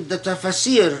in the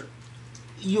tafsir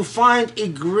you find a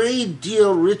great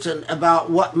deal written about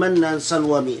what manna and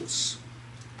salwa means.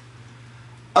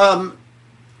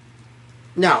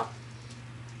 Now,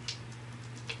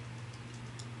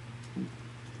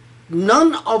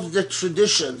 none of the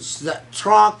traditions that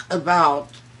talk about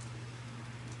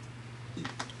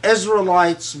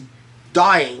Israelites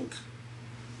dying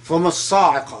from a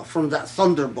sa'iqah, from that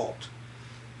thunderbolt,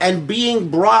 and being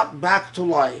brought back to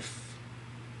life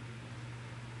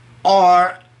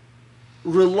are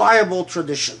reliable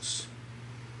traditions.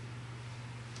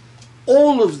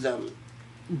 All of them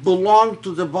belong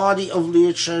to the body of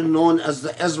literature known as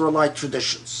the Israelite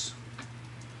traditions,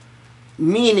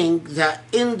 meaning that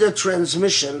in the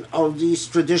transmission of these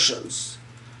traditions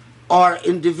are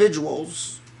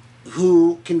individuals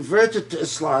who converted to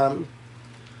Islam,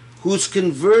 whose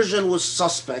conversion was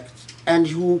suspect, and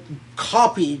who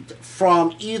copied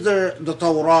from either the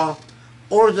Torah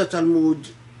or the Talmud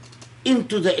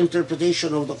into the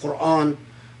interpretation of the Quran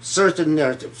certain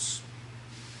narratives.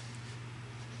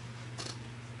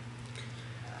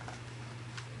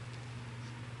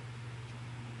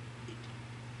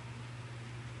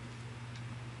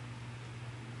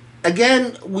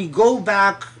 Again, we go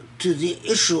back to the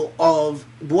issue of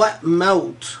what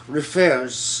Maut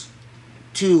refers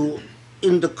to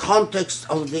in the context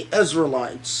of the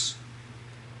Israelites.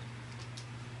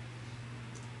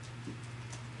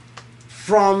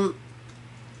 From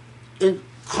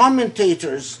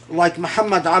commentators like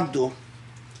Muhammad Abdu,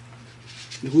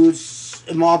 who's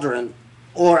a modern,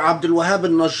 or Abdul Wahab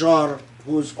al-Najjar,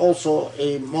 who's also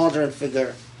a modern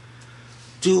figure,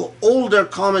 to older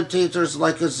commentators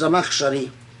like Az-Zamakhshari,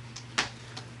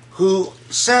 who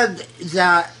said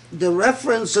that the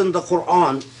reference in the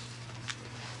Quran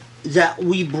that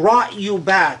we brought you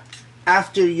back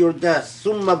after your death,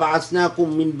 ثُمَّ بَعَثْنَاكُم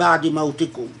مِّن بَعْدِ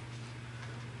مَوْتِكُمْ,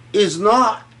 is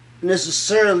not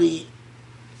necessarily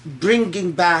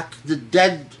bringing back the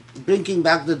dead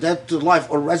to life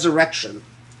or resurrection,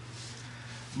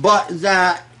 but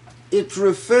that it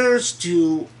refers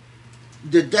to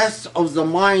the death of the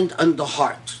mind and the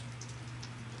heart,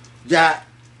 that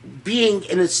being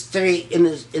in a state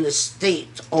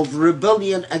of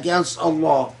rebellion against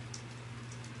Allah,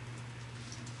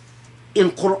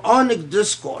 in Quranic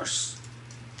discourse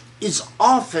is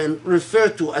often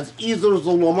referred to as either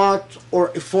dhulumat or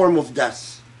a form of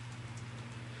death.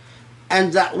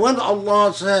 And that when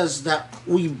Allah says that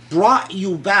we brought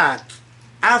you back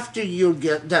after your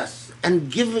death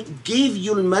and gave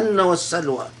you al-manna wa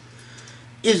salwa,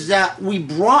 is that we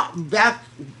brought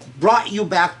you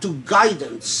back to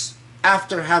guidance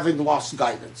after having lost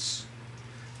guidance.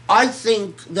 I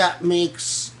think that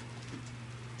makes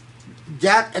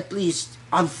that, at least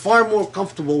I'm far more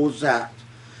comfortable with that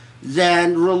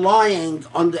than relying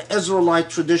on the Israelite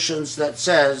traditions that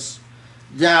says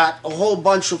that a whole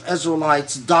bunch of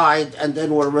Israelites died and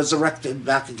then were resurrected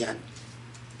back again.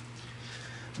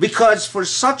 Because for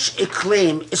such a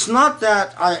claim, it's not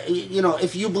that,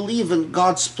 if you believe in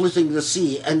God splitting the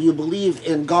sea and you believe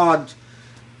in God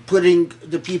putting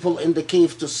the people in the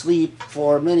cave to sleep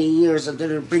for many years and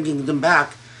then bringing them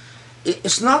back,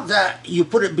 it's not that you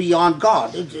put it beyond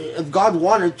God. If God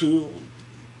wanted to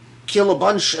kill a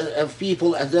bunch of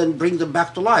people and then bring them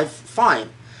back to life, fine.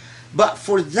 But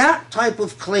for that type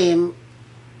of claim,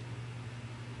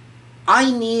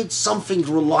 I need something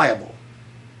reliable.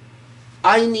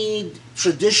 I need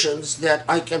traditions that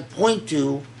I can point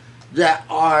to that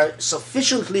are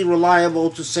sufficiently reliable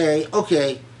to say,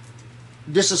 okay,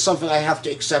 this is something I have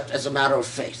to accept as a matter of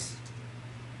faith.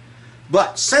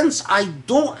 But since I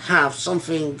don't have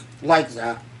something like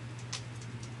that,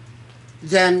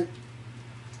 then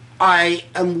I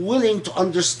am willing to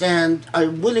understand,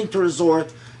 I'm willing to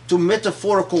resort to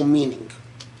metaphorical meaning.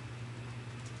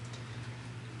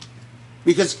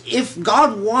 Because if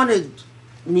God wanted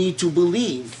me to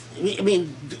believe,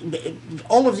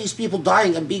 all of these people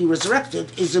dying and being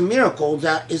resurrected is a miracle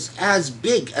that is as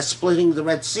big as splitting the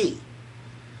Red Sea.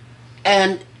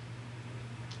 And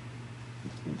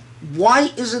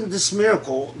why isn't this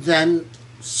miracle then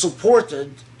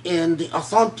supported in the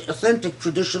authentic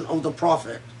tradition of the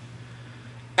Prophet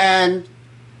and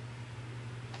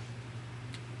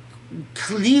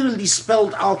clearly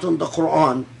spelled out in the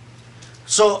Quran?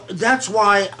 So that's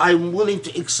why I'm willing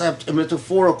to accept a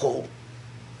metaphorical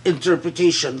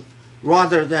interpretation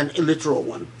rather than a literal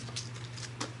one.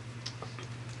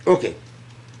 Okay,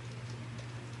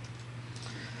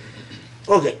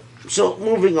 so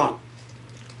moving on.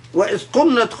 وإذ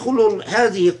قلنا ادخلوا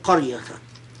هذه القرية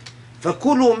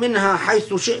فكلوا منها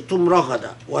حيث شئتم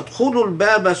رغدا وادخلوا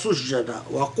الباب سجدا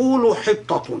وقولوا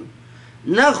حطة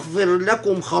نغفر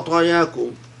لكم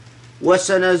خطاياكم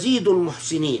وسنزيد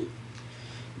المحسنين.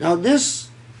 Now this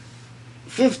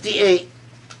 58,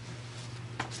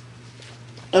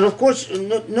 and of course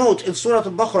note in Surah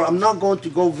Al-Baqarah, I'm not going to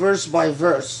go verse by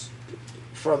verse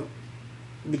from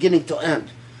beginning to end.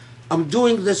 I'm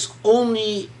doing this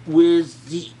only with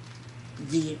the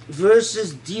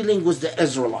verses dealing with the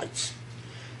Israelites.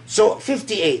 So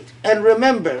 58, and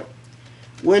remember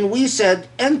when we said,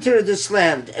 enter this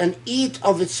land and eat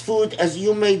of its food as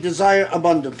you may desire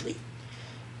abundantly,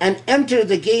 and enter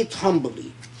the gate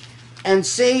humbly, and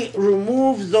say,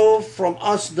 remove though from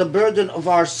us the burden of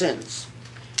our sins,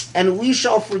 and we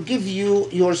shall forgive you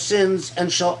your sins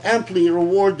and shall amply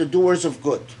reward the doers of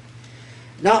good.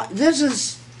 Now this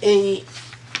is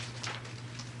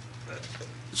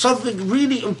something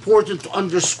really important to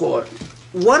underscore.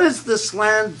 What is this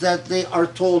land that they are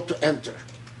told to enter?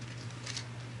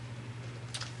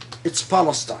 It's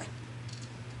Palestine.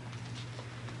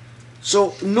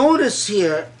 So notice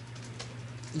here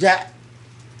that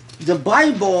the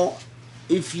Bible,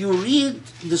 if you read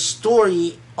the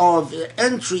story of the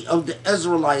entry of the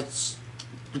Israelites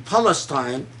to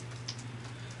Palestine,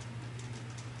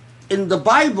 in the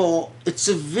Bible, it's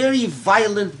a very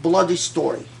violent, bloody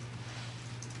story.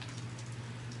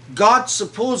 God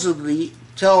supposedly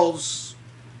tells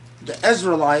the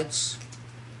Israelites,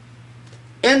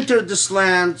 enter this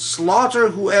land, slaughter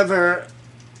whoever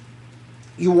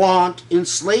you want,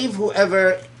 enslave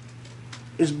whoever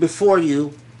is before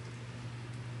you,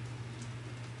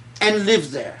 and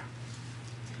live there.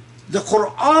 The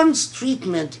Quran's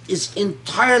treatment is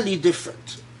entirely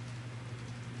different.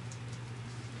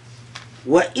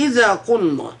 وَإِذَا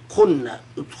قُلْنَا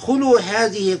ادْخُلُوا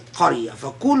هَذِهِ الْقَرْيَةَ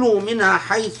فَكُلُوا مِنْهَا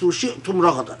حَيْثُ شِئْتُمْ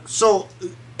رَغَدًا. So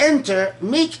enter,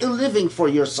 make a living for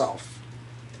yourself.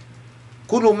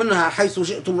 كُلُوا مِنْهَا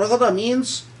حَيْثُ شِئْتُمْ رَغَدًا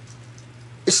means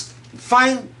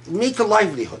find, make a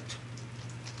livelihood.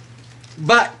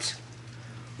 But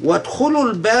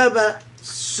وَادْخُلُوا الْبَابَ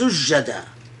سُجَّدًا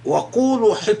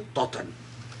وَقُولُوا حِطَّةً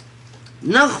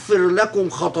نَغْفِرْ لَكُمْ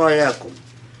خَطَايَاكُمْ.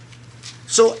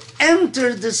 So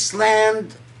enter this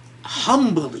land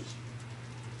humbly,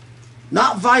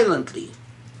 not violently,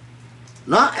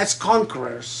 not as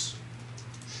conquerors,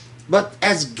 but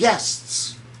as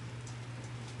guests.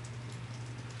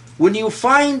 When you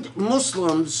find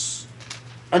Muslims,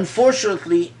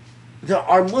 unfortunately, there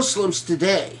are Muslims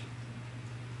today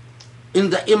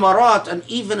in the Emirat and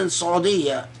even in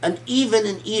Saudi and even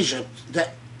in Egypt,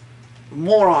 that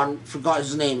moron, forgot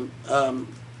his name,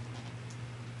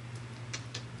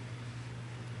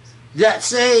 that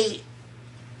say,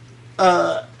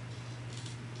 oh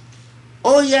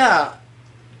yeah,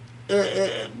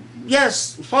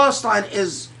 yes, Palestine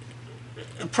is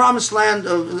a promised land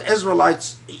of the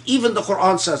Israelites. Even the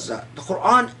Quran says that. The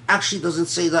Quran actually doesn't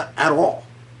say that at all.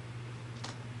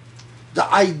 The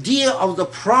idea of the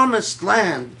promised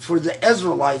land for the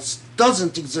Israelites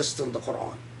doesn't exist in the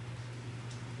Quran.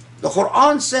 The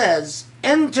Quran says,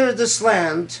 enter this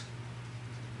land,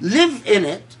 live in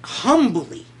it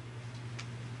humbly.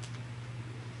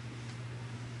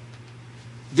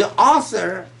 The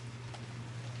author,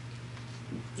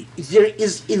 there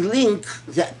is a link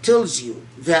that tells you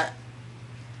that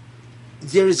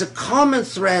there is a common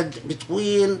thread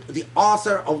between the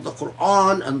author of the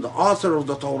Quran and the author of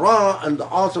the Torah and the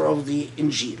author of the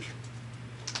Injil.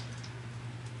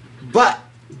 But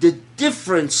the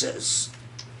differences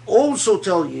also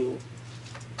tell you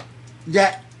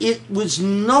that it was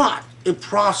not a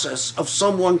process of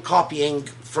someone copying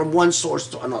from one source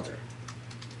to another.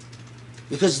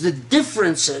 Because the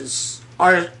differences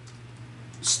are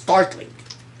startling.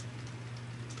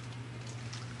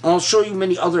 I'll show you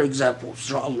many other examples,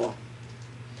 inshallah.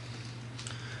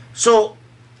 So,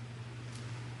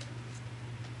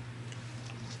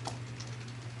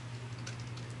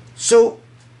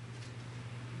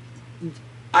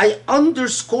 I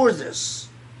underscore this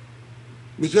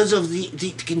because of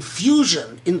the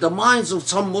confusion in the minds of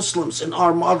some Muslims in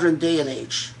our modern day and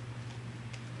age.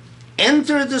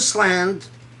 Enter this land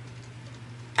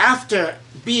after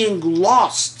being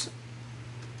lost,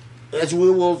 as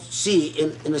we will see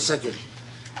in a second,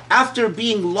 after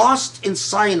being lost in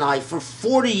Sinai for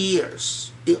 40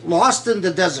 years, lost in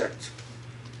the desert,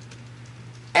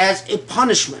 as a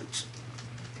punishment.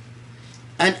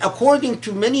 And according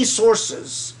to many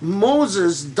sources,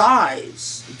 Moses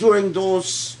dies during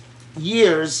those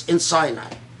years in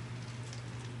Sinai.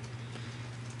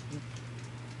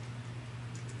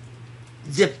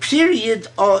 The period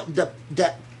of the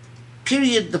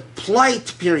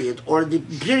plight period, or the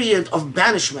period of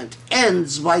banishment,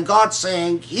 ends by God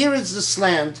saying, here is this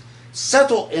land,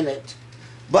 settle in it,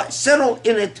 but settle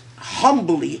in it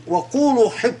humbly.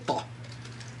 وَقُولُوا حِطَّةً.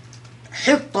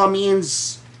 Hitta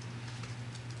means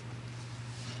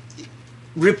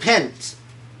repent.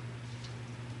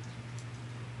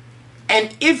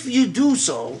 And if you do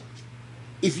so,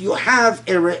 if you have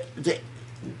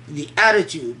the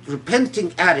attitude,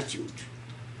 repenting attitude,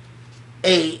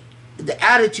 the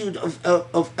attitude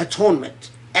of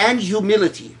atonement and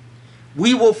humility,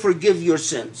 we will forgive your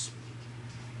sins.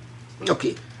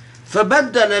 Okay.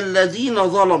 فبدل الذين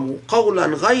ظلموا قولا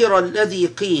غير الذي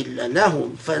قيل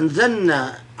لهم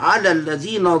فانزلنا على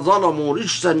الذين ظلموا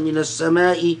رجسا من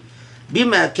السماء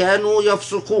بما كانوا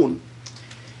يفسقون.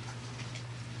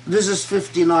 This is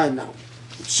 59 now.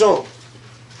 So,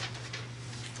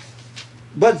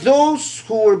 but those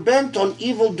who were bent on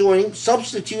evil doing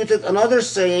substituted another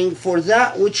saying for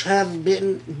that which had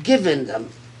been given them.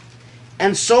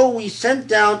 And so we sent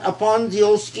down upon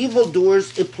those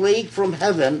evildoers a plague from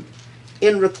heaven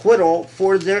in requital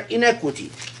for their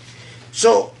iniquity.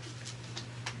 So,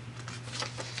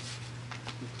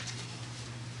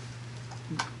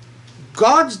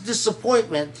 God's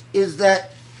disappointment is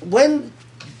that when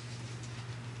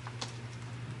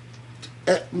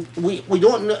we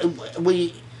don't know,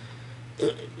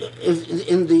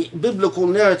 in the biblical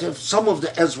narrative, some of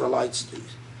the Israelites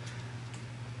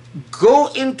go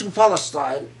into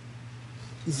Palestine,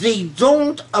 they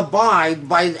don't abide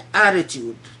by the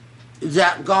attitude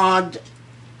that God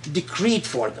decreed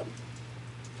for them.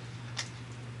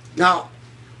 Now,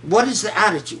 what is the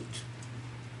attitude?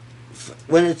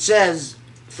 When it says,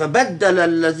 فَبَدَّلَ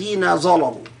الَّذِينَ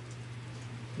ظَلَمُوا,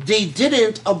 they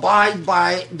didn't abide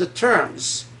by the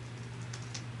terms.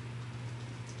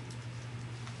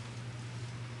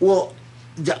 Well,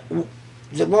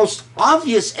 the most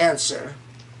obvious answer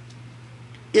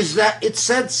is that it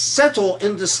said settle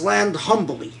in this land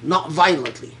humbly, not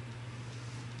violently.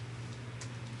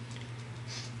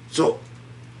 So,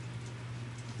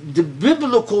 the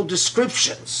biblical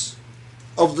descriptions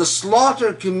of the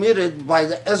slaughter committed by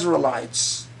the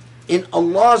Israelites in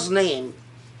Allah's name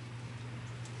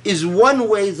is one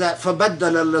way that فَبَدَّلَ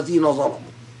الَّذِينَ ظَلَمُوا,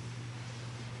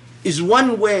 is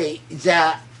one way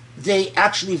that they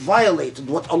actually violated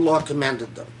what Allah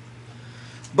commanded them.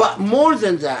 But more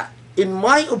than that, in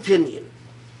my opinion,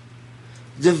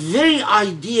 The very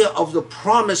idea of the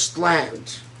promised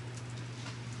land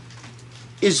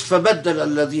is فَبَدَّلَ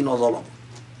الَّذِينَ ظَلَمُوا.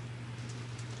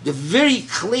 The very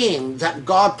claim that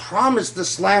God promised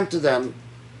this land to them,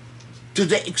 to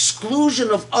the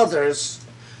exclusion of others,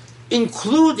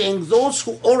 including those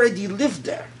who already lived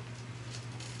there.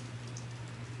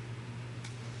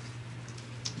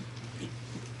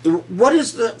 What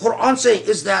is the Quran saying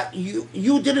is that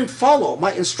you didn't follow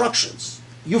my instructions.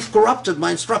 You've corrupted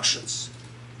my instructions.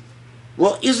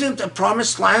 Well, isn't a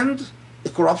promised land a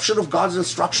corruption of God's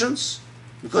instructions?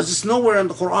 Because it's nowhere in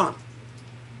the Quran.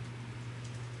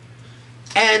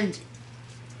 And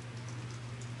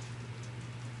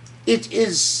it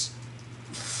is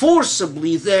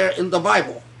forcibly there in the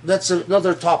Bible. That's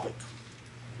another topic.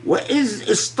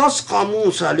 وإذ استسقى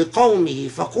موسى لقومه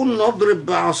فقلنا اضرب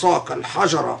بعصاك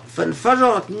الحجر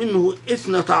فانفجرت منه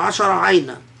 12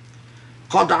 عينا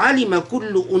قد علم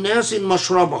كل أناس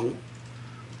مشربهم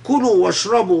كلوا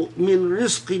واشربوا من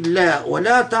رزق الله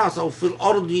ولا تعثوا في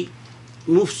الأرض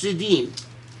مفسدين.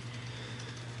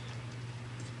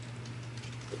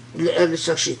 Let's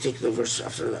actually take the verse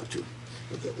after that too.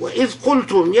 وإذ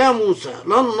قلتم يا موسى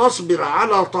لن نصبر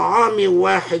على طعام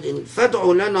واحد فادع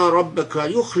لنا ربك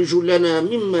يخرج لنا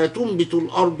مما تنبت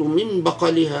الأرض من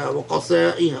بقلها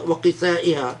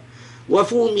وقثائها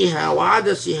وفومها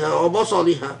وعدسها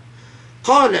وبصلها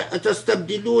قال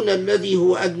أتستبدلون الذي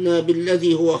هو أدنى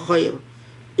بالذي هو خير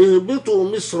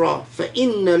اهبطوا مصر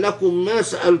فإن لكم ما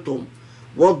سألتم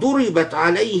وضربت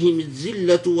عليهم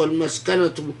الذلة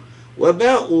والمسكنة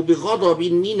وباءوا بغضب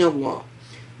من الله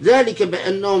ذلك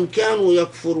بأنهم كانوا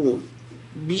يكفرون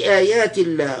بآيات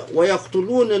الله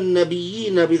ويقتلون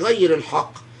النبيين بغير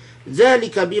الحق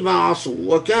ذلك بما عصوا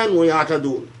وكانوا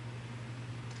يعتدون.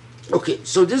 Okay,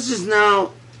 so this is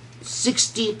now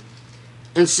 60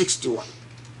 and 61.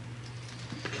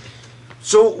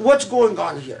 So what's going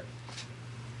on here?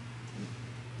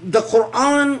 The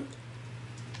Quran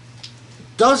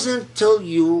doesn't tell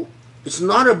you, it's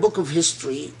not a book of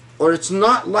history, or it's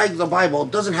not like the Bible,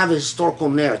 it doesn't have a historical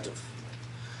narrative.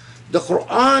 The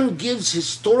Quran gives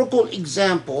historical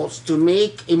examples to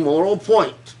make a moral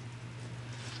point.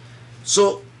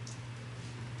 So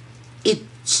it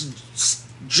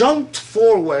jumped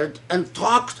forward and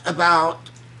talked about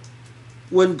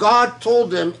when God told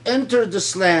them, enter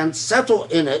this land, settle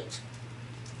in it,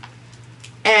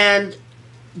 and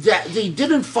that they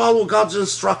didn't follow God's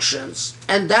instructions,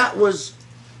 and that was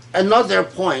another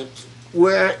point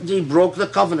where they broke the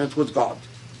covenant with God.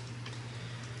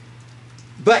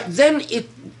 But then it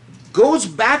goes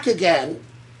back again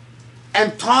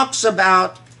and talks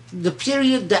about the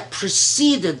period that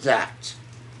preceded that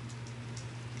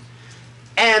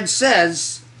and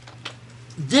says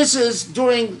this is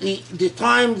during the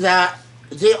time that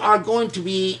they are going to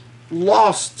be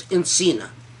lost in Sinai.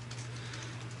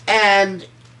 And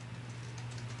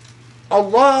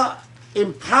Allah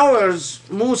empowers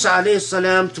Musa alayhi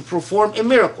salam to perform a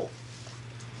miracle.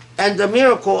 And the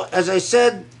miracle, as I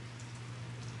said,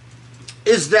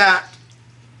 is that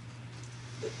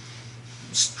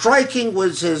striking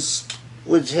with his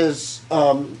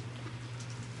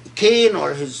cane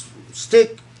or his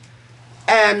stick,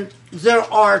 and there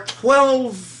are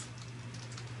 12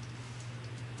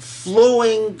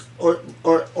 flowing or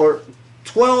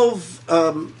 12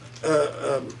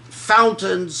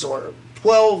 fountains or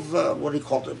 12 what do you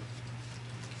call them?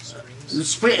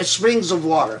 Springs of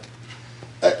water.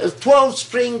 12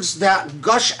 springs that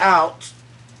gush out,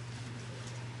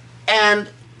 and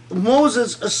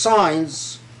Moses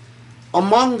assigns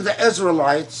among the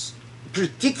Israelites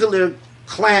particular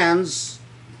clans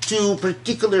to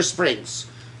particular springs.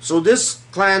 So this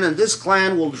clan and this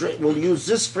clan will use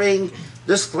this spring,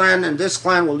 this clan and this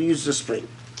clan will use this spring.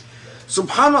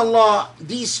 Subhanallah,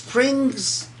 these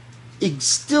springs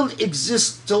still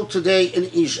exist till today in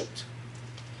Egypt.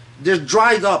 They're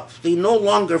dried up. They no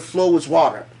longer flow with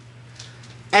water.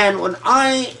 And when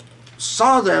I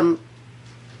saw them,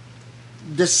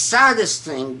 the saddest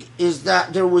thing is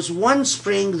that there was one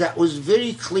spring that was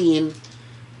very clean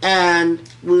and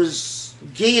was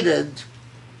gated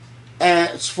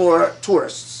as for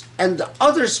tourists. And the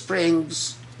other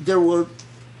springs, there were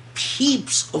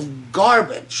heaps of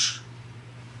garbage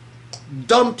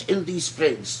dumped in these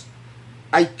springs.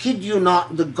 I kid you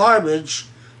not, the garbage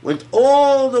went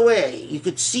all the way. You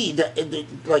could see that,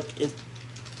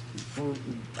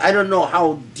 I don't know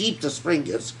how deep the spring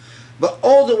is, but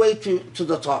all the way to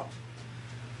the top.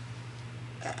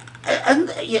 And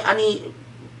the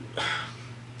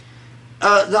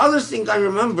other thing I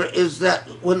remember is that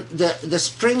when the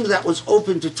spring that was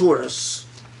open to tourists,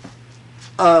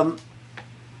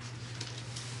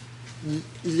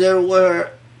 there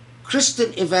were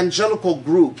Christian evangelical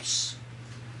groups,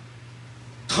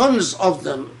 tons of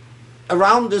them,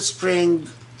 around the spring,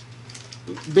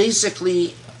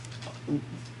 basically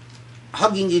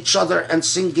hugging each other and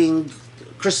singing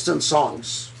Christian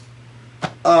songs,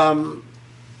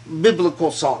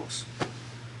 biblical songs.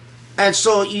 And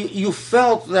so you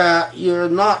felt that you're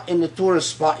not in a tourist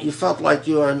spot. You felt like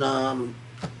you're in, I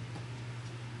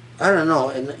don't know,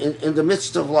 in the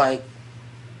midst of, like,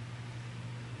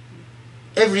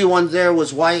 everyone there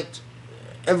was white.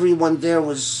 Everyone there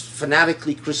was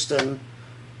fanatically Christian.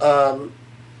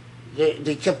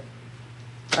 They kept,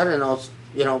 I don't know,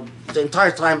 the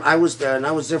entire time I was there, and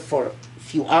I was there for a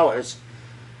few hours,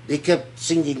 they kept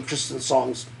singing Christian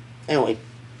songs. Anyway,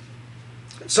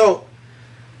 so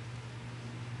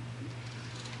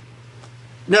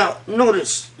now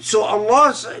notice, so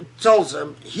Allah tells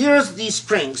them, here's these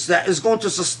springs that is going to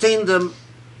sustain them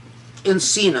in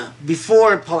Sinai,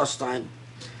 before Palestine.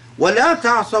 وَلَا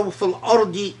تَعْثَوْا فِي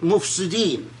الْأَرْضِ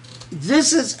مُفْسِدِينَ.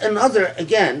 This is another,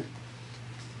 again,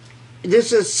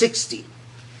 this is 60.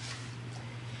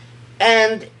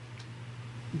 And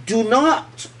do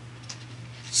not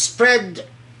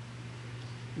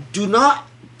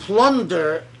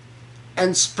plunder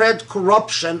and spread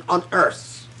corruption on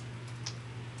earth.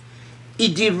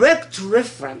 A direct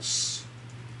reference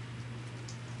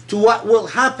to what will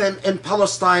happen in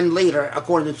Palestine later,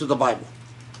 according to the Bible.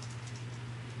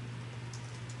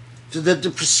 So that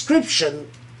the prescription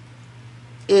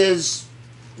is,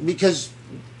 because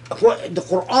the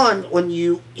Quran, when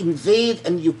you invade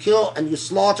and you kill and you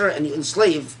slaughter and you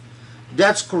enslave,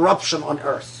 that's corruption on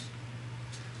earth.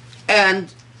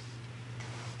 And,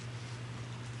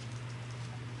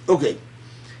 okay,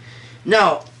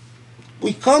 now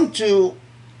we come to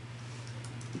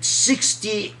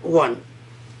 61.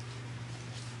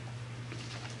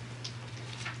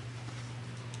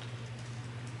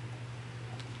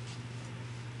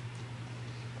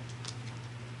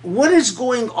 What is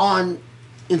going on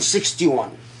in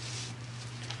 61?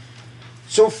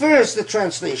 So first, the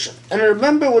translation. And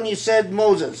remember when you said,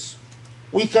 Moses,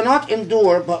 we cannot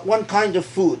endure but one kind of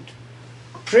food.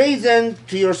 Pray then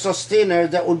to your sustainer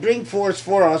that will bring forth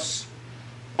for us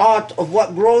aught of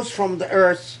what grows from the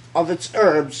earth, of its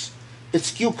herbs, its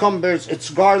cucumbers,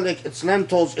 its garlic, its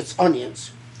lentils, its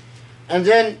onions. And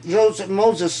then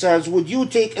Moses says, would you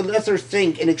take a lesser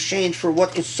thing in exchange for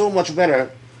what is so much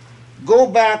better? Go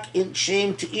back in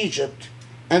shame to Egypt,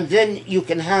 and then you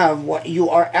can have what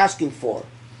you are asking for.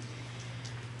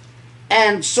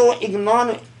 And so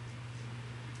ignominy,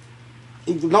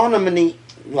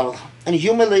 and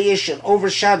humiliation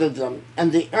overshadowed them,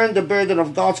 and they earned the burden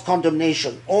of God's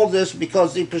condemnation. All this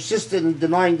because they persisted in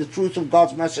denying the truth of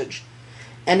God's message,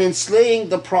 and in slaying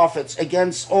the prophets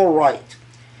against all right.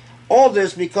 All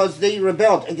this because they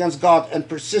rebelled against God and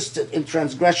persisted in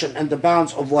transgression and the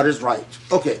bounds of what is right.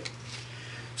 Okay.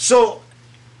 So,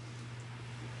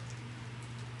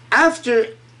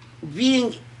 after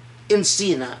being in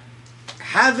Sinai,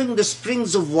 having the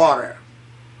springs of water,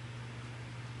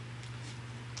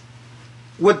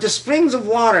 what the springs of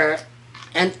water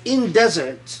and in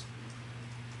the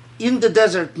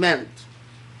desert meant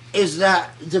is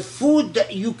that the food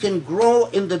that you can grow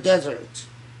in the desert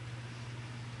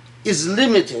is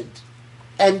limited,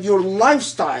 and your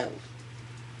lifestyle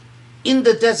in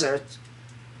the desert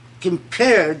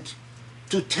compared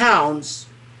to towns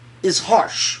is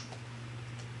harsh.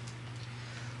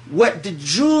 What the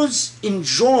Jews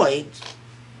enjoyed,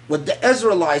 what the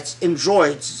Israelites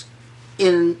enjoyed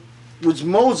with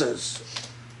Moses,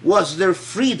 was their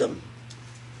freedom.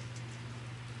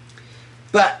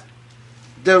 But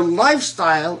their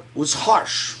lifestyle was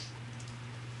harsh.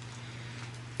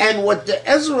 And what the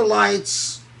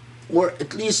Israelites, or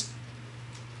at least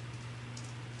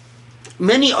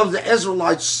many of the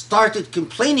Israelites, started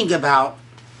complaining about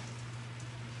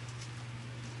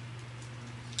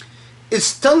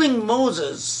is telling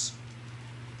Moses,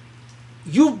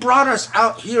 you brought us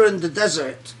out here in the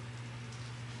desert.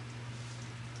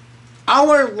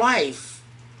 Our life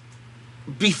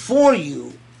before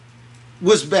you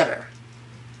was better.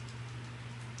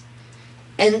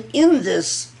 And in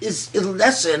this is a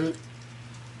lesson,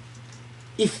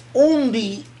 if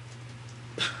only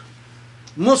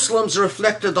Muslims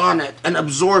reflected on it and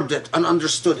absorbed it and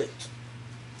understood it.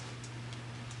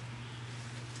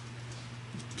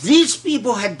 These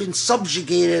people had been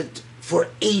subjugated for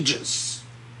ages.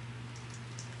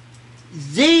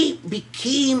 They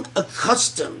became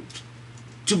accustomed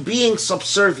to being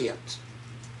subservient.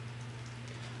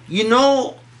 You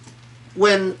know,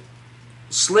 when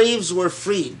slaves were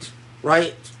freed,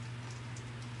 right?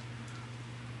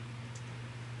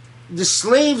 the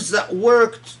slaves that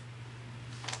worked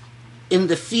in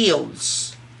the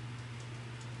fields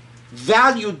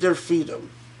valued their freedom.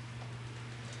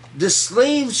 The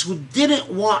slaves who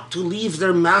didn't want to leave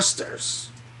their masters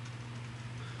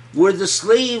were the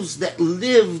slaves that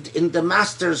lived in the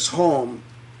master's home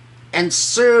and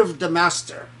served the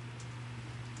master.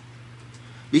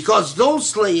 Because those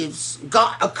slaves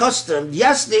got accustomed,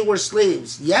 yes, they were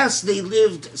slaves, yes, they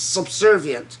lived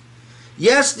subservient,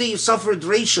 yes, they suffered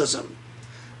racism,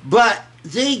 but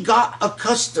they got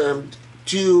accustomed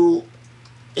to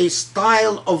a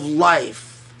style of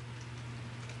life,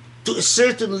 to a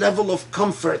certain level of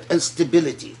comfort and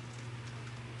stability.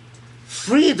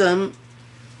 Freedom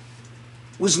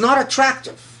was not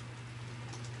attractive.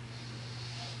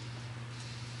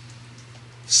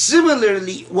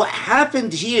 Similarly, what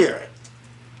happened here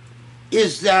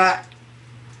is that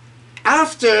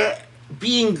after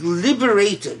being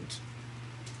liberated,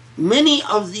 many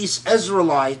of these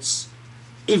Israelites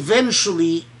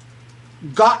eventually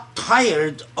got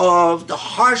tired of the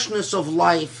harshness of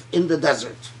life in the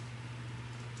desert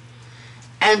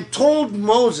and told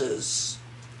Moses,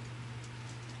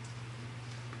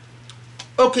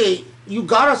 okay, you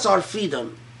got us our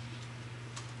freedom,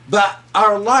 but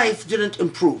our life didn't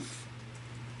improve.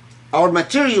 Our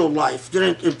material life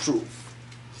didn't improve.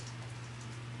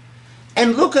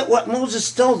 And look at what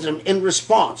Moses tells them in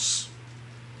response.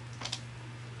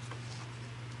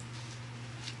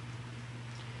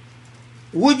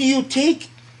 Would you take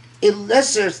a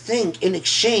lesser thing in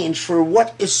exchange for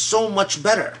what is so much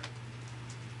better?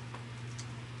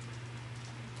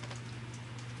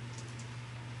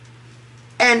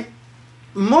 And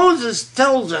Moses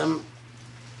tells them,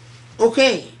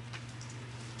 okay,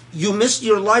 you missed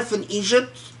your life in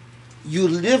Egypt, you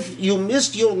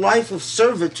missed your life of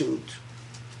servitude,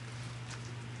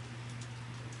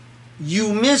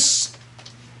 you miss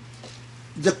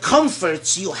the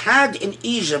comforts you had in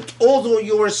Egypt, although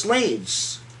you were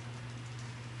slaves.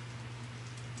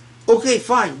 Okay,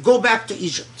 fine, go back to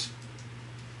Egypt.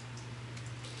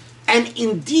 And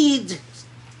indeed,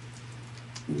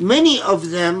 many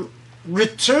of them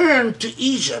returned to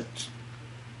Egypt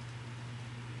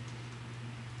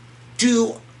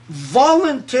to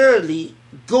voluntarily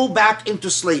go back into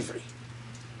slavery.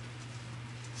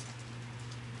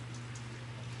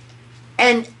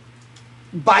 And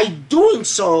by doing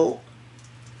so,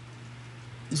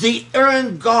 they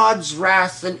earned God's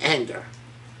wrath and anger.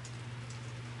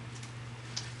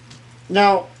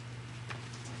 Now,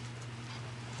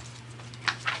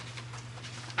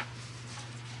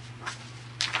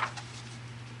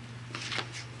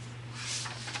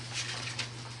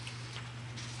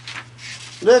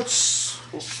 let's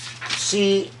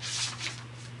see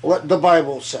what the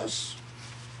Bible says.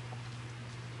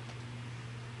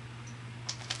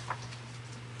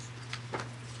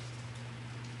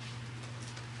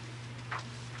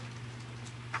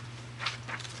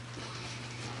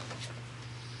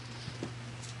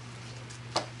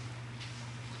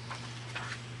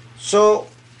 So,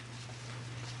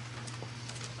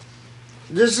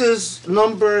 this is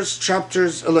Numbers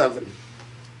chapters 11.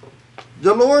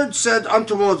 The Lord said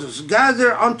unto Moses,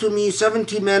 gather unto me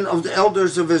 70 men of the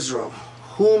elders of Israel,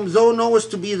 whom thou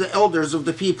knowest to be the elders of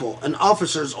the people, and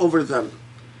officers over them,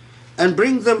 and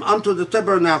bring them unto the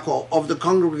tabernacle of the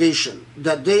congregation,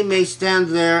 that they may stand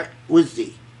there with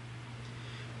thee.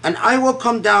 And I will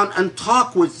come down and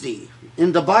talk with thee.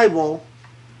 In the Bible,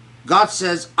 God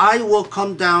says, I will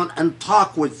come down and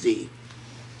talk with thee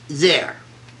there.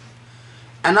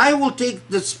 And I will take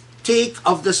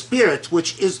of the Spirit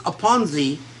which is upon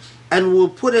thee, and will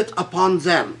put it upon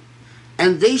them.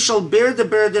 And they shall bear the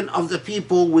burden of the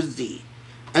people with thee.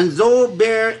 And thou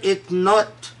bear it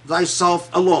not thyself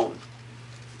alone.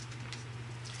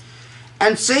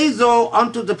 And say thou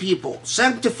unto the people,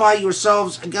 sanctify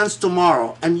yourselves against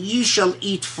tomorrow, and ye shall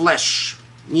eat flesh,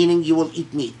 meaning you will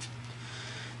eat meat.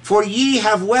 For ye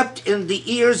have wept in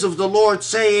the ears of the Lord,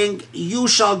 saying, you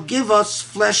shall give us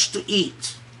flesh to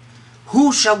eat.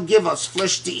 Who shall give us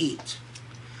flesh to eat?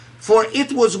 For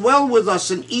it was well with us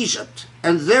in Egypt,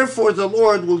 and therefore the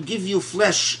Lord will give you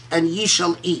flesh, and ye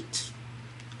shall eat.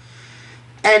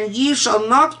 And ye shall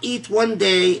not eat 1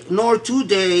 day, nor 2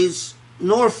 days,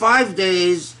 nor 5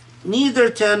 days, neither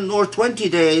 10 nor 20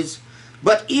 days,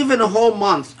 but even a whole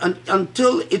month,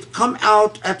 until it come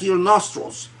out at your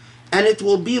nostrils. And it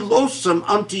will be loathsome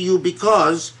unto you,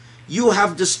 because you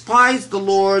have despised the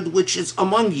Lord which is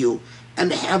among you,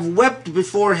 and have wept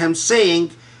before him,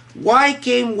 saying, why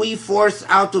came we forth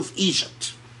out of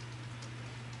Egypt?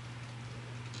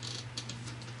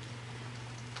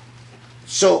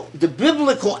 So the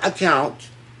biblical account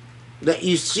that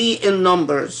you see in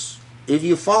Numbers if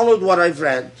you followed what I've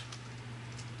read,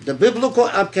 the biblical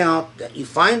account that you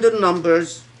find in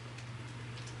Numbers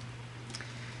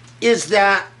is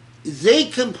that they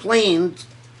complained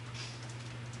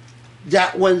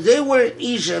that when they were in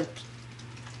Egypt,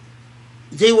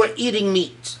 they were eating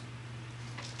meat.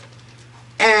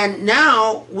 And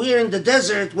now we're in the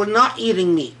desert, we're not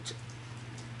eating meat.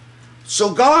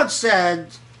 So God said,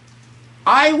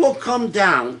 I will come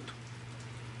down,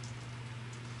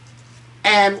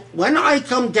 and when I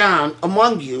come down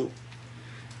among you,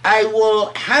 I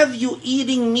will have you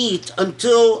eating meat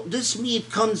until this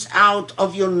meat comes out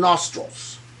of your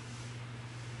nostrils.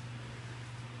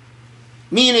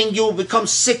 Meaning you will become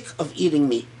sick of eating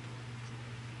meat.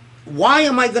 Why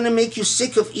am I going to make you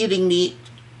sick of eating meat?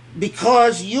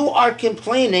 Because you are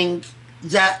complaining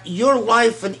that your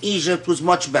life in Egypt was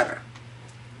much better.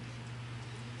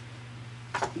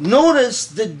 Notice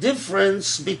the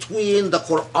difference between the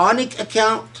Quranic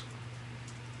account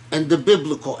and the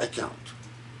biblical account.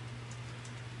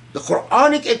 The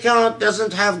Quranic account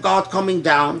doesn't have God coming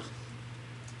down.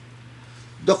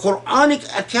 The Quranic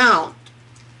account,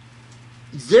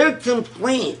 their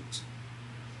complaint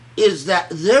is that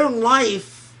their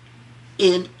life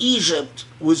in Egypt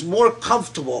was more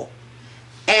comfortable,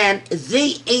 and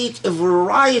they ate a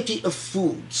variety of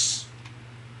foods.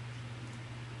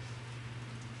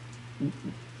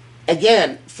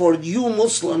 Again, for you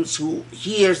Muslims who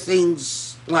hear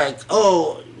things like,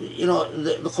 oh, you know,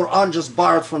 the Quran just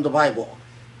borrowed from the Bible,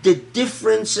 the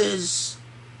differences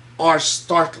are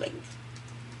startling.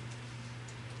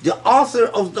 The author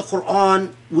of the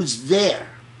Quran was there.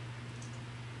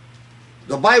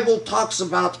 The Bible talks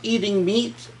about eating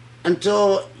meat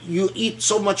until you eat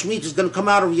so much meat it's going to come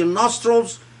out of your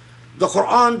nostrils. The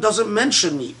Quran doesn't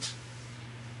mention meat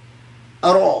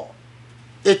at all.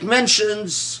 It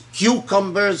mentions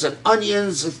cucumbers and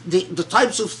onions, the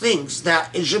types of things that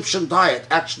Egyptian diet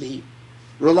actually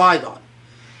relied on.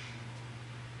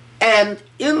 And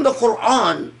in the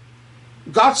Quran,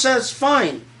 God says,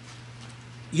 fine,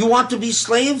 you want to be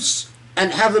slaves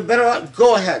and have a better life?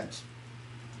 Go ahead.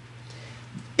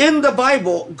 In the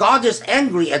Bible, God is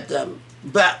angry at them,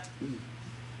 but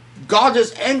God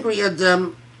is angry at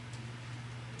them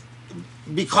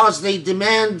because they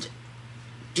demand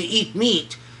to eat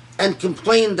meat and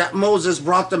complain that Moses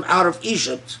brought them out of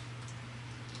Egypt.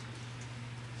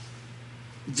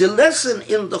 The lesson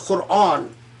in the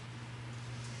Quran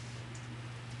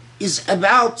is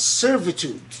about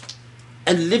servitude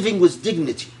and living with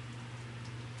dignity.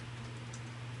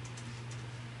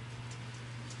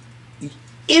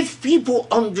 If people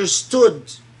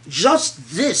understood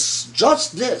just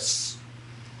this,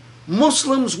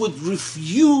 Muslims would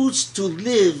refuse to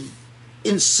live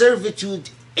in servitude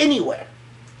anywhere.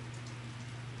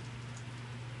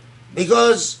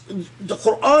 Because the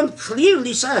Quran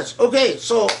clearly says, okay,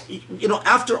 so, you know,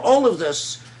 after all of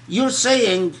this, you're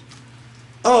saying,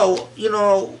 oh, you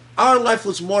know, our life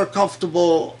was more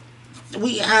comfortable.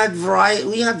 We had variety.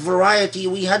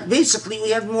 We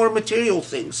had more material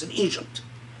things in Egypt.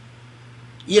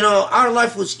 You know, our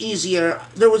life was easier.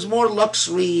 There was more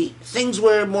luxury. Things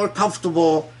were more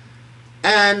comfortable.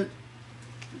 And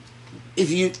if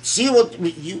you see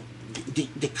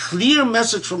the clear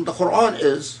message from the Quran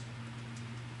is,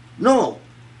 no,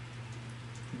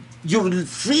 your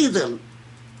freedom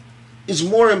is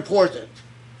more important.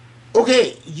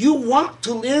 Okay, you want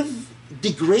to live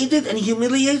degraded and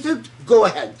humiliated? Go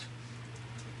ahead.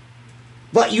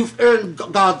 But you've earned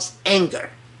God's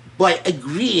anger by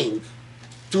agreeing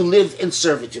to live in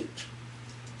servitude.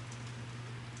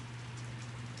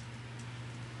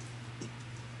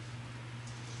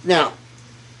 Now,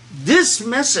 this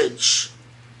message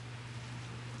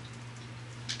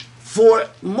for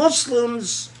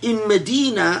Muslims in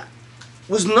Medina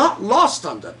was not lost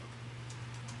on them.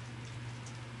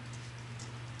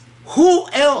 Who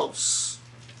else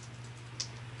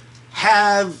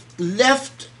have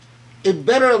left a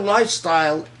better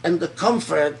lifestyle and the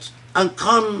comfort and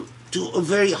come to a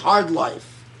very hard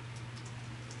life?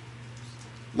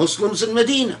 Muslims in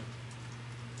Medina,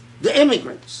 the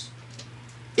immigrants.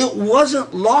 It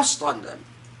wasn't lost on them.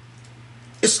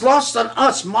 It's lost on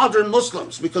us, modern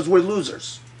Muslims, because we're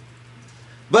losers.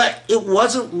 But it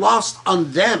wasn't lost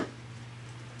on them.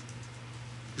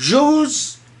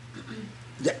 Jews,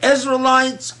 the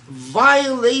Israelites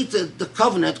violated the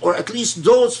covenant, or at least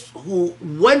those who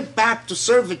went back to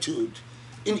servitude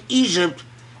in Egypt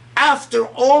after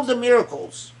all the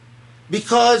miracles,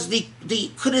 because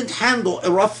they couldn't handle a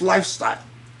rough lifestyle.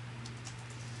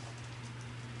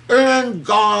 Earn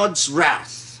God's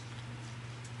wrath.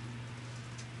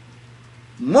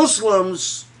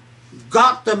 Muslims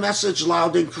got the message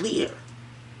loud and clear.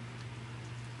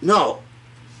 No.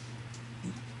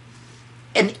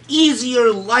 An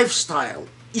easier lifestyle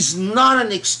is not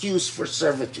an excuse for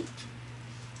servitude.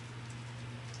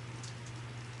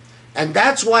 And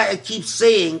that's why I keep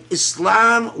saying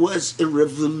Islam was a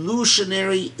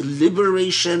revolutionary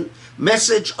liberation,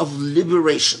 message of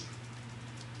liberation.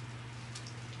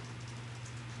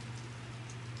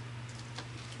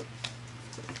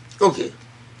 Okay.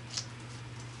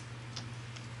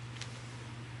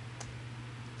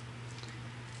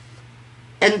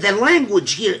 And the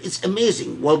language here is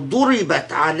amazing. وَضُرِبَتْ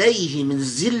عَلَيْهِمْ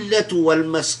الذِّلَّةُ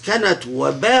وَالْمَسْكَنَةُ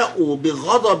وَبَاءُوا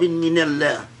بِغَضَبٍ مِّنَ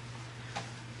اللَّهِ.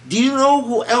 Do you know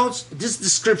who else? This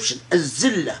description,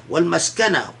 الذِّلَّة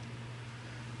وَالْمَسْكَنَةُ,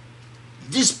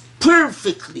 this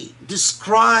perfectly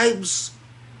describes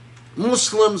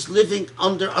Muslims living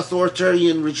under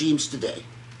authoritarian regimes today.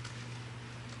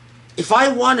 If I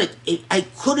wanted, I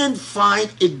couldn't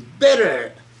find a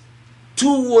better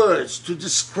two words to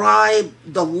describe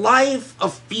the life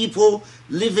of people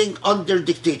living under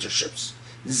dictatorships.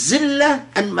 Zilla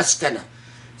and maskana.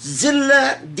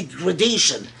 Zilla,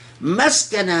 degradation.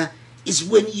 Maskana is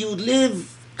when you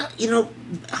live,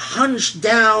 hunched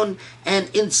down and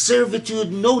in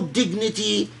servitude, no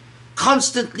dignity,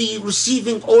 constantly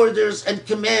receiving orders and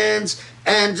commands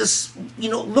and just,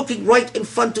 looking right in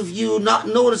front of you, not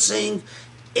noticing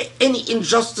any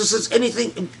injustices,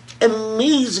 anything.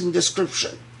 Amazing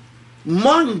description.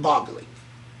 Mind-boggling.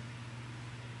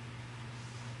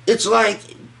 It's like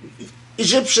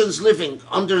Egyptians living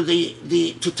under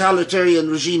the totalitarian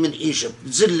regime in Egypt,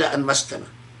 Zilla and Maskana.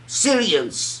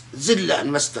 Syrians, Zilla and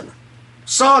Maskana.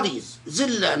 Saudis,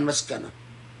 Zilla and Maskana.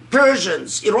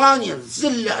 Persians, Iranians,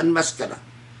 Zilla and Maskana.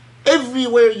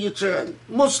 Everywhere you turn,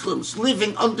 Muslims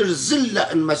living under Zilla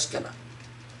and Maskana.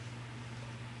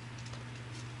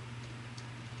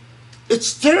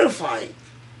 It's terrifying.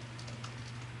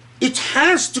 It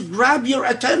has to grab your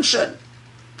attention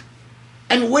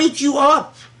and wake you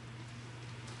up.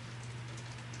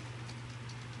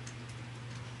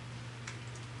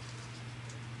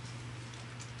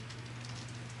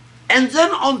 And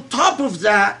then on top of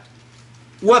that,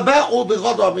 وَبَاءُوا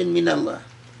بِغَضَبٍ مِّنَ اللَّهِ.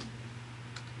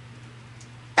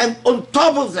 And on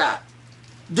top of that,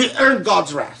 they earn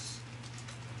God's wrath.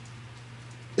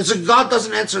 It's like God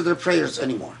doesn't answer their prayers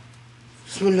anymore.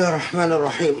 Bismillah ar-Rahman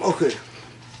ar-Rahim. Okay.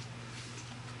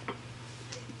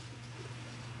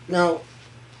 Now,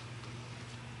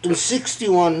 in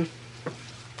 61,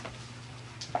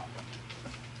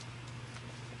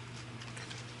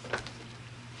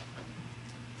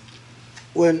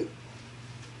 when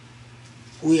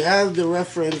we have the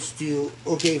reference to,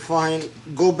 okay, fine,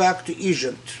 go back to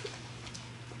Egypt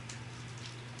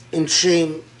in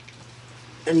shame,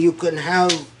 and you can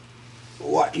have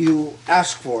what you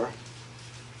ask for.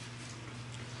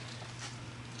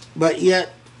 But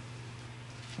yet,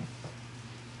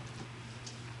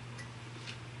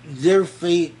 their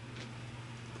fate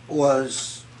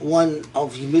was one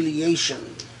of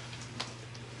humiliation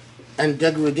and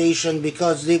degradation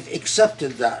because they've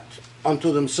accepted that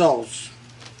unto themselves.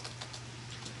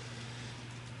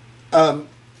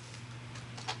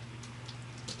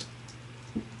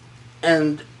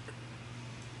 And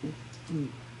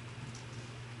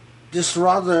this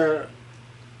rather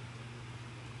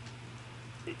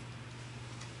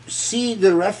see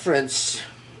the reference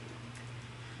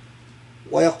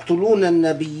وَيَقْتُلُونَ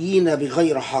النَّبِيِّينَ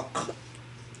بِغَيْرِ حَقٍّ.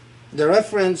 The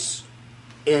reference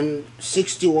in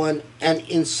 61, and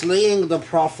in slaying the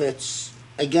prophets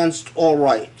against all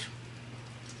right.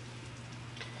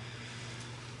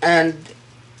 And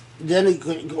then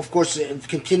it, of course it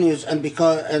continues and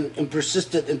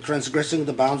persisted in transgressing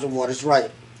the bounds of what is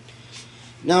right.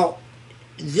 Now,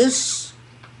 this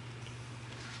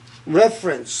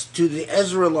reference to the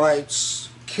Israelites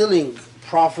killing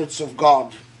prophets of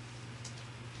God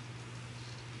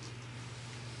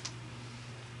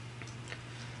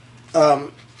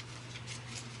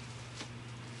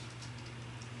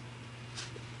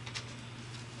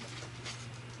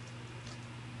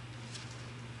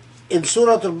in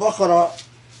Surah Al-Baqarah,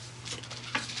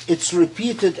 it's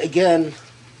repeated again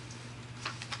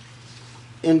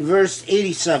in verse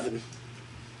 87.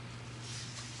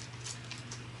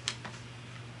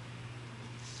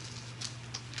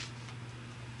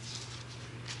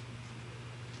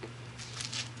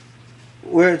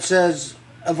 Where it says,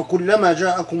 أَفَكُلَّمَا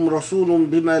جَاءَكُمْ رَسُولٌ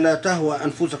بِمَا لَا تَهْوَى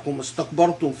أَنفُسَكُمْ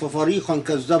اسْتَكْبَرْتُمْ فَفَرِيقًا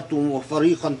كَذَّبْتُمْ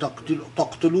وَفَرِيقًا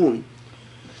تَقْتُلُونَ.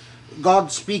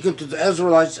 God speaking to the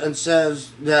Israelites and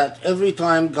says that every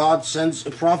time God sends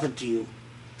a prophet to you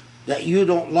that you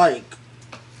don't like,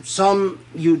 some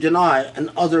you deny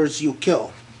and others you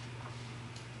kill.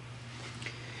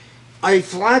 I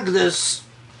flag this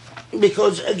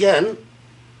Because again,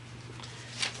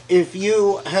 if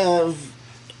you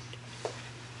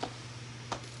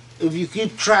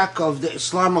keep track of the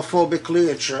Islamophobic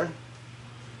literature,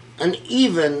 and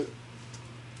even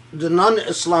the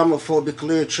non-Islamophobic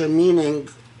literature, meaning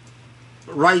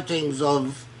writings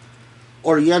of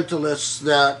Orientalists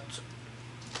that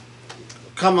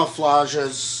camouflage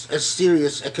as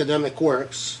serious academic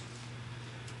works,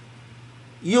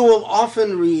 you will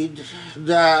often read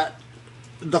that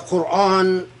the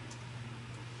Quran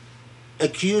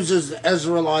accuses the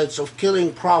Israelites of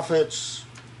killing prophets,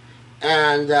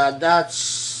 and that's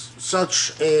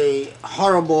such a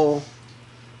horrible,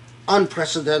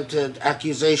 unprecedented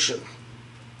accusation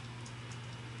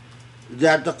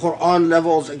that the Quran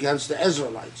levels against the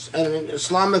Israelites. And in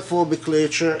Islamophobic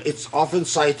literature, it's often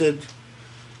cited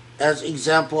as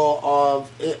example of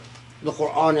the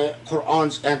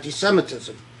Quran's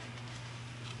anti-Semitism.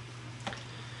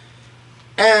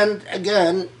 And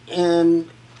again, in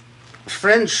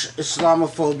French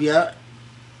Islamophobia,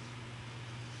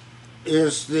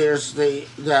 there's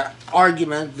the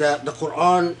argument that the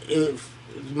Quran, if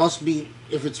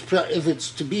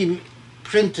it's to be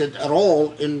printed at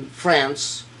all in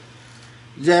France,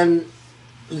 then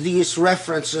these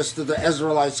references to the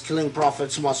Israelites killing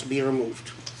prophets must be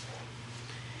removed.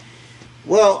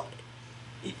 Well,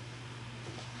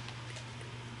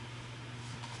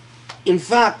 in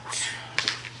fact,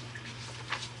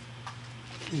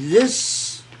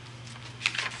 this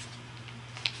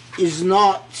is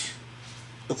not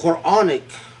a Quranic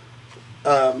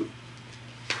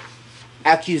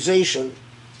accusation,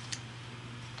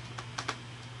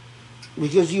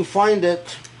 because you find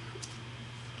it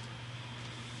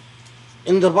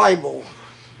in the Bible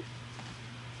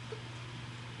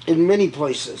in many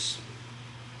places.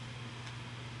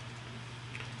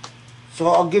 So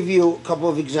I'll give you a couple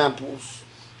of examples.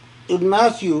 In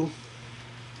Matthew,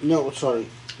 no, sorry,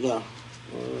 yeah.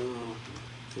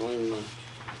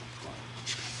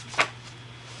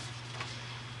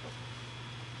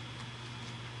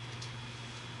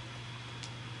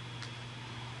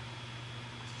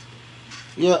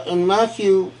 Yeah, in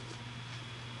Matthew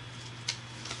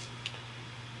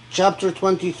chapter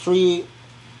 23,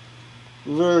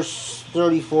 verse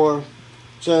 34, it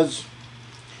says,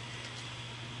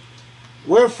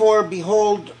 Wherefore,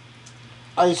 behold,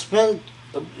 I sent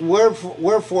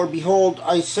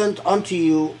unto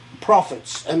you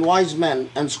prophets and wise men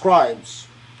and scribes,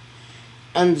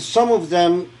 and some of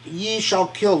them ye shall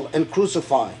kill and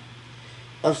crucify.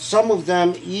 Of some of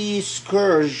them ye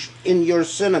scourge in your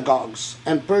synagogues,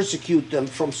 and persecute them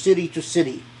from city to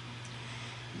city,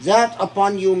 that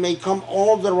upon you may come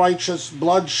all the righteous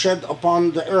blood shed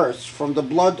upon the earth, from the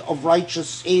blood of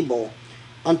righteous Abel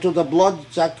unto the blood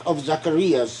of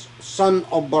Zacharias, son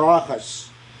of Barachas,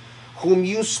 whom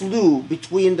you slew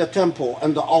between the temple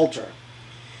and the altar.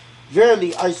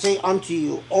 Verily I say unto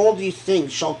you, all these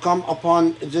things shall come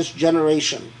upon this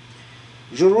generation.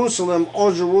 Jerusalem,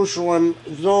 O Jerusalem,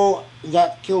 thou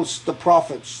that killest the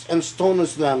prophets, and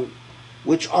stonest them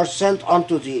which are sent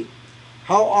unto thee,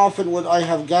 how often would I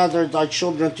have gathered thy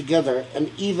children together, and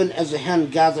even as a hen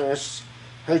gathereth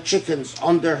her chickens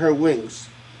under her wings,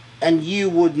 and ye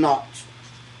would not.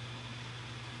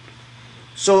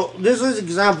 So this is an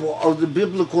example of the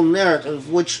biblical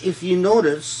narrative, which, if you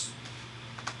notice,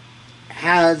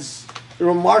 has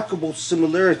remarkable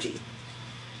similarity.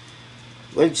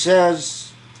 It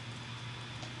says,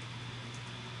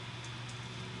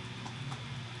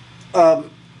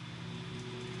 and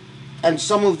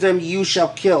some of them you shall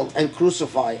kill and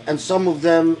crucify, and some of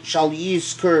them shall ye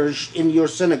scourge in your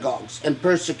synagogues, and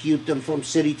persecute them from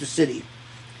city to city.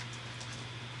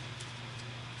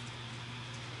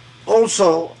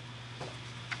 Also,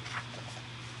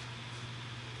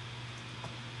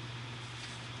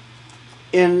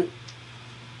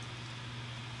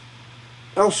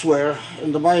 elsewhere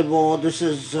in the Bible, this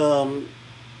is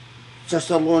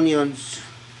Thessalonians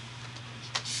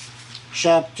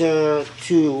chapter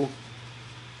 2,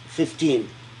 15.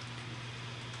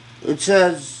 It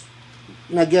says,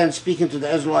 and again speaking to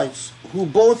the Israelites, who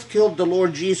both killed the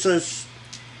Lord Jesus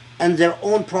and their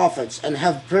own prophets, and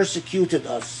have persecuted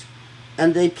us,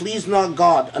 and they please not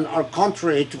God, and are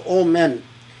contrary to all men,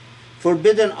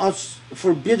 forbidding us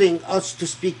to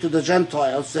speak to the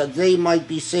Gentiles, that they might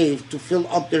be saved, to fill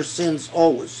up their sins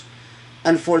always,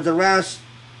 and for the wrath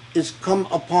is come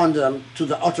upon them to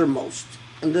the uttermost.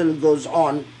 And then it goes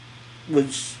on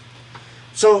with,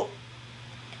 so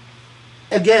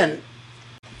again,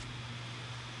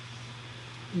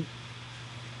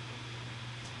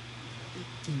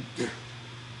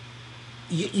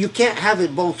 you can't have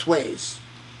it both ways.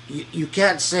 You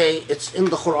can't say it's in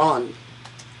the Quran.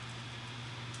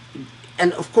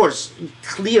 And of course,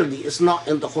 clearly it's not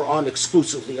in the Quran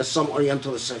exclusively, as some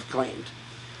Orientalists have claimed.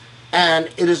 And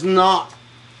it is not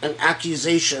an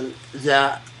accusation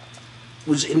that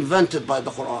was invented by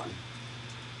the Quran.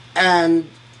 And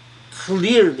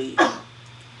clearly,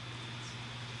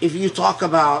 if you talk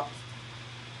about,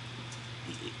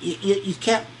 you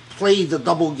can't play the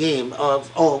double game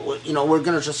of, we're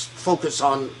going to just focus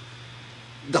on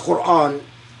the Quran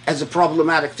as a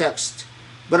problematic text.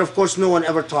 But of course, no one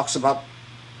ever talks about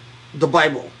the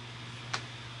Bible.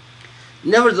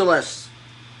 Nevertheless,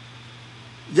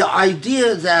 the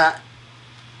idea that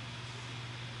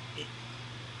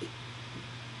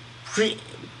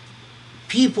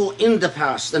people in the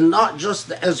past, and not just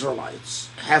the Israelites,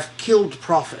 have killed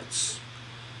prophets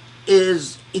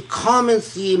is a common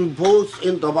theme both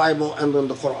in the Bible and in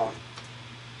the Quran.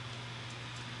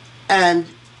 And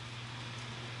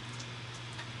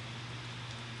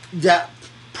that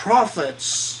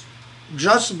prophets,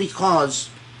 just because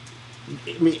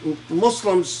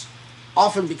Muslims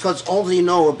often, because all they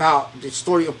know about the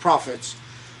story of prophets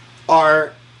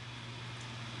are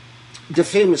the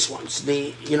famous ones,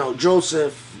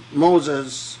 Joseph,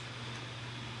 Moses,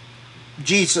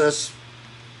 Jesus,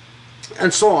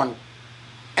 and so on.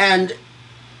 And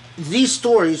these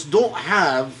stories don't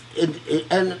have,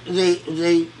 and they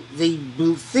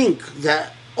think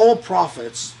that all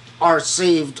prophets are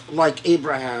saved like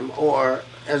Abraham, or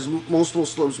as most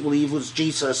Muslims believe was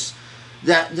Jesus,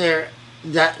 that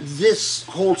this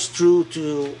holds true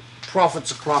to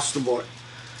prophets across the board.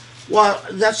 Well,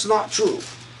 that's not true.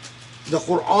 The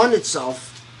Quran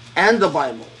itself and the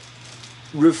Bible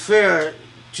refer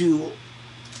to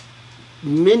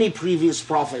many previous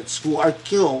prophets who are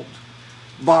killed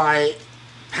by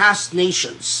past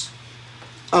nations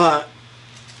on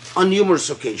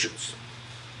numerous occasions.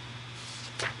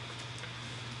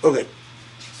 Okay,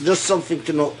 just something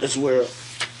to note as well.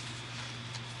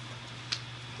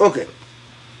 Okay,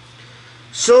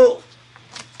 so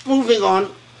moving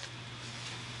on.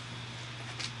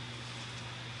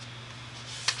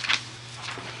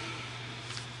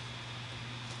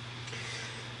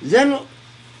 Then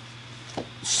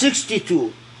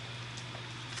 62,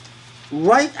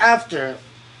 right after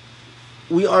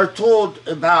we are told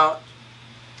about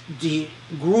the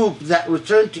group that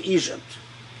returned to Egypt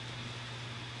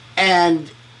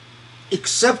and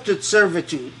accepted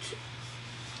servitude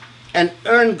and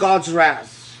earned God's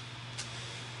wrath.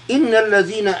 إن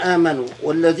الذين آمنوا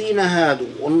والذين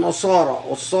هادوا والنصارى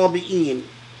والصابئين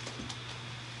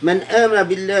من آمن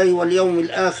بالله واليوم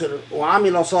الآخر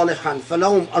وعمل صالحا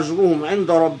فلهم أجرهم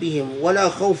عند ربهم ولا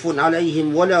خوف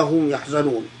عليهم ولا هم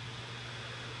يحزنون.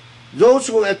 Those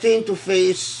who attain to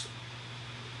faith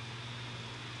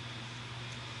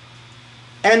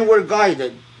and were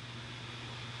guided,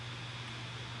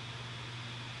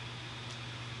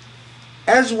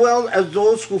 as well as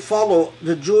those who follow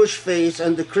the Jewish faith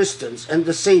and the Christians and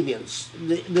the Sabians.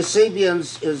 The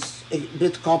Sabians is a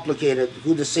bit complicated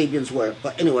who the Sabians were,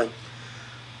 but anyway.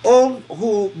 All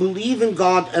who believe in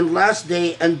God and last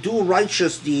day and do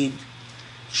righteous deed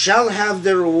shall have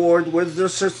their reward with their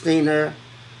sustainer,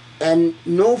 and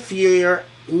no fear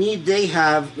need they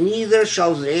have, neither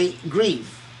shall they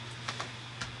grieve.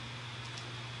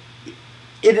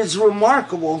 It is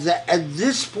remarkable that at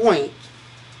this point,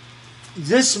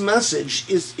 this message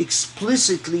is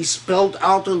explicitly spelled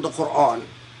out in the Quran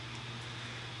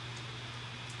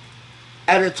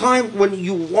at a time when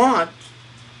you want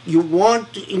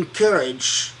to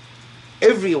encourage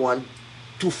everyone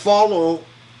to follow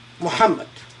Muhammad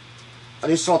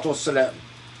alayhi salatu wasalam.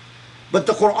 But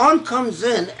the Quran comes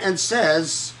in and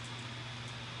says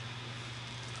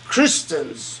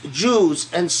Christians, Jews,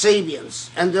 and Sabians,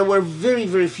 and there were very,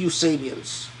 very few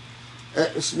Sabians.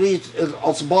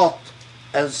 Al-Asbat,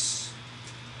 as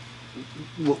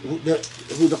who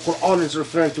the Quran is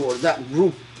referring to, or that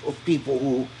group of people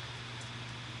who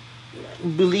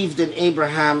believed in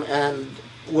Abraham and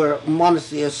were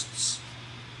monotheists.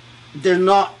 They're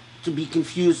not to be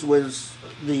confused with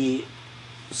the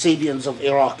Sabians of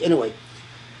Iraq. Anyway,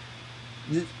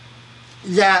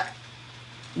 that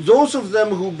those of them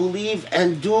who believe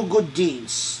and do good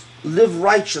deeds, live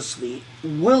righteously,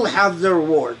 will have their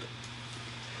reward.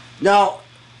 Now,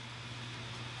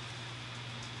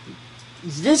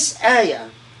 this ayah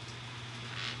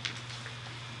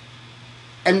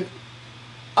and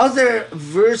other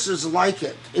verses like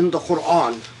it in the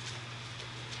Quran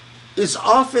is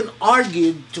often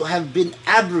argued to have been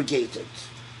abrogated.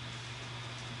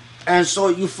 And so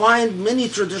you find many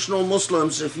traditional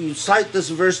Muslims, if you cite this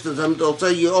verse to them, they'll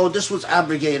tell you, oh, this was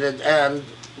abrogated and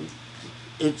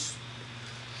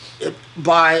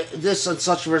by this and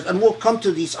such verse, and we'll come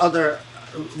to these other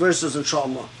verses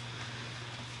inshallah.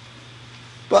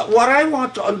 But what I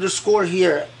want to underscore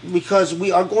here, because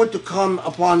we are going to come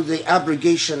upon the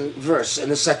abrogation verse in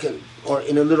a second or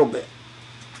in a little bit,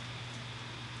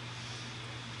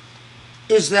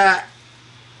 is that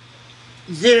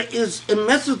there is a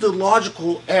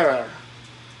methodological error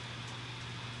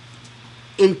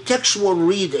in textual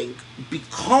reading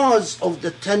because of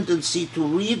the tendency to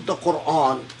read the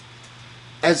Quran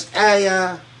as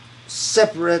ayah,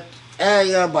 separate,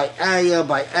 ayah by ayah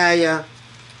by ayah,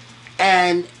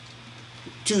 and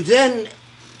to then,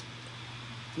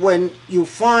 when you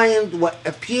find what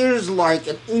appears like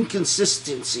an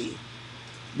inconsistency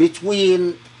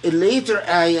between a later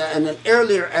ayah and an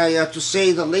earlier ayah, to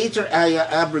say the later ayah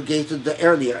abrogated the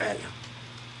earlier ayah.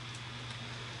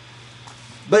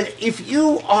 But if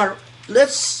you are,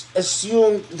 let's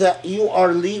assume that you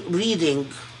are reading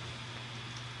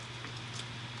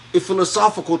a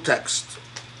philosophical text,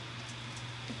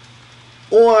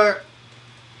 or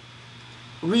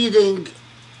reading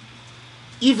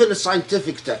even a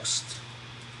scientific text.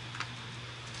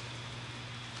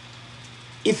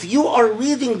 If you are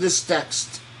reading this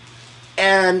text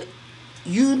and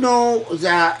you know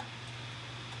that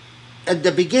at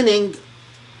the beginning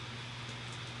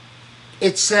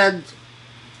it said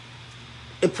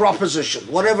a proposition,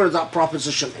 whatever that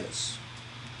proposition is,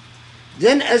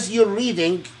 then as you're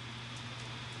reading,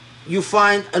 you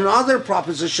find another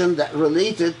proposition that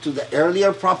related to the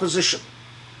earlier proposition,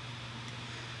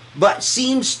 but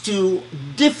seems to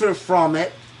differ from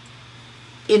it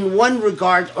in one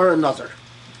regard or another.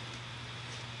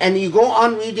 And you go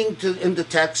on reading in the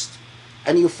text,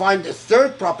 and you find a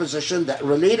third proposition that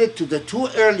related to the two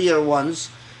earlier ones,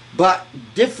 but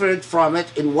differed from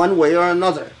it in one way or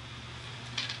another.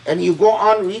 And you go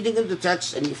on reading in the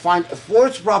text, and you find a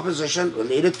fourth proposition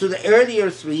related to the earlier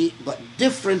three, but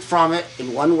different from it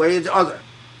in one way or the other.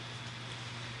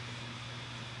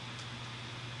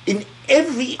 In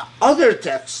every other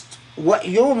text, what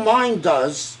your mind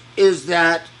does is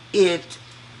that it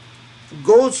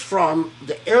goes from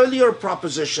the earlier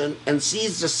proposition and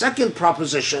sees the second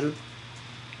proposition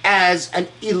as an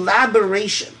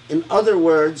elaboration. In other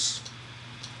words,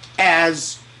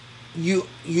 as you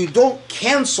don't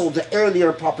cancel the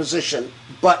earlier proposition,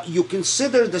 but you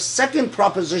consider the second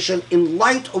proposition in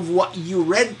light of what you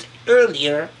read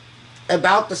earlier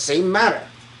about the same matter.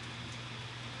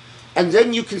 And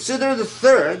then you consider the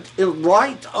third in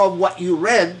light of what you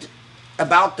read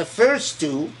about the first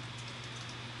two.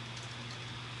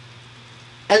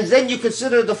 And then you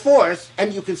consider the fourth,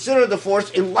 and you consider the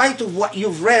fourth in light of what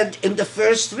you've read in the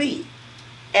first three.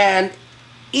 And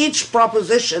each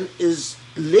proposition is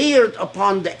layered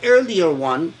upon the earlier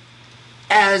one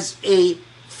as a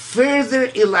further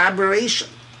elaboration.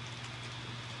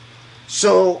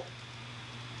 So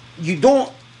you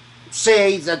don't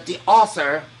say that the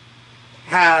author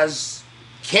has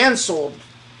canceled,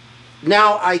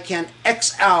 now I can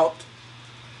X out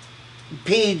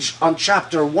page on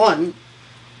chapter 1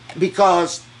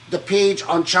 because the page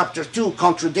on chapter 2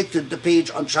 contradicted the page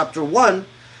on chapter 1,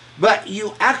 but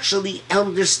you actually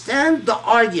understand the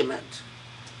argument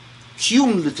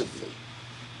cumulatively.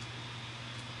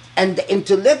 And the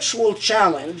intellectual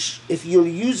challenge, if you're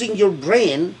using your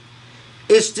brain,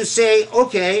 is to say,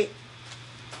 okay,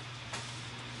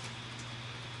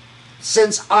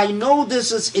 since I know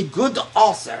this is a good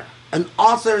author, an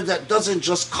author that doesn't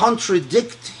just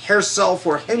contradict herself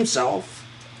or himself,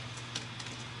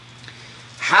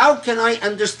 how can I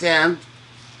understand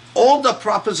all the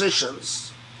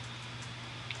propositions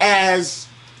as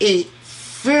a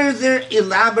further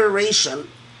elaboration,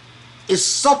 a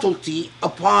subtlety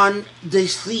upon the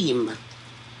theme,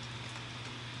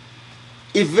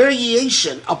 a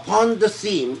variation upon the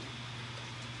theme?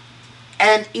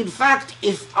 And in fact,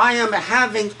 if I am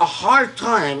having a hard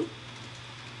time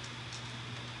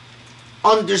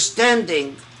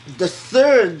understanding the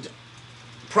third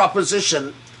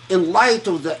proposition in light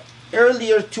of the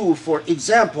earlier two, for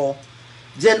example,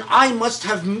 then I must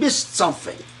have missed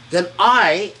something. Then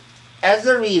I, as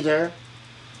a reader,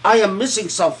 I am missing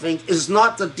something. Is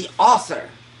not that the author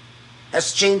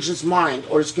has changed his mind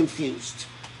or is confused.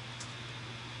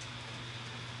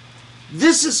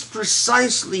 This is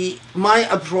precisely my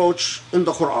approach in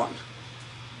the Quran.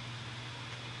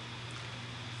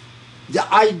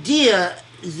 The idea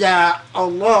that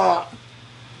Allah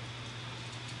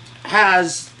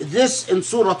has this in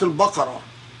Surah Al-Baqarah,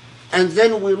 and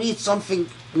then we read something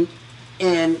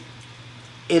in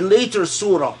a later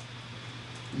surah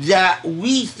that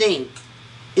we think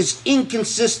is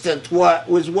inconsistent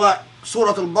with what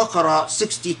Surah Al-Baqarah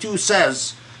 62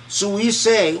 says, so we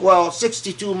say, well,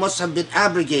 62 must have been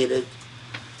abrogated,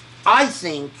 I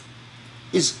think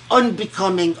is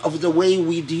unbecoming of the way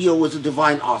we deal with a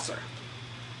divine author.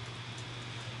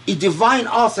 A divine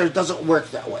author doesn't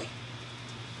work that way.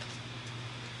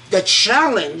 The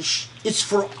challenge is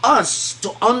for us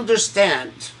to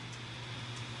understand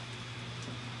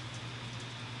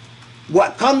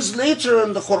what comes later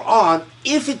in the Quran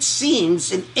if it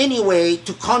seems in any way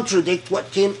to contradict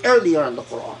what came earlier in the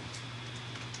Quran.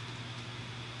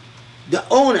 The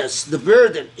onus, the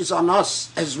burden is on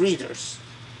us as readers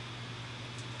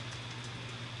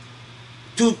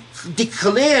to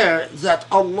declare that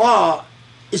Allah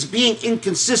is being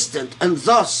inconsistent and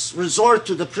thus resort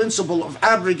to the principle of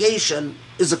abrogation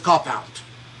is a cop-out.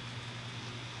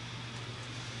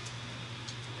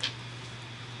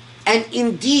 And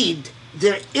indeed,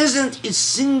 there isn't a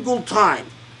single time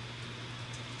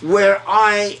where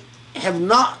I have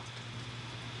not,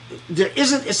 there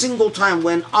isn't a single time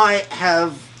when I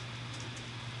have,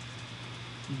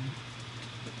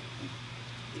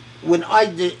 when I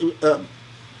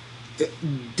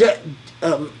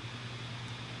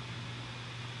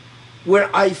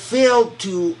where I failed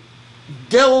to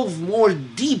delve more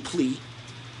deeply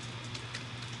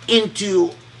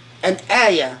into an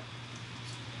ayah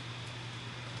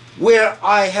where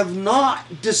I have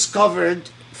not discovered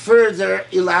further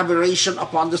elaboration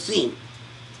upon the theme.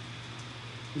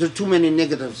 There are too many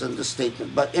negatives in this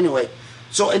statement, but anyway,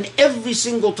 so in every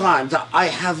single time that I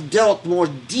have dealt more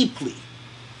deeply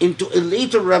into a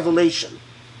later revelation,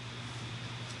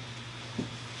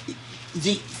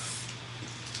 the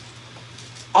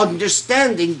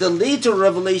understanding the later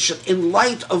revelation in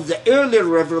light of the earlier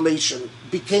revelation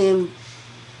became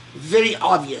very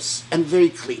obvious and very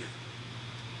clear,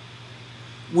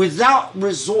 without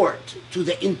resort to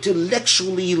the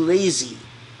intellectually lazy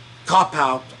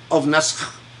cop-out of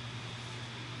naskh.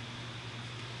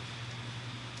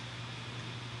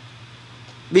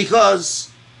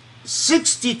 Because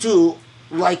 62,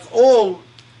 like all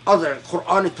other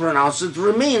Quranic pronouncements,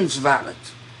 remains valid.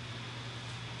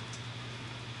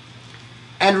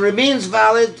 And remains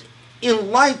valid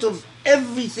in light of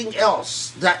everything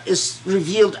else that is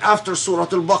revealed after Surah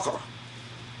Al-Baqarah.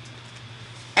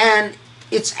 And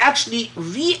it's actually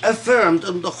reaffirmed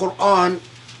in the Quran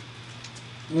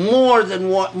more than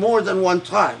one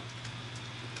time.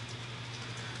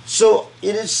 So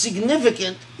it is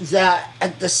significant that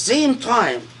at the same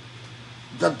time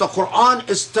that the Quran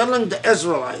is telling the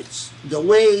Israelites the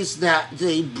ways that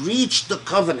they breached the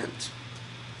covenant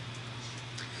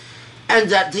and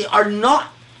that they are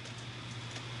not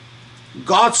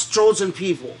God's chosen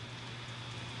people,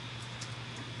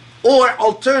 or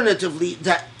alternatively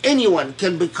that anyone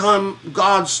can become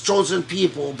God's chosen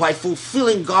people by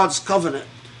fulfilling God's covenant,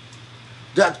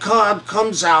 that God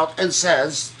comes out and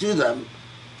says to them,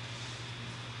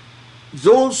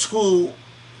 those who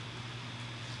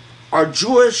are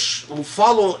Jewish, who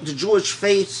follow the Jewish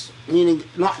faith, meaning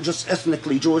not just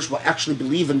ethnically Jewish, but actually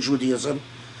believe in Judaism,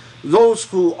 those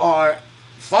who are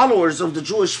followers of the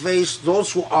Jewish faith,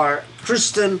 those who are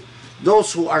Christian,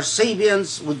 those who are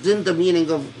Sabians, within the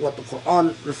meaning of what the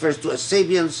Quran refers to as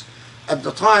Sabians at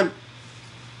the time,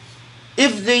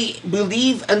 if they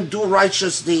believe and do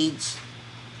righteous deeds,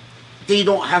 they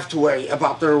don't have to worry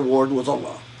about their reward with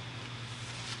Allah.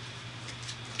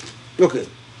 Okay.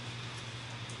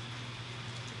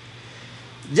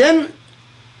 Then,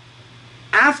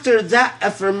 after that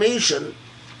affirmation,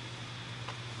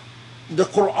 the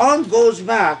Quran goes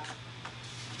back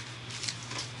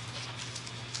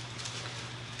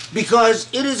because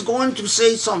it is going to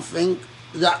say something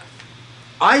that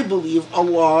I believe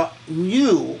Allah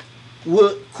knew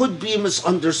could be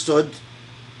misunderstood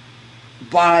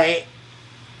by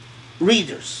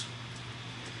readers.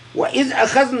 وَإِذْ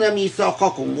أَخَذْنَا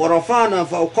مِيثَاقَكُمْ وَرَفَعْنَا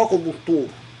فَوْقَكُمُ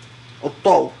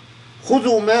الطَّوْرَ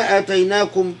خُذُوا مَا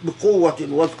آتَيْنَاكُمْ بِقُوَّةٍ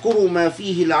وَاذْكُرُوا مَا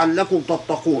فِيهِ لَعَلَّكُمْ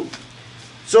تَتَّقُونَ.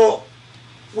 So,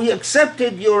 we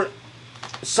accepted your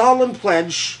solemn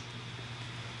pledge.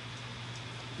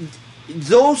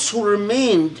 Those who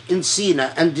remained in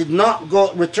Sinai and did not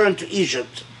return to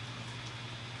Egypt,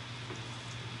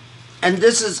 and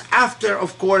this is after,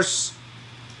 of course,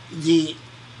 the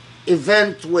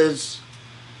event with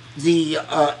the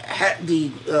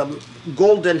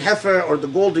golden heifer or the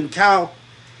golden cow,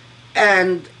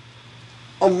 and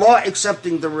Allah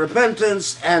accepting the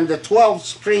repentance and the 12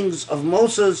 springs of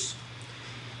Moses.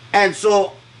 And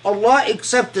so Allah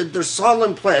accepted their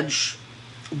solemn pledge,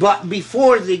 but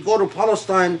before they go to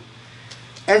Palestine,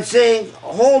 and saying,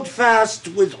 hold fast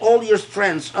with all your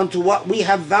strength unto what we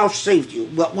have vouchsafed you,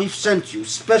 what we've sent you,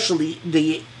 especially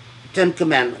the Ten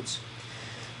Commandments.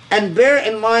 And bear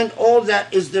in mind all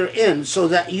that is therein, so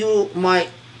that you might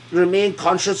remain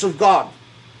conscious of God.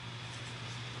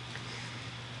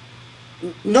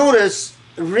 Notice,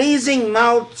 raising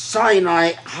Mount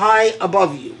Sinai high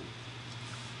above you.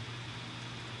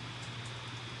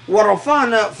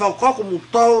 وَرَفَعْنَا فَوْقَكُمُ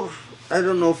الطَّوْرَ. I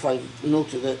don't know if I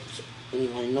noted it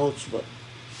in my notes, but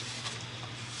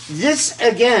this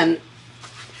again,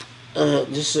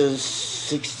 this is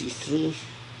 63.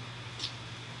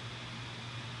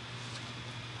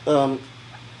 I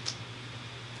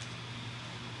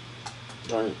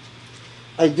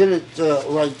didn't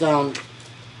write down,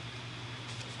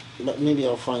 but maybe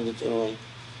I'll find it anyway.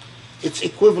 It's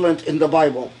equivalent in the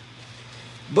Bible.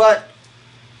 But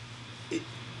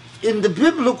in the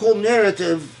biblical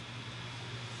narrative,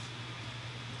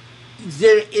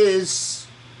 there is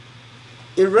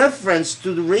a reference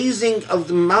to the raising of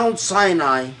the Mount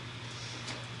Sinai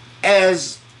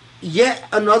as yet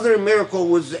another miracle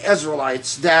with the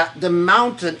Israelites, that the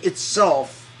mountain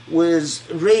itself was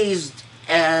raised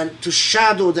and to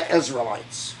shadow the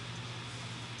Israelites.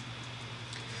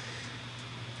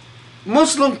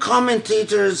 Muslim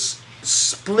commentators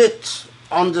split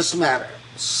on this matter.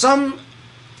 Some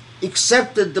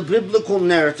accepted the biblical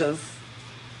narrative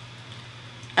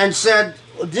and said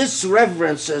this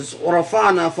references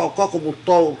وَرَفَعْنَا فَوْقَكُمُ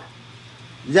الطَّوْرَ,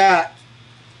 that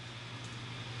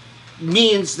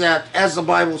means that, as the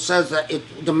Bible says, that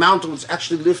the mountain was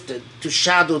actually lifted to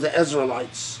shadow the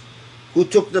Israelites who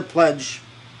took the pledge.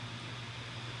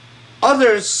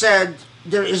 Others said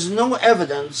there is no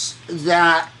evidence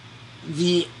that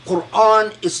the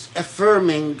Quran is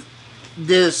affirming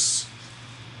this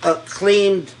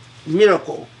claimed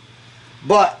miracle,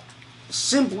 but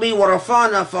simply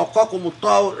وَرَفَعْنَا فَوْقَكُمُ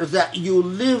الطَّوْرَ, that you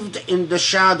lived in the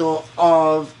shadow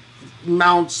of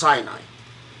Mount Sinai.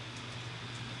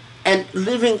 And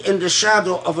living in the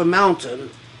shadow of a mountain,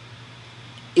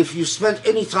 if you spent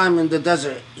any time in the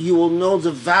desert, you will know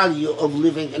the value of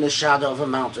living in the shadow of a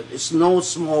mountain. It's no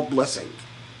small blessing.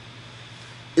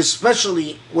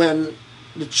 Especially when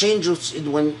the changes,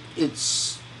 when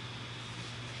it's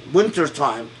winter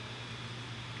time,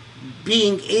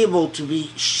 being able to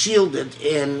be shielded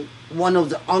in one of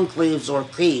the enclaves or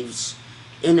caves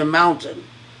in a mountain,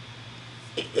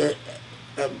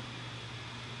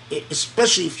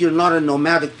 especially if you're not a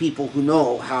nomadic people who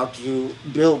know how to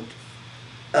build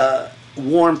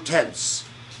warm tents,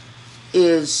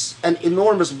 is an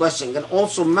enormous blessing. And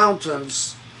also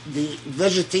mountains, the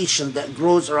vegetation that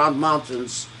grows around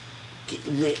mountains,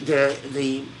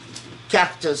 the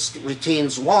cactus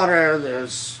retains water,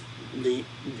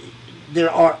 there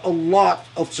are a lot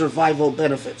of survival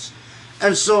benefits.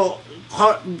 And so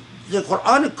the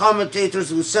Quranic commentators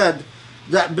who said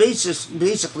that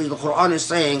basically the Quran is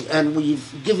saying, and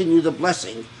we've given you the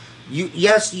blessing,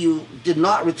 yes, you did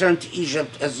not return to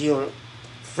Egypt as your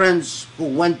friends who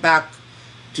went back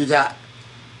to that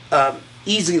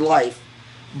easy life,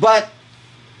 but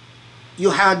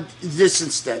you had this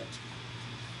instead.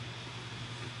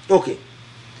 Okay.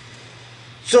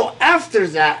 So after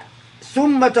that,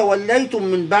 ثم توليتم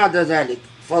من بعد ذلك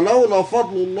فلولا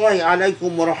فضل الله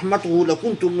عليكم ورحمته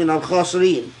لكنتم من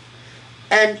الخاسرين.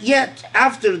 And yet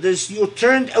after this you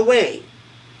turned away,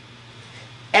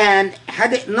 and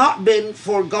had it not been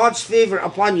for God's favor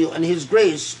upon you and His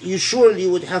grace, you surely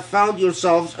would have found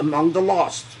yourselves among the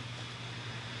lost.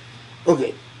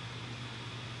 Okay.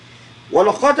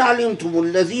 وَلَقَدْ عَلِمْتُمُ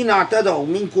الَّذِينَ اعْتَدَوْا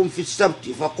مِنْكُمْ فِي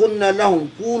السَّبْتِ فَقُلْنَا لَهُمْ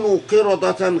كُونُوا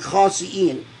قِرَدَةً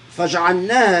خَاسِئِينَ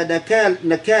فَجَعَلْنَاهَا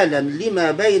نَكَالًا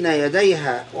لِمَا بَيْنَ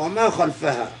يَدَيْهَا وَمَا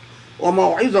خَلْفَهَا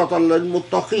وَمَوْعِظَةً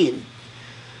لِلْمُتَّقِينَ.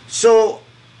 So,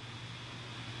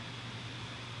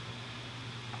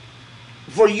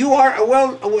 for you are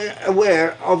well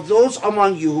aware of those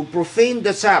among you who profane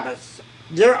the Sabbath.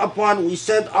 Thereupon we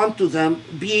said unto them,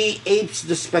 be apes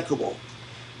despicable,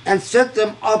 and set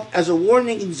them up as a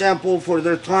warning example for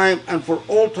their time and for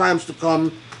all times to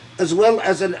come, as well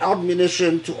as an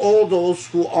admonition to all those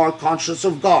who are conscious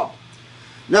of God.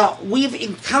 Now, we've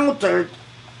encountered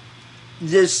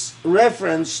this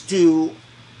reference to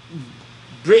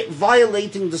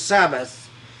violating the Sabbath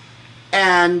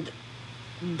and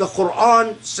the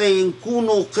Quran saying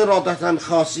kunu qiradatan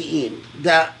khasi'in,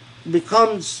 that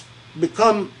become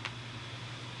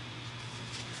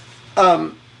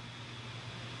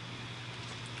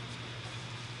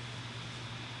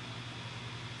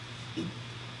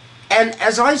and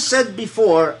as I said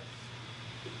before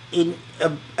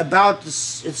about this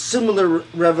similar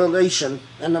revelation,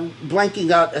 and I'm blanking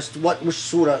out as to which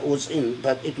surah it was in,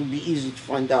 but it will be easy to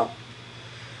find out.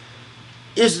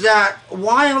 is that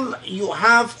while you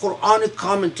have Quranic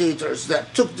commentators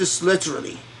that took this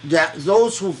literally, that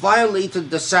those who violated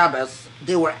the Sabbath,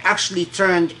 they were actually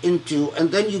turned into,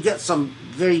 and then you get some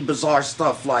very bizarre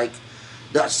stuff like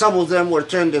that some of them were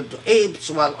turned into apes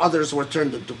while others were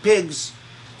turned into pigs,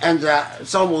 and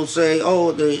some will say,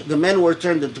 oh, the men were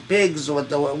turned into pigs, or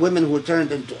the women were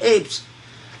turned into apes.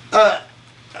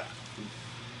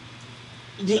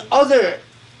 The other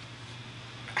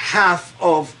half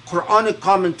of Quranic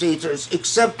commentators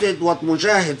accepted what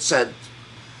Mujahid said,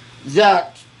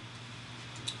 that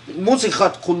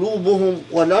مسخت قلوبهم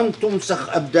ولم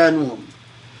تمسخ أبدانهم,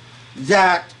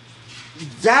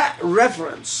 that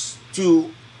reference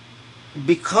to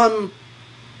become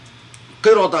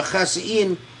قردة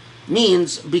خاسئين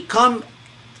means become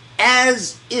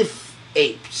as if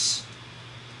apes,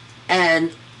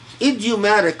 and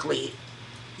idiomatically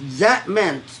that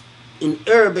meant in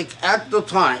Arabic at the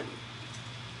time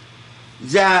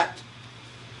that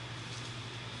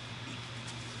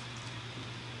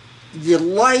the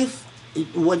life,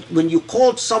 when you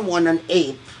called someone an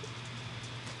ape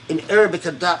in Arabic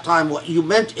at that time, what you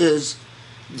meant is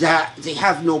that they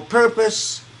have no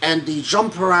purpose and they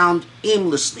jump around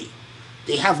aimlessly.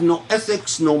 They have no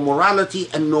ethics, no morality,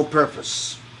 and no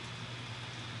purpose.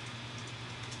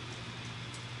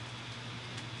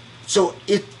 So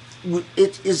it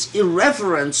is a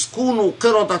reference, كونوا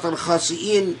قردة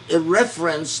خاسئين, a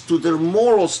reference to their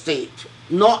moral state,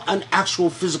 not an actual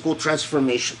physical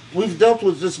transformation. We've dealt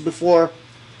with this before,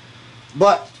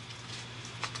 but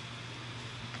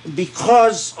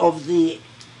because of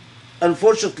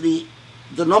unfortunately,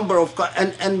 the number of,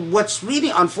 and what's really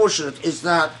unfortunate is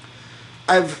that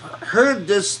I've heard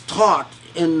this taught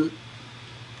in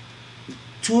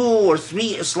 2 or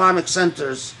 3 Islamic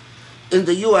centers in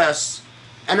the US,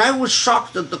 and I was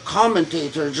shocked that the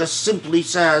commentator just simply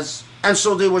says, and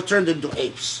so they were turned into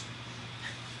apes.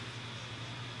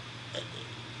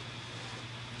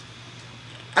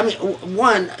 I mean,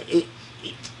 one,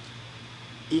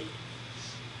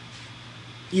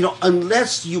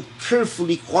 unless you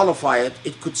carefully qualify it,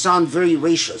 it could sound very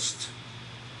racist.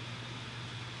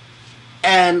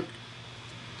 And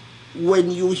when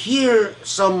you hear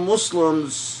some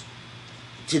Muslims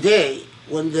today,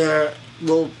 when they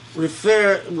will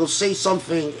say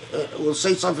something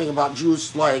about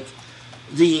Jews like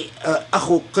the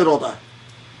Akhu Qiroda,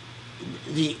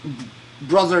 the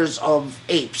brothers of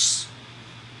apes,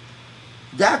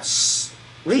 that's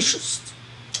racist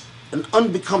and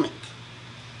unbecoming.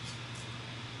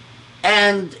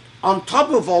 And on top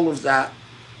of all of that,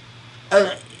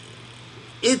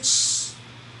 it's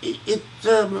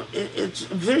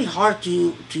very hard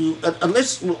to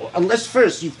unless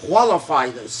first you qualify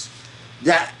this,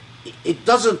 that it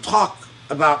doesn't talk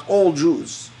about all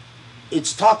Jews.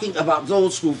 It's talking about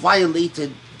those who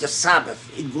violated the Sabbath,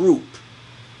 a group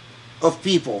of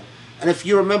people. And if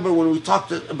you remember when we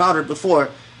talked about it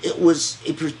before, it was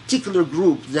a particular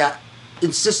group that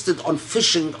insisted on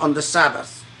fishing on the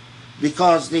Sabbath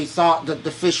because they thought that the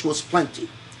fish was plenty.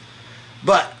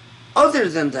 But other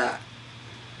than that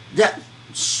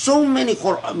so many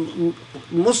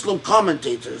Muslim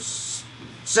commentators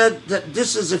said that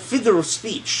this is a figure of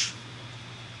speech,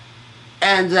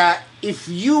 and that if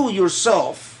you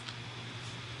yourself,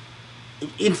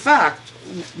 in fact,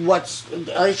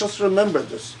 I just remember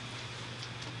this,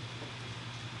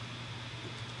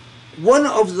 one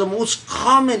of the most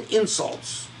common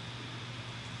insults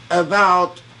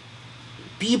about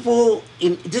people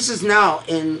this is now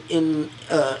in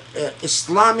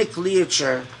Islamic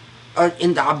literature, are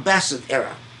in the Abbasid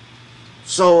era.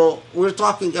 So we're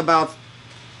talking about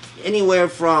anywhere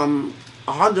from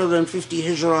 150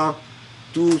 Hijrah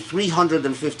to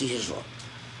 350 Hijrah.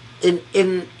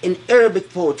 In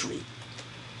Arabic poetry,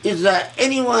 is that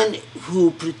anyone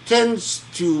who pretends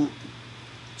to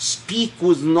speak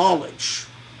with knowledge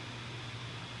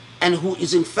and who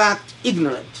is in fact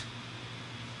ignorant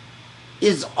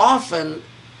is often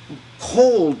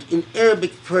called in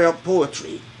Arabic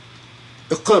poetry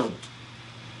a qird,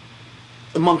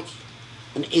 a monkey,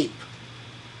 an ape.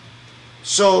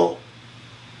 So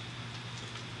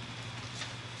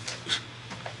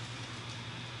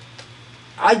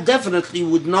I definitely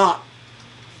would not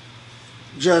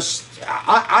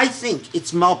I think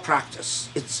it's malpractice.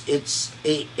 It's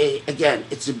a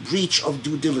breach of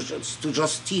due diligence to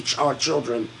just teach our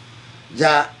children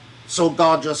that so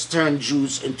God just turned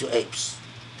Jews into apes,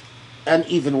 and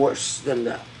even worse than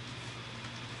that.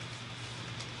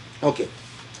 Okay.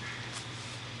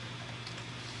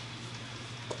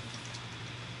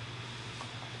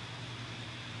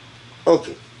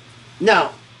 Okay.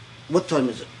 Now, what time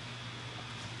is it?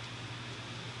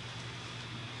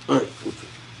 All right. Okay.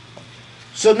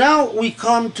 So now we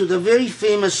come to the very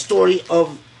famous story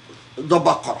of the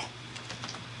Baqarah.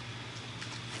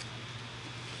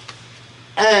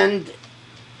 And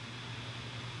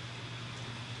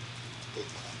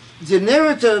the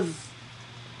narrative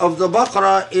of the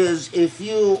Baqarah is,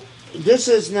 this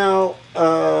is now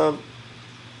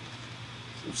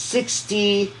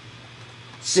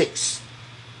 66,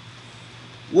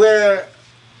 where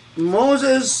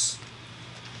Musa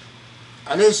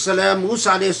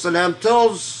alayhi salam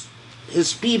tells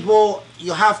his people,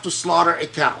 you have to slaughter a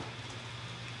cow.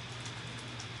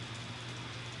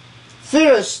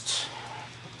 First,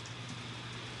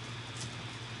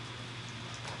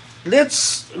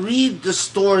 let's read the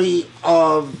story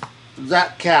of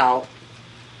that cow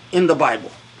in the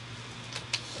Bible.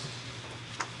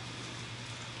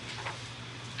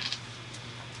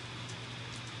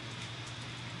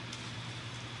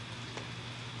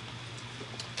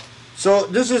 So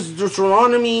this is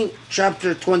Deuteronomy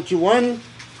chapter 21.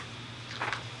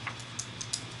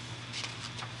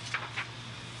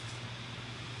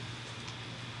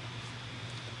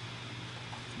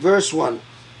 Verse 1.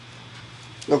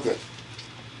 Okay.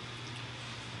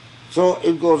 So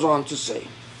it goes on to say,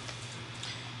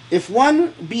 if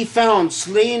one be found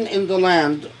slain in the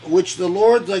land which the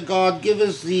Lord thy God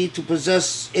giveth thee to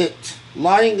possess it,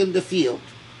 lying in the field,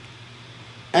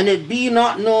 and it be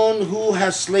not known who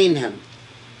has slain him,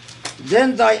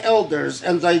 then thy elders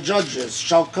and thy judges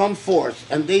shall come forth,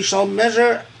 and they shall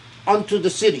measure unto the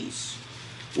cities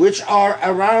which are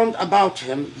around about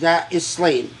him that is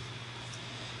slain.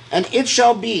 And it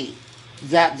shall be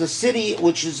that the city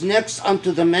which is next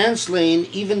unto the man slain,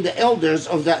 even the elders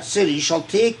of that city shall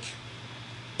take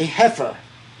a heifer,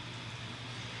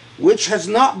 which has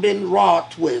not been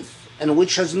wrought with, and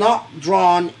which has not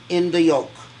drawn in the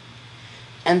yoke.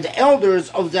 And the elders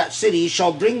of that city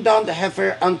shall bring down the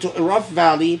heifer unto a rough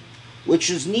valley, which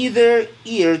is neither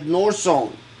eared nor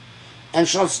sown, and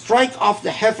shall strike off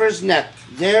the heifer's neck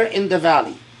there in the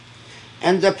valley.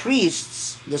 And the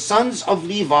priests, the sons of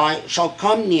Levi, shall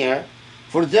come near,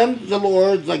 for them the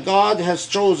Lord thy God has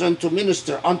chosen to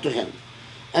minister unto him,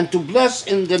 and to bless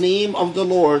in the name of the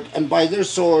Lord, and by their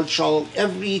sword shall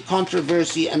every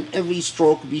controversy and every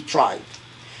stroke be tried.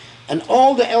 And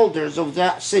all the elders of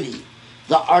that city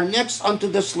that are next unto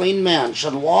the slain man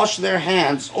shall wash their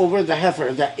hands over the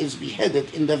heifer that is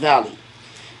beheaded in the valley.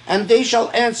 And they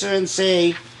shall answer and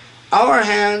say, our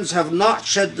hands have not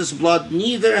shed this blood,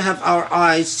 neither have our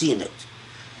eyes seen it.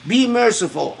 Be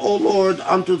merciful, O Lord,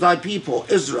 unto thy people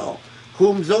Israel,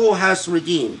 whom thou hast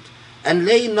redeemed, and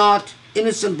lay not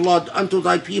innocent blood unto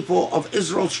thy people of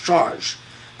Israel's charge,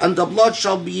 and the blood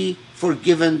shall be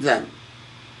forgiven them.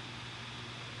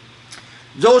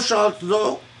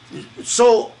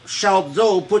 So shalt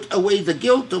thou put away the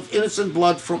guilt of innocent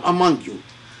blood from among you,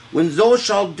 when thou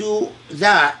shalt do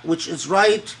that which is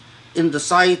right in the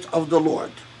sight of the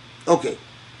Lord. Okay.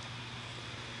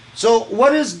 So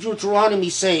what is Deuteronomy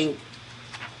saying?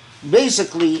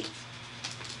 Basically,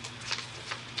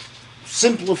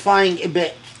 simplifying a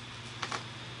bit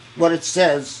what it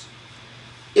says,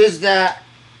 is that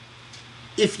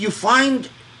if you find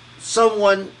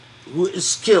someone who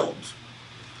is killed,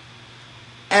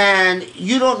 and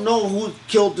you don't know who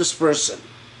killed this person,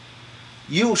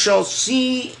 you shall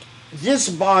see this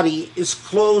body is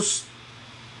close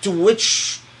to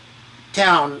which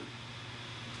town.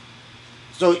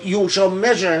 So you shall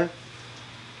measure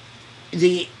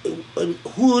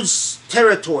whose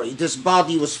territory this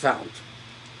body was found.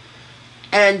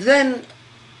 And then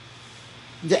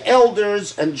the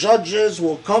elders and judges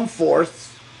will come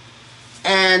forth,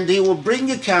 and they will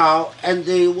bring a cow, and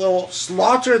they will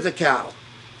slaughter the cow.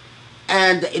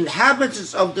 And the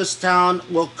inhabitants of this town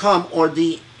will come, or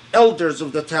the elders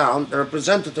of the town, the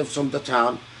representatives from the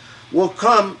town, will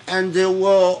come, and they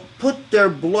will put their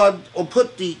blood, or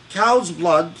put the cow's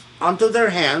blood onto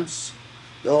their hands.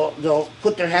 They'll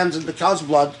put their hands in the cow's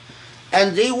blood,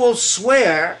 and they will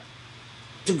swear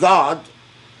to God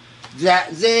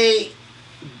that they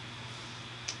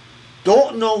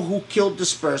don't know who killed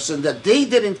this person, that they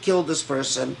didn't kill this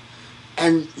person,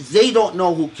 and they don't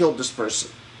know who killed this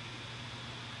person.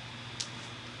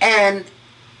 And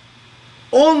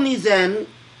only then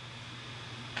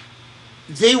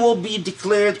they will be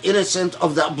declared innocent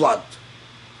of that blood.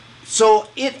 So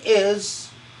it is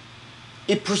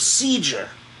a procedure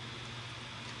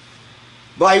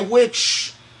by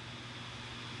which,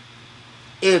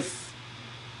 if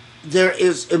there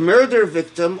is a murder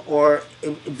victim or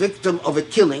a victim of a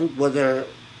killing, whether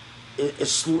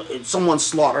someone's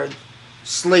slaughtered,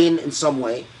 slain in some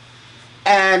way,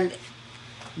 and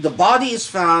the body is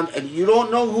found and you don't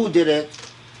know who did it,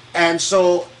 And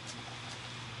so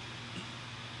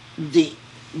the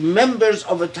members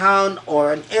of a town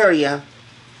or an area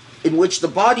in which the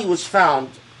body was found,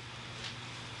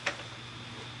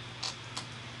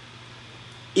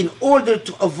 in order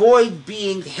to avoid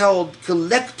being held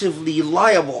collectively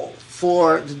liable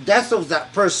for the death of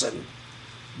that person,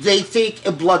 they take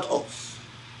a blood oath.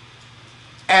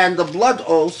 And the blood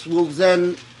oath will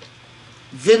then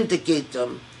vindicate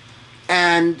them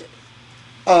and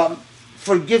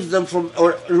forgive them from,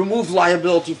 or remove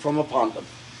liability from upon them.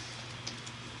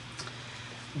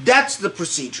 That's the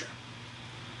procedure.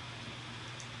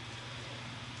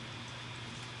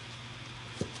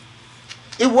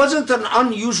 It wasn't an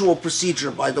unusual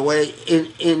procedure, by the way,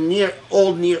 in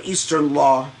old Near Eastern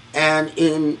law and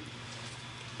in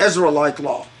Israelite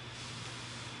law.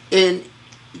 In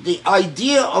the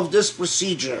idea of this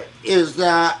procedure is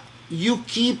that you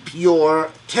keep your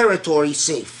territory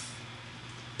safe.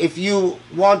 If you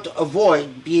want to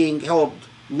avoid being held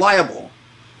liable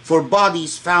for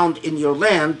bodies found in your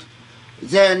land,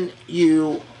 then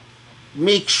you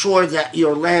make sure that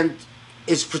your land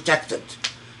is protected.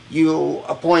 You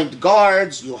appoint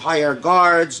guards, you hire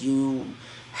guards, you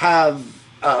have,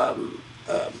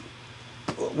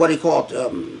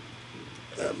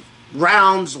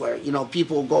 rounds where,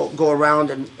 people go around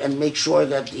and make sure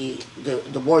that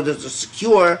the borders are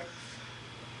secure.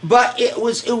 But it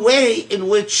was a way in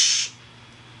which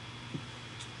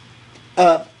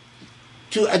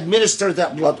to administer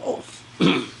that blood oath.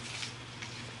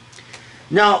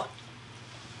 Now,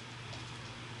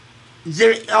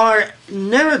 there are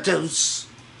narratives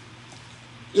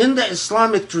in the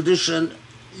Islamic tradition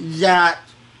that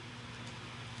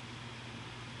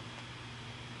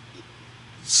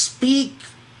speak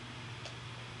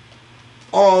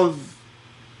of,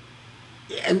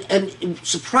 and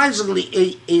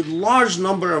surprisingly, a large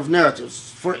number of narratives.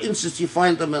 For instance, you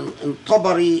find them in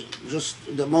Tabari, just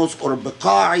the most, or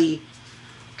Baqarah,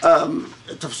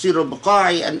 Tafsir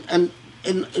al-Baqarah, and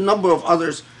in a number of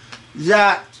others,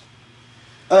 that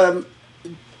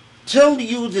tell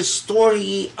you the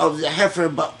story of the heifer.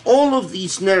 But all of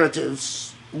these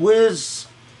narratives, with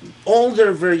all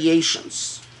their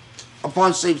variations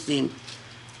upon same theme,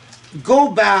 go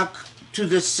back to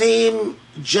the same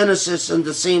genesis and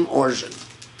the same origin.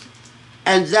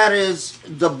 And that is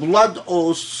the blood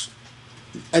oaths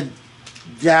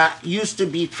that used to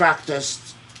be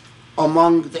practiced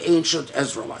among the ancient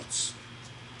Israelites,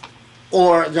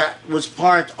 or that was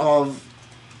part of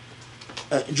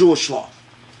Jewish law.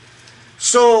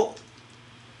 So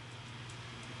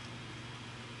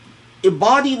a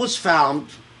body was found,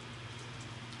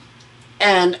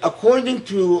 and according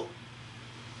to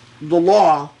the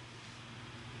law,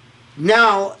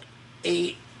 now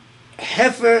a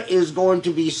heifer is going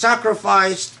to be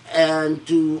sacrificed, and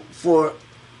for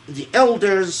the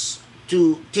elders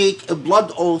to take a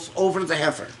blood oath over the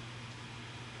heifer.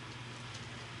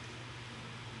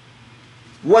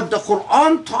 What the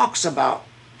Quran talks about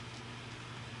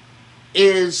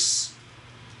is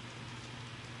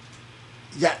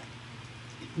that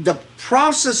the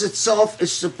process itself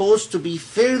is supposed to be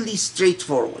fairly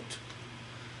straightforward.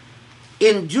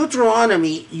 In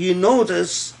Deuteronomy, you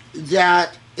notice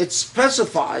that it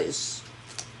specifies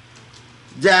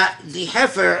that the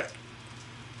heifer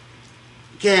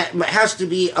has to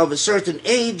be of a certain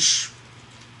age,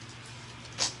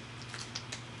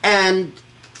 and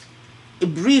a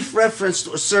brief reference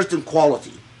to a certain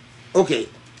quality. Okay,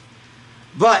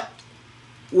 but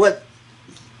what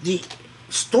the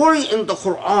story in the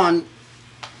Quran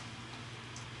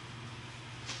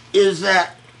is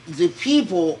that the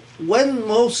people, when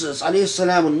Moses alayhi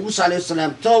salam and Musa alayhi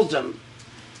salam told them,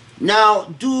 now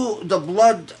do the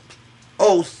blood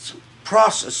oath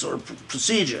process or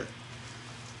procedure,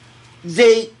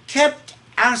 they kept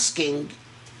asking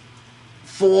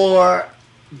for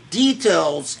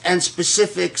details and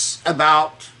specifics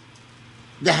about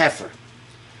the heifer.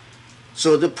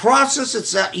 So the process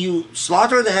is that you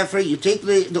slaughter the heifer, you take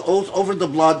the oath over the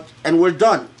blood, and we're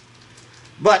done.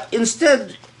 But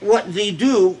instead, what they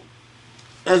do,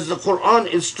 as the Quran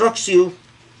instructs you,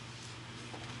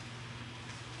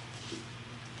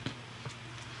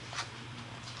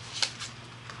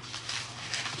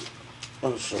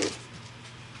 I'm sorry.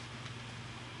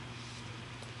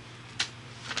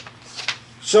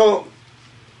 So,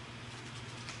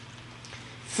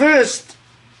 first,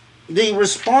 they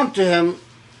respond to him.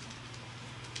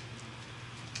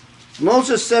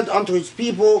 Moses said unto his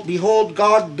people, behold,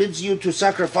 God bids you to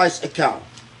sacrifice a cow.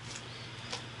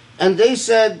 And they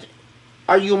said,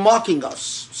 are you mocking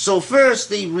us? So first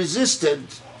they resisted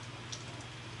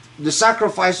the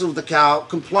sacrifice of the cow,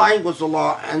 complying with the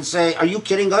law, and say, are you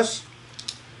kidding us?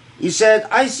 He said,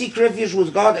 I seek refuge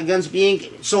with God against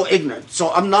being so ignorant.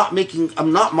 So I'm not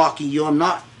mocking you, I'm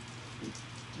not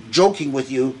joking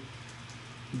with you.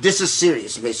 This is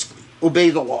serious, basically. Obey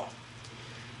the law.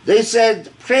 They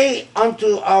said, pray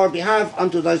unto our behalf,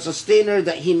 unto thy sustainer,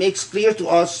 that he makes clear to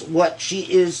us what she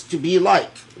is to be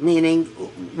like. Meaning,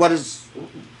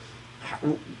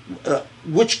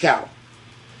 which cow?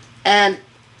 And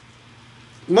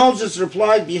Moses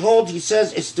replied, behold, he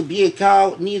says, it's to be a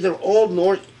cow, neither old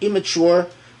nor immature,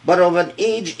 but of an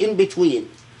age in between.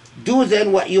 Do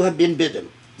then what you have been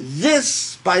bidden.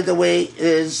 This, by the way,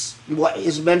 is what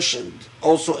is mentioned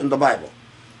also in the Bible,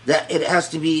 that it has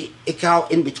to be a cow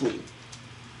in between.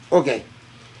 Okay.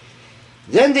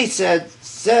 Then they said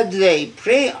they,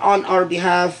 pray on our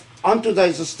behalf unto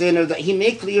thy sustainer, that he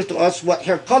make clear to us what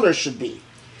her color should be.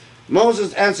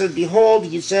 Moses answered, behold,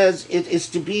 he says, it is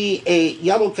to be a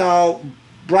yellow cow,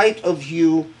 bright of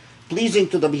hue, pleasing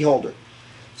to the beholder.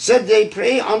 Said they,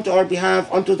 pray unto our behalf,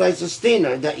 unto thy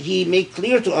sustainer, that he make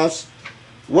clear to us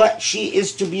what she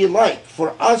is to be like.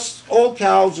 For us, all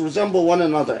cows resemble one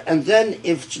another. And then,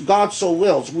 if God so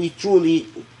wills, we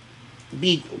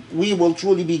will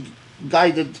truly be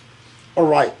guided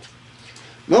aright.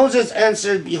 Moses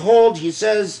answered, behold, he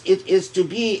says, it is to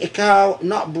be a cow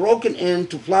not broken in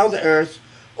to plow the earth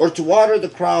or to water the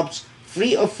crops,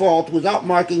 free of fault, without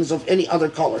markings of any other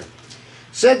color.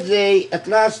 Said they, at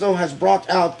last thou hast brought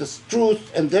out the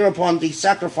truth, and thereupon they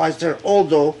sacrificed her,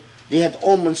 although they had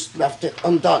almost left it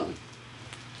undone.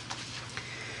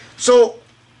 So,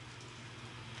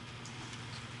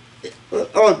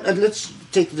 and let's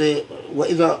take the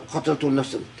وَإِذَا قَتَلْتُمْ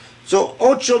نَفْسًا. So,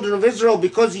 O children of Israel,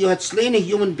 because you had slain a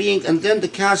human being and then to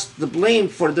cast the blame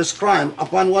for this crime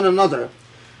upon one another,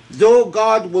 though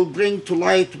God will bring to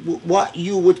light what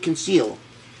you would conceal.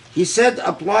 He said,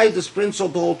 apply this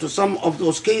principle to some of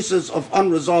those cases of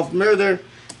unresolved murder.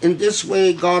 In this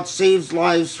way, God saves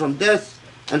lives from death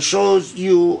and shows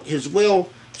you his will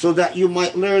so that you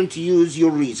might learn to use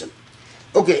your reason.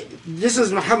 Okay, this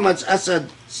is Muhammad's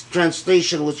Asad's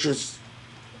translation, which is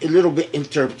a little bit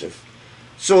interpretive.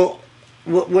 So,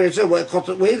 where it says, وَإِذْ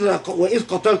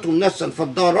قَتَلْتُمْ نَفْسًا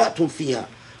فَادَّارَأْتُمْ فِيهَا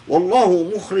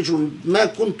وَاللَّهُ مُخْرِجٌ مَا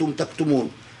كُنْتُمْ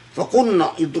تَكْتُمُونَ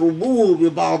فَقُلْنَا اضْرُبُوهُ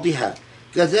بِبَعْضِهَا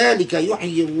كَذَلِكَ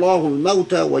يُحْيِي اللَّهُ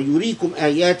الْمَوْتَى وَيُرِيكُمْ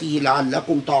آيَاتِهِ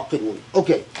لَعَلَّكُمْ تَعْقِلُونَ.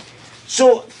 Okay,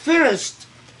 so first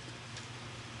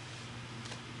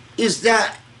is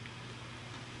that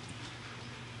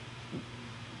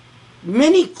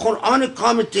many Quranic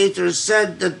commentators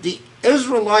said that the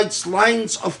Israelites'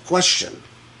 lines of question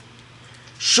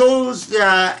shows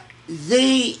that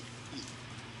they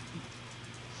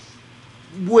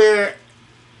were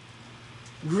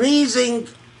raising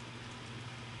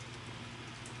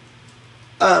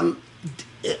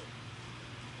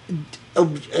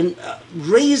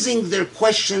raising their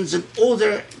questions in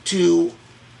order to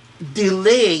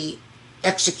delay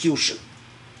execution.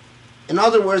 In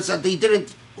other words, that they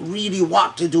didn't really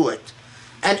want to do it,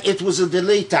 and it was a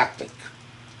delay tactic.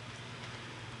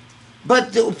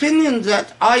 But the opinion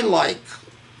that I like,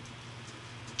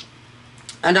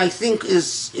 and I think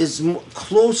is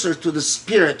closer to the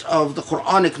spirit of the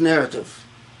Quranic narrative,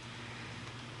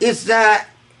 is that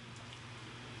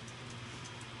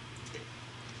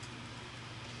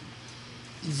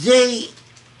they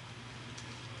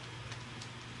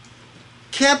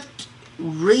kept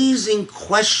raising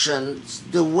questions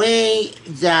the way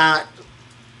that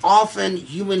often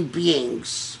human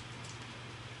beings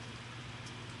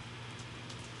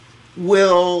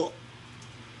will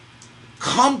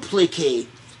complicate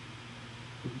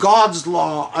God's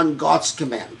law and God's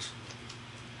command.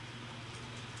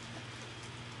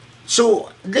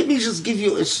 So let me just give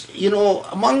you,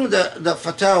 among the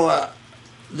fatwa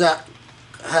that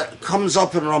comes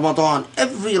up in Ramadan,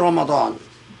 every Ramadan,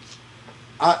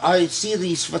 I see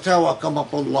these fatwa come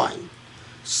up online.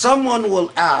 Someone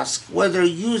will ask whether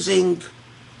using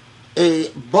a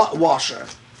butt washer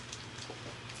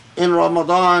in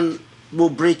Ramadan will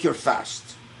break your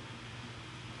fast.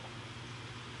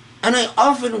 And I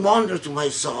often wonder to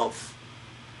myself,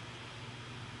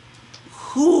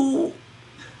 who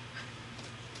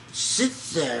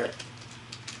sits there,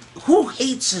 who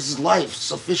hates his life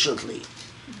sufficiently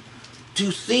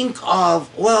to think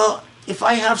of, well, if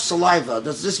I have saliva,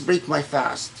 does this break my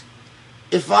fast?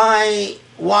 If I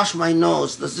wash my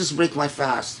nose, does this break my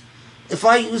fast? If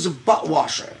I use a butt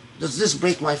washer, does this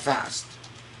break my fast?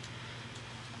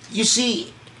 You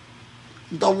see,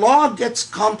 the law gets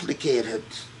complicated.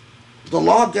 The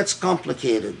law gets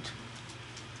complicated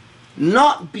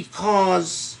not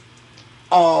because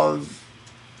of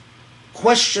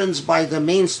questions by the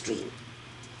mainstream,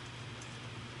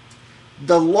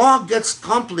 the law gets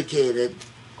complicated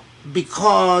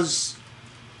because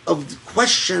of the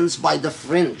questions by the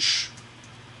fringe.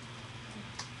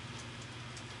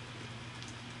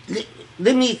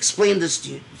 Let me explain this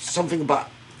to you, something about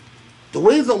the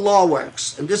way the law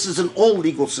works, and this is in all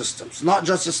legal systems, not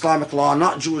just Islamic law,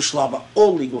 not Jewish law, but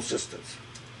all legal systems.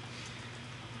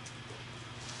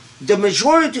 The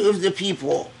majority of the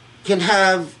people can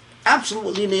have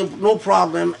absolutely no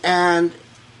problem, and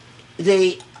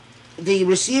they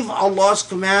receive Allah's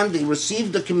command, they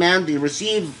receive the command, they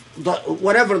receive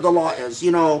whatever the law is,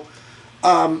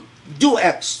 do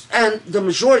X, and the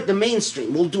majority, the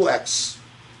mainstream will do X.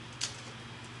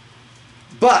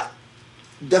 But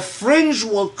the fringe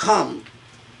will come,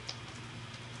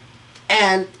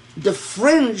 and the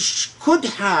fringe could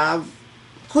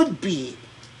be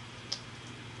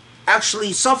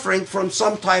actually suffering from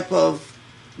some type of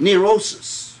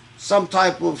neurosis, some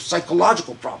type of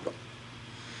psychological problem.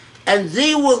 And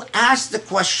they will ask the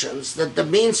questions that the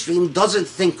mainstream doesn't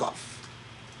think of.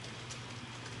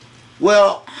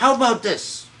 Well, how about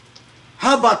this?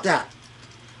 How about that?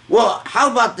 Well,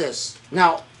 how about this?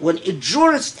 Now, when a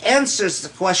jurist answers the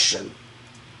question,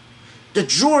 the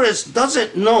jurist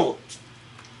doesn't note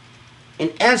in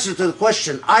answer to the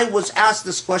question, I was asked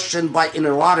this question by an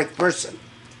erotic person.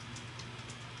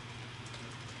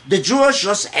 The jurist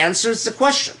just answers the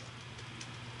question.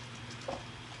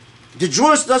 The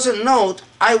jurist doesn't note,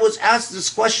 I was asked this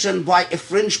question by a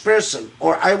fringe person,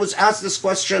 or I was asked this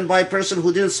question by a person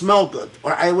who didn't smell good,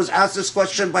 or I was asked this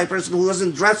question by a person who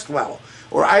wasn't dressed well,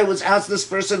 or I was asked this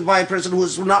person by a person who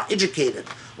was not educated,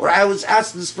 or I was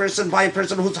asked this person by a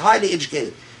person who's highly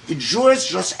educated. The jurist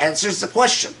just answers the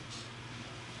question.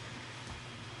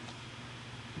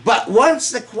 But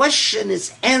once the question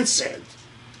is answered,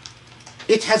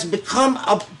 it has become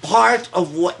a part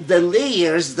of what the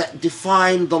layers that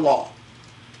define the law.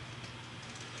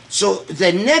 So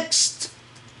the next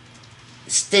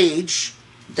stage,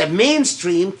 the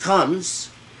mainstream comes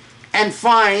and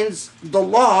finds the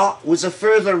law with a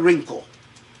further wrinkle.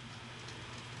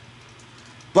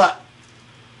 But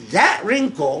that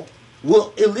wrinkle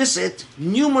will elicit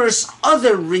numerous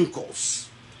other wrinkles.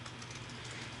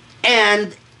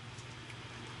 And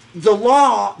the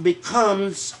law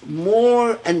becomes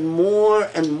more and more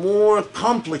and more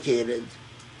complicated,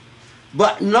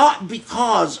 but not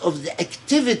because of the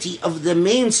activity of the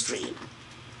mainstream,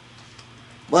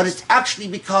 but it's actually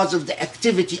because of the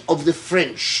activity of the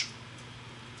fringe.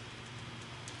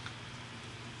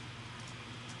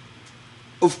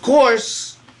 Of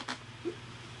course,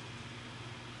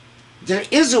 there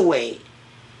is a way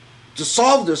to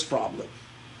solve this problem,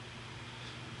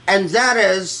 and that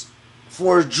is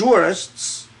for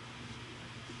jurists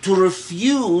to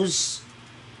refuse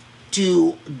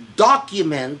to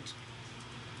document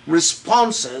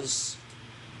responses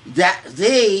that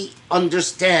they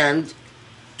understand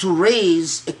to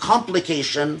raise a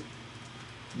complication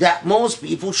that most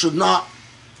people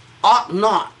ought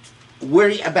not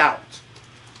worry about.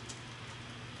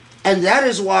 And that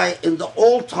is why in the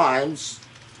old times,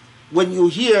 when you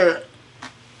hear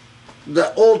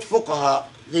the old fuqaha,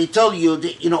 they tell you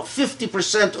that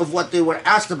 50% of what they were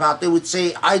asked about, they would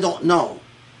say, I don't know.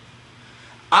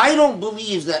 I don't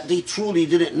believe that they truly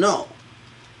didn't know.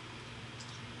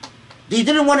 They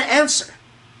didn't want to answer.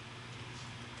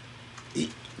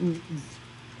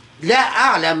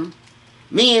 La a'lam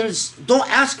means don't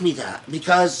ask me that,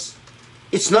 because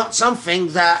it's not something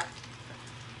that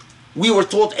we were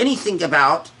told anything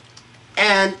about,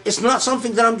 and it's not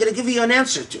something that I'm going to give you an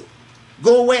answer to.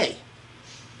 Go away.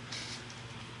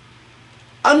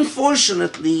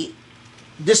 Unfortunately,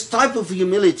 this type of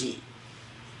humility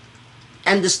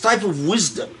and this type of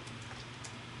wisdom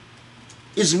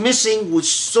is missing with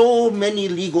so many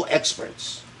legal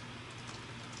experts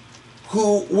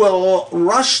who will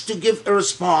rush to give a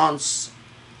response,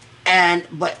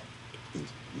 but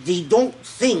they don't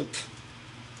think,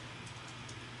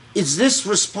 is this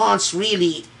response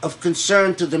really of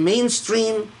concern to the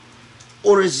mainstream,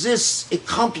 or is this a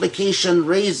complication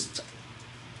raised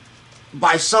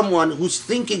by someone who's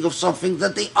thinking of something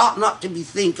that they ought not to be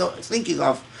thinking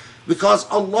of, because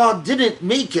Allah didn't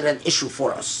make it an issue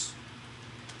for us.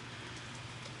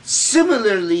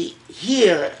 Similarly,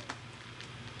 here,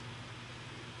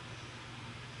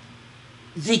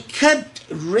 they kept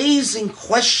raising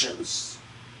questions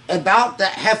about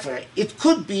that heifer. It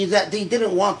could be that they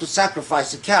didn't want to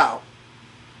sacrifice a cow,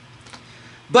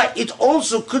 but it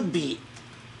also could be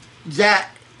that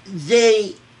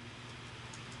the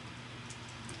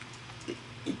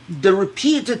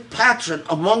repeated pattern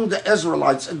among the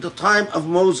Israelites at the time of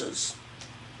Moses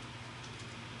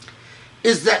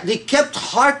is that they kept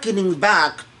hearkening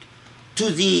back to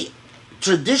the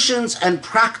traditions and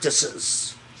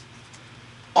practices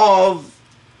of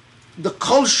the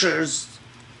cultures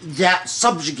that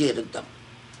subjugated them.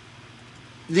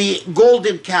 The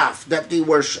golden calf that they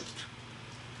worshipped,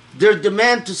 their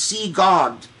demand to see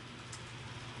God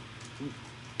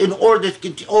in order to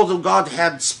continue, although God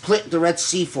had split the Red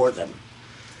Sea for them.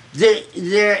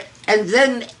 And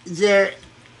then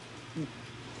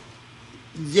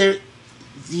the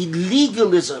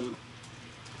legalism,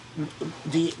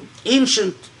 the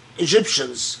ancient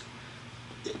Egyptians,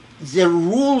 their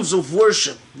rules of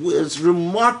worship was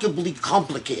remarkably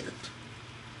complicated.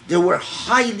 They were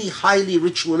highly, highly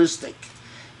ritualistic.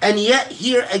 And yet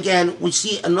here again we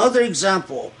see another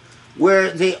example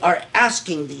where they are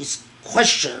asking these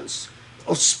questions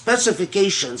of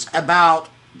specifications about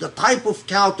the type of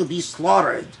cow to be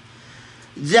slaughtered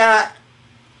that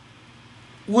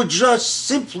would just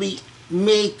simply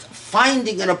make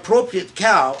finding an appropriate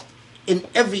cow in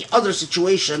every other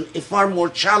situation a far more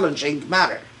challenging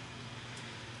matter.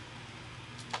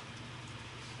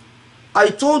 I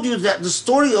told you that the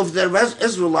story of the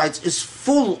Israelites is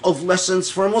full of lessons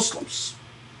for Muslims.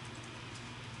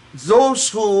 Those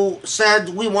who said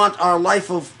we want our life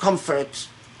of comfort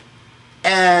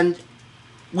and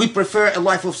we prefer a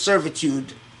life of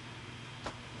servitude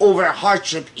over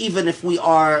hardship, even if we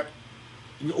want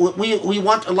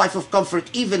a life of comfort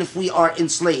even if we are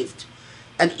enslaved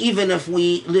and even if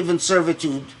we live in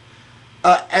servitude,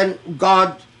 and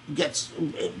God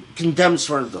condemns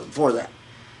for that.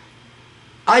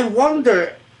 I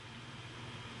wonder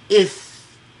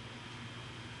if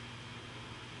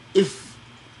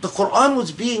the Quran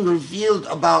was being revealed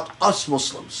about us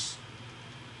Muslims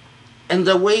and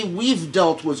the way we've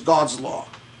dealt with God's law.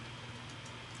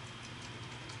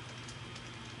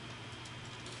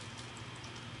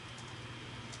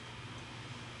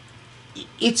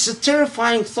 It's a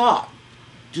terrifying thought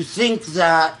to think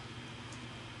that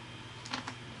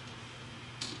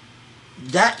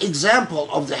example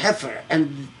of the heifer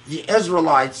and the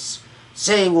Israelites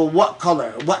saying, well, what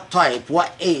color, what type,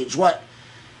 what age, what...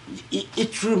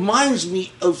 It reminds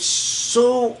me of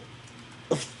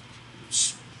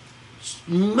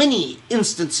many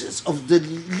instances of the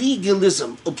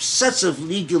legalism, obsessive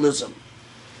legalism,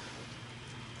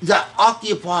 that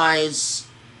occupies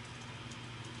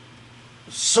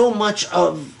so much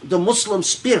of the Muslim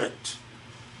spirit.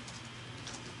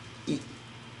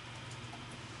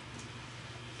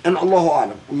 And Allahu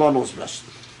Alam, Allah knows best.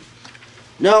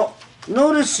 Now,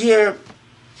 notice here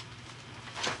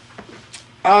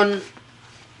on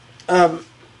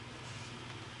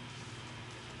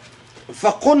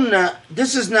فَقُلْنَا,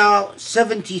 this is now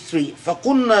 73.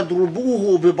 فَقُلْنَا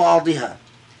ضْرُبُوهُ بِبَعْضِهَا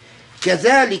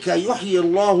كَذَلِكَ يُحْيِي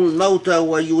اللَّهُ الْمَوْتَى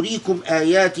وَيُرِيكُمْ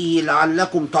آيَاتِهِ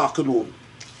لَعَلَّكُمْ تَعْقِلُونَ.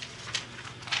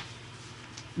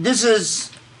 This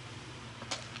is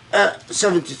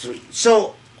 73.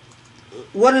 So,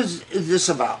 what is this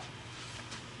about?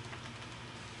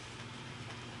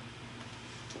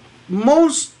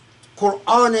 Most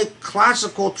Quranic,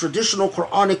 classical, traditional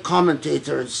Quranic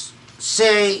commentators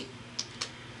say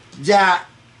that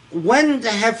when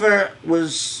the heifer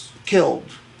was killed,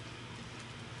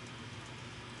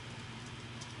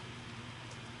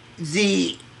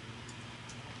 they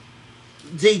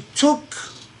took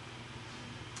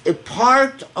a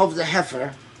part of the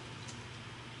heifer,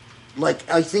 like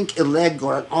I think a leg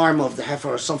or an arm of the heifer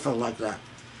or something like that,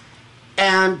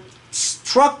 and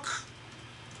struck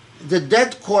the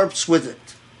dead corpse with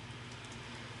it.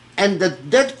 And the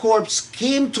dead corpse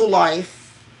came to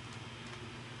life,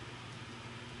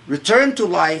 returned to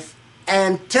life,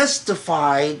 and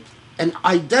testified and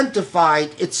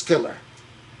identified its killer.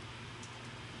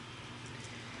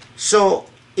 So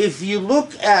if you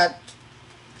look at,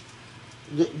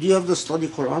 do you have the study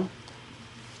Quran?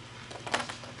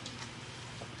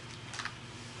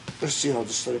 Let's see how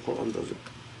the study Quran does it.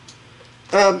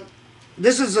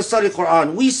 This is the study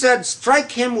Quran. We said,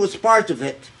 strike him with part of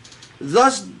it.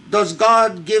 Thus does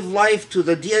God give life to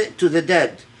the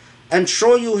dead, and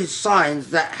show you his signs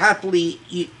that happily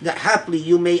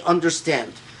you may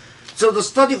understand. So the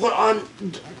study Quran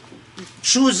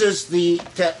chooses the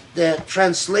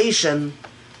translation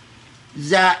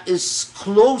that is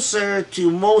closer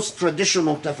to most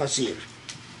traditional tafsir.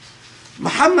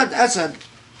 Muhammad Asad,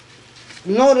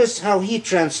 notice how he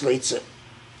translates it.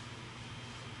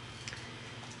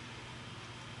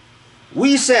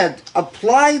 We said,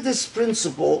 apply this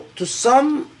principle to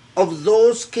some of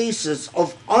those cases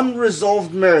of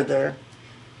unresolved murder.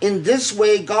 In this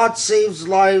way, God saves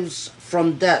lives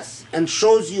from death and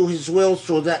shows you his will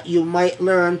so that you might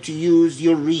learn to use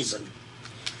your reason.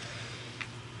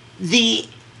 The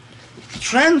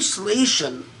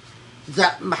translation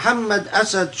that Muhammad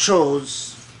Asad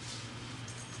chose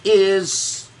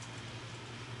is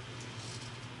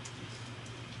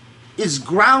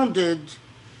grounded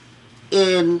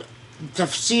in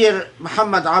Tafsir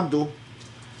Muhammad Abdu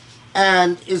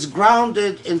and is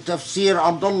grounded in Tafsir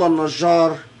Abdullah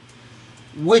Najjar,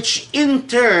 which in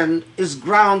turn is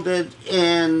grounded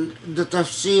in the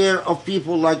tafsir of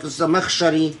people like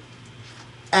Zamakhshari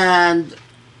and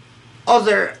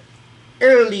other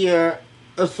earlier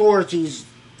authorities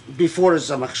before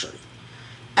Zamakhshari.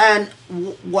 And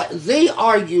what they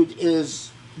argued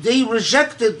is they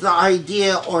rejected the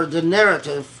idea or the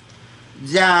narrative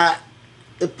that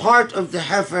a part of the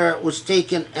heifer was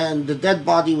taken and the dead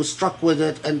body was struck with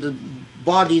it and the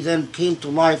body then came to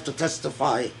life to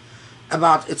testify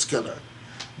about its killer,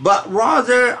 but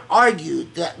rather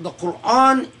argued that the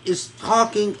Quran is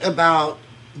talking about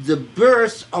the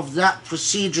birth of that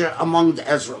procedure among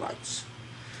the Israelites,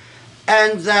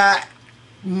 and that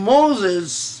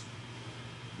Moses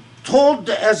told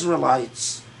the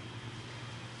Israelites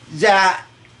that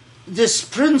this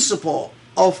principle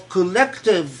of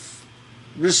collective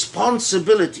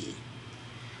responsibility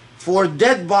for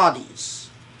dead bodies,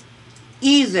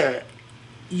 either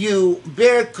you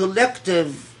bear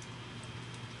collective,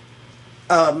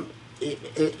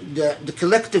 the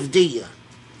collective diya,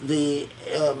 the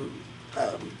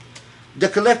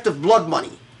collective blood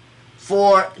money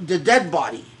for the dead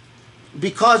body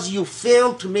because you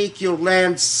failed to make your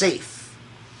land safe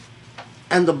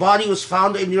and the body was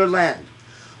found in your land,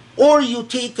 or you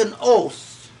take an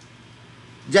oath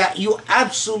that you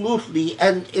absolutely,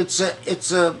 and it's a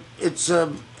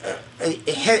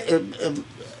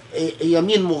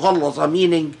yamin mughallaza,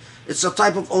 meaning it's a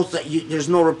type of oath that there's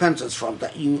no repentance from,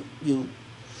 that you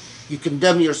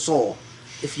condemn your soul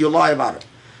if you lie about it.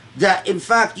 That in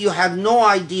fact you have no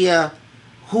idea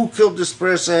who killed this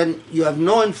person, you have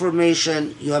no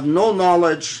information, you have no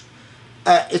knowledge,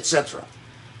 etc.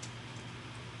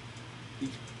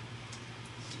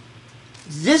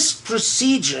 This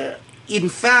procedure in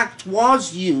fact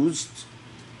was used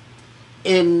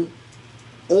in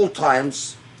old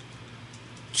times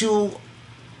to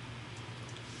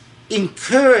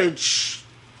encourage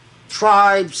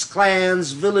tribes,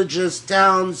 clans, villages,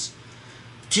 towns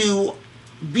to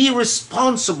be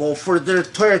responsible for their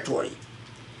territory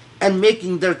and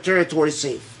making their territory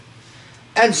safe.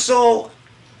 And so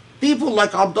people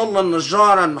like Abdullah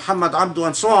Najjar and Muhammad Abdu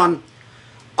and so on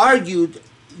argued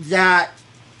that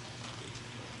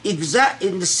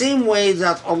in the same way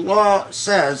that Allah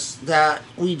says that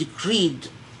we decreed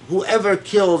whoever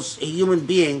kills a human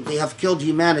being, they have killed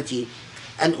humanity,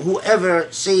 and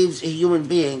whoever saves a human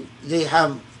being, they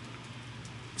have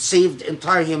saved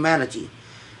entire humanity.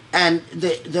 And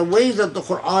the way that the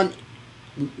Quran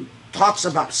talks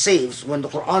about saves, when the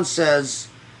Quran says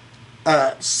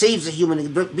saves a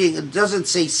human being, it doesn't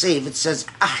say save, it says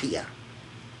ahya,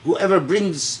 whoever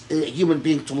brings a human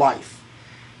being to life.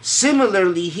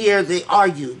 Similarly here they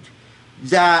argued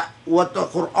that what the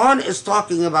Quran is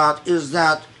talking about is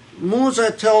that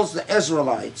Musa tells the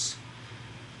Israelites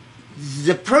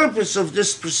the purpose of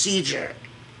this procedure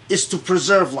is to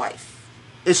preserve life,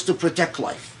 is to protect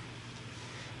life.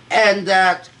 And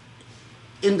that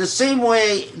in the same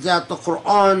way that the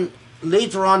Quran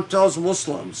later on tells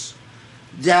Muslims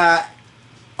that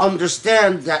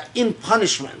understand that in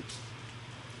punishment,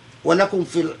 وَلَكُمْ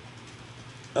فِي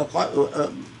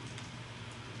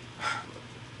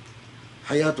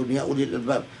حَيَاةٌ يَا أُولِي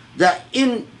الْأَلْبَابِ, that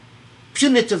in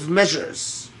punitive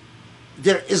measures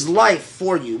there is life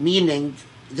for you, meaning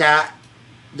that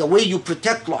the way you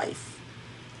protect life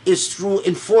is through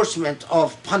enforcement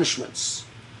of punishments.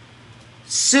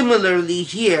 Similarly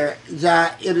here,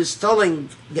 that it is telling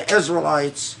the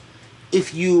Israelites,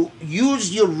 if you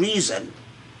use your reason,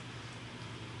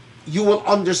 you will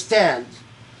understand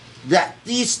that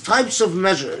these types of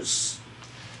measures,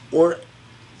 or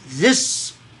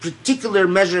this particular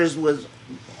measures with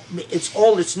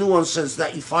all its nuances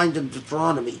that you find in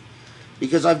Deuteronomy,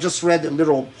 because I've just read a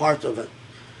little part of it,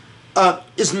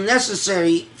 is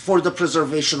necessary for the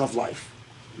preservation of life.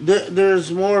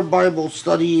 There's more Bible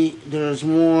study, there's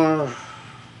more.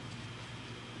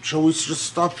 Shall we just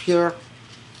stop here?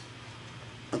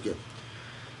 Okay.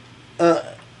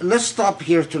 Let's stop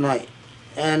here tonight,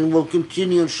 and we'll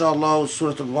continue inshallah with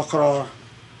Surah Al-Baqarah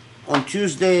on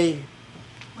Tuesday.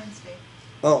 Wednesday.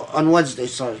 Oh, on Wednesday,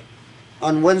 sorry.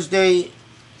 On Wednesday,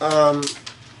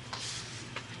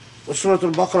 with Surah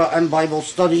Al-Baqarah and Bible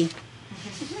study.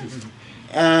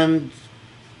 And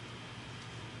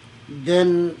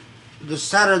then the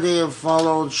Saturday of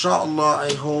follow, inshallah,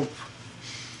 I hope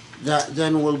that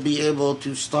then we'll be able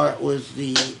to start with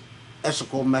the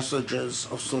ethical messages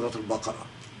of Surah Al-Baqarah.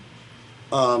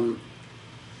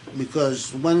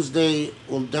 Because Wednesday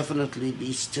will definitely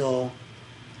be still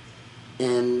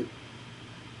in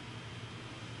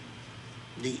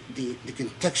the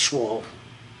contextual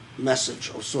message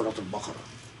of Surah Al-Baqarah.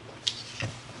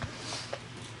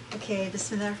 Okay,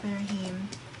 Bismillah ar-Rahman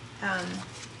ar-Rahim.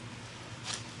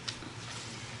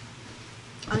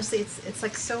 Honestly, it's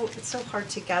like it's so hard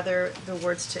to gather the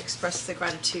words to express the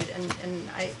gratitude, and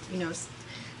I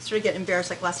sort of get embarrassed.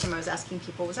 Like last time I was asking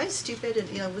people, was I stupid,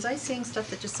 and was I saying stuff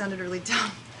that just sounded really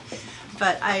dumb?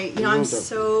 But I'm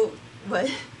so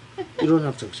what. You don't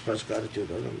have to express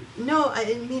gratitude. I don't. No,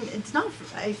 I mean it's not.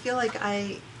 I feel like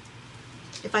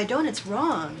if I don't, it's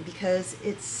wrong, because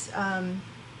it's.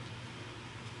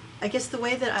 I guess the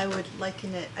way that I would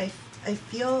liken it, I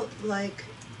feel like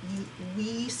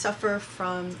we suffer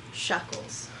from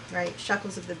shackles, right?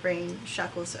 Shackles of the brain,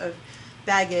 shackles of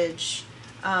baggage,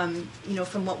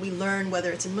 from what we learn,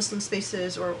 whether it's in Muslim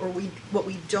spaces or what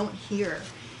we don't hear.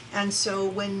 And so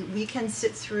when we can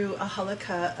sit through a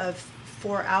halaqah of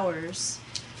 4 hours,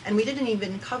 and we didn't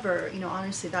even cover,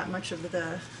 honestly, that much of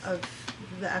the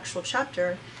actual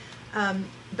chapter,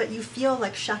 but you feel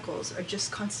like shackles are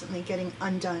just constantly getting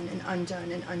undone and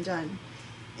undone and undone.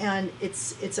 And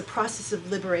it's a process of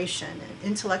liberation,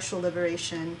 intellectual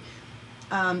liberation,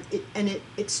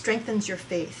 it strengthens your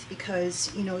faith,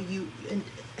 because you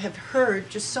have heard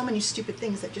just so many stupid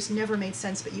things that just never made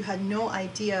sense, but you had no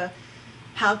idea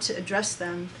how to address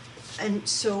them. And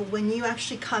so when you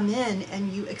actually come in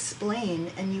and you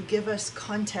explain and you give us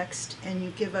context and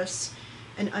you give us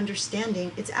an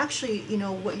understanding, it's actually,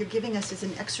 what you're giving us is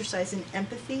an exercise in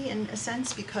empathy, in a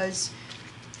sense, because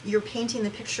you're painting the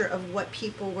picture of what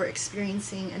people were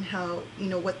experiencing and how,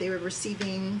 what they were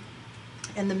receiving,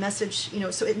 and the message,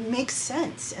 so it makes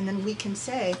sense. And then we can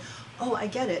say, oh, I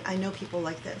get it. I know people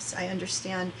like this. I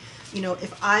understand,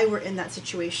 if I were in that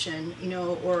situation,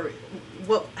 or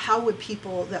how would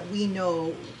people that we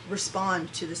know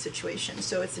respond to the situation?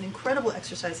 So it's an incredible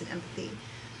exercise in empathy.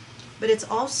 But it's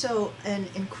also an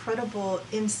incredible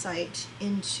insight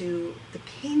into the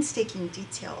painstaking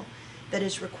detail that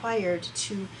is required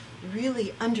to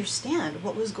really understand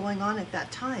what was going on at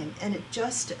that time. And it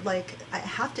just, I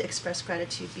have to express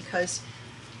gratitude, because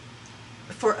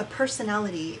for a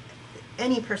personality,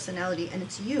 any personality, and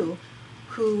it's you,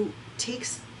 who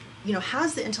takes,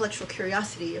 has the intellectual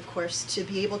curiosity, of course, to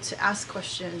be able to ask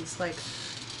questions like,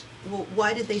 well,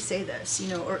 why did they say this?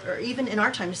 Or even in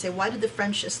our time to say, why did the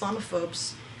French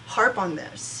Islamophobes harp on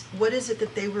this? What is it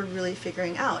that they were really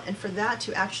figuring out? And for that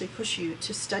to actually push you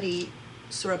to study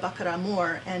Surah Baqarah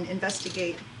more and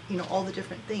investigate, all the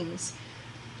different things.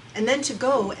 And then to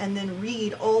go and then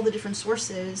read all the different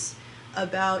sources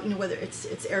about, whether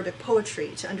it's Arabic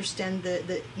poetry, to understand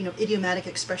the idiomatic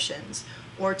expressions,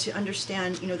 or to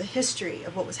understand, the history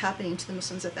of what was happening to the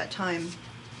Muslims at that time.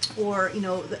 Or,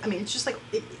 it's just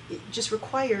it just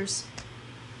requires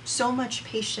so much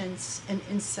patience and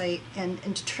insight and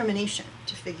determination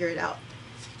to figure it out.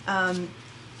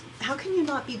 How can you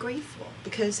not be grateful?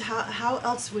 Because how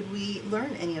else would we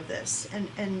learn any of this?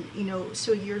 And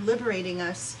so you're liberating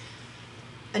us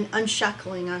and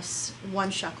unshackling us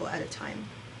one shackle at a time.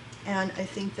 And I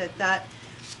think that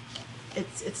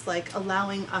it's like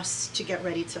allowing us to get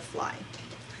ready to fly.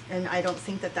 And I don't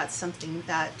think that that's something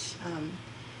that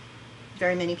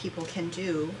very many people can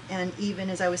do. And even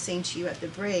as I was saying to you at the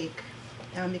break,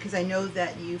 because I know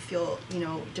that you feel,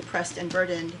 depressed and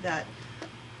burdened, that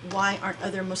why aren't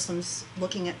other Muslims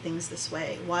looking at things this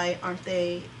way? Why aren't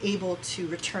they able to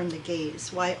return the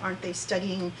gaze? Why aren't they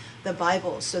studying the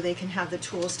Bible so they can have the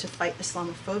tools to fight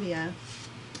Islamophobia?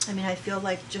 I feel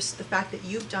like just the fact that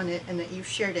you've done it and that you've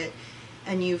shared it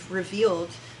and you've revealed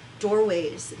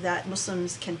doorways that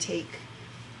Muslims can take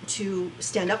to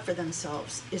stand up for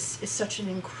themselves is such an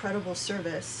incredible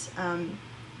service.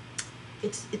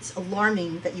 It's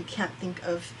alarming that you can't think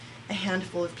of a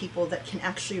handful of people that can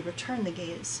actually return the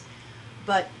gaze,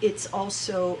 but it's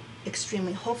also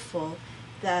extremely hopeful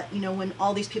that, when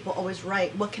all these people always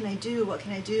write, what can I do, what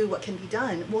can I do, what can be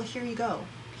done? Well, here you go.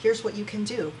 Here's what you can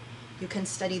do. You can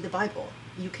study the Bible.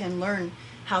 You can learn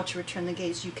how to return the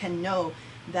gaze. You can know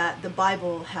that the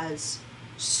Bible has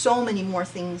so many more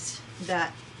things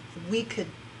that we could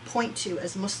point to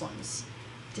as Muslims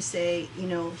to say,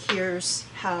 here's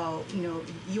how,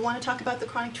 you want to talk about the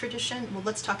Quranic tradition? Well,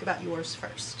 let's talk about yours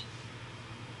first.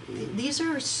 These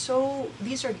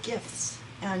are gifts.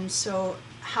 And so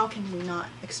how can we not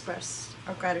express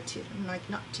our gratitude? And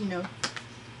not, to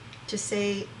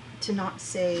not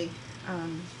say,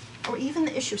 or even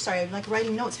the issue, sorry, I'm like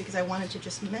writing notes because I wanted to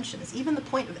just mention this, even the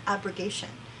point of abrogation.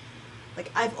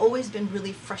 Like, I've always been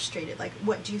really frustrated. Like,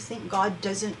 what, do you think God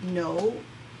doesn't know,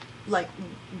 like,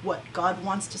 what God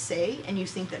wants to say, and you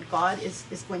think that God is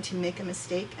going to make a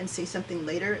mistake and say something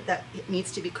later that it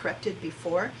needs to be corrected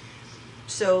before?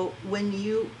 So when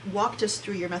you walked us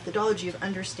through your methodology of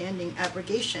understanding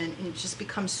abrogation, and it just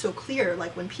becomes so clear,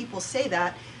 like when people say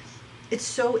that, it's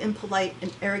so impolite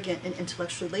and arrogant and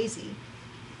intellectually lazy.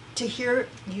 To hear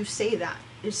you say that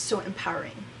is so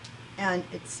empowering, and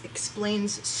it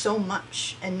explains so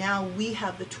much, and now we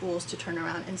have the tools to turn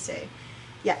around and say,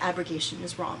 yeah, abrogation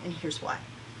is wrong, and here's why.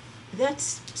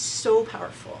 That's so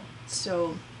powerful.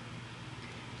 So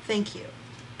thank you.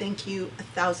 Thank you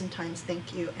 1,000 times,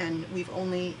 thank you. And we've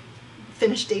only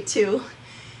finished day 2.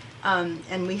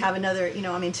 And we have another,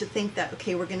 to think that,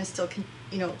 okay, we're going to still,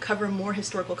 cover more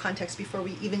historical context before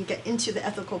we even get into the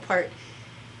ethical part.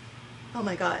 Oh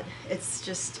my God, it's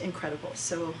just incredible.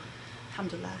 So,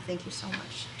 alhamdulillah, thank you so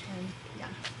much. And yeah,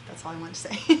 that's all I want to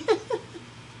say.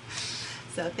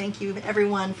 So thank you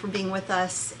everyone for being with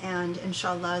us, and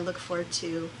inshallah I look forward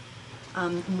to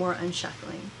more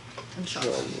unshackling.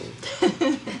 Inshallah.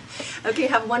 Okay,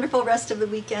 have a wonderful rest of the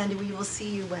weekend. We will see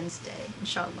you Wednesday,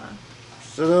 inshallah.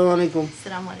 Assalamu alaikum.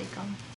 Assalamu alaikum.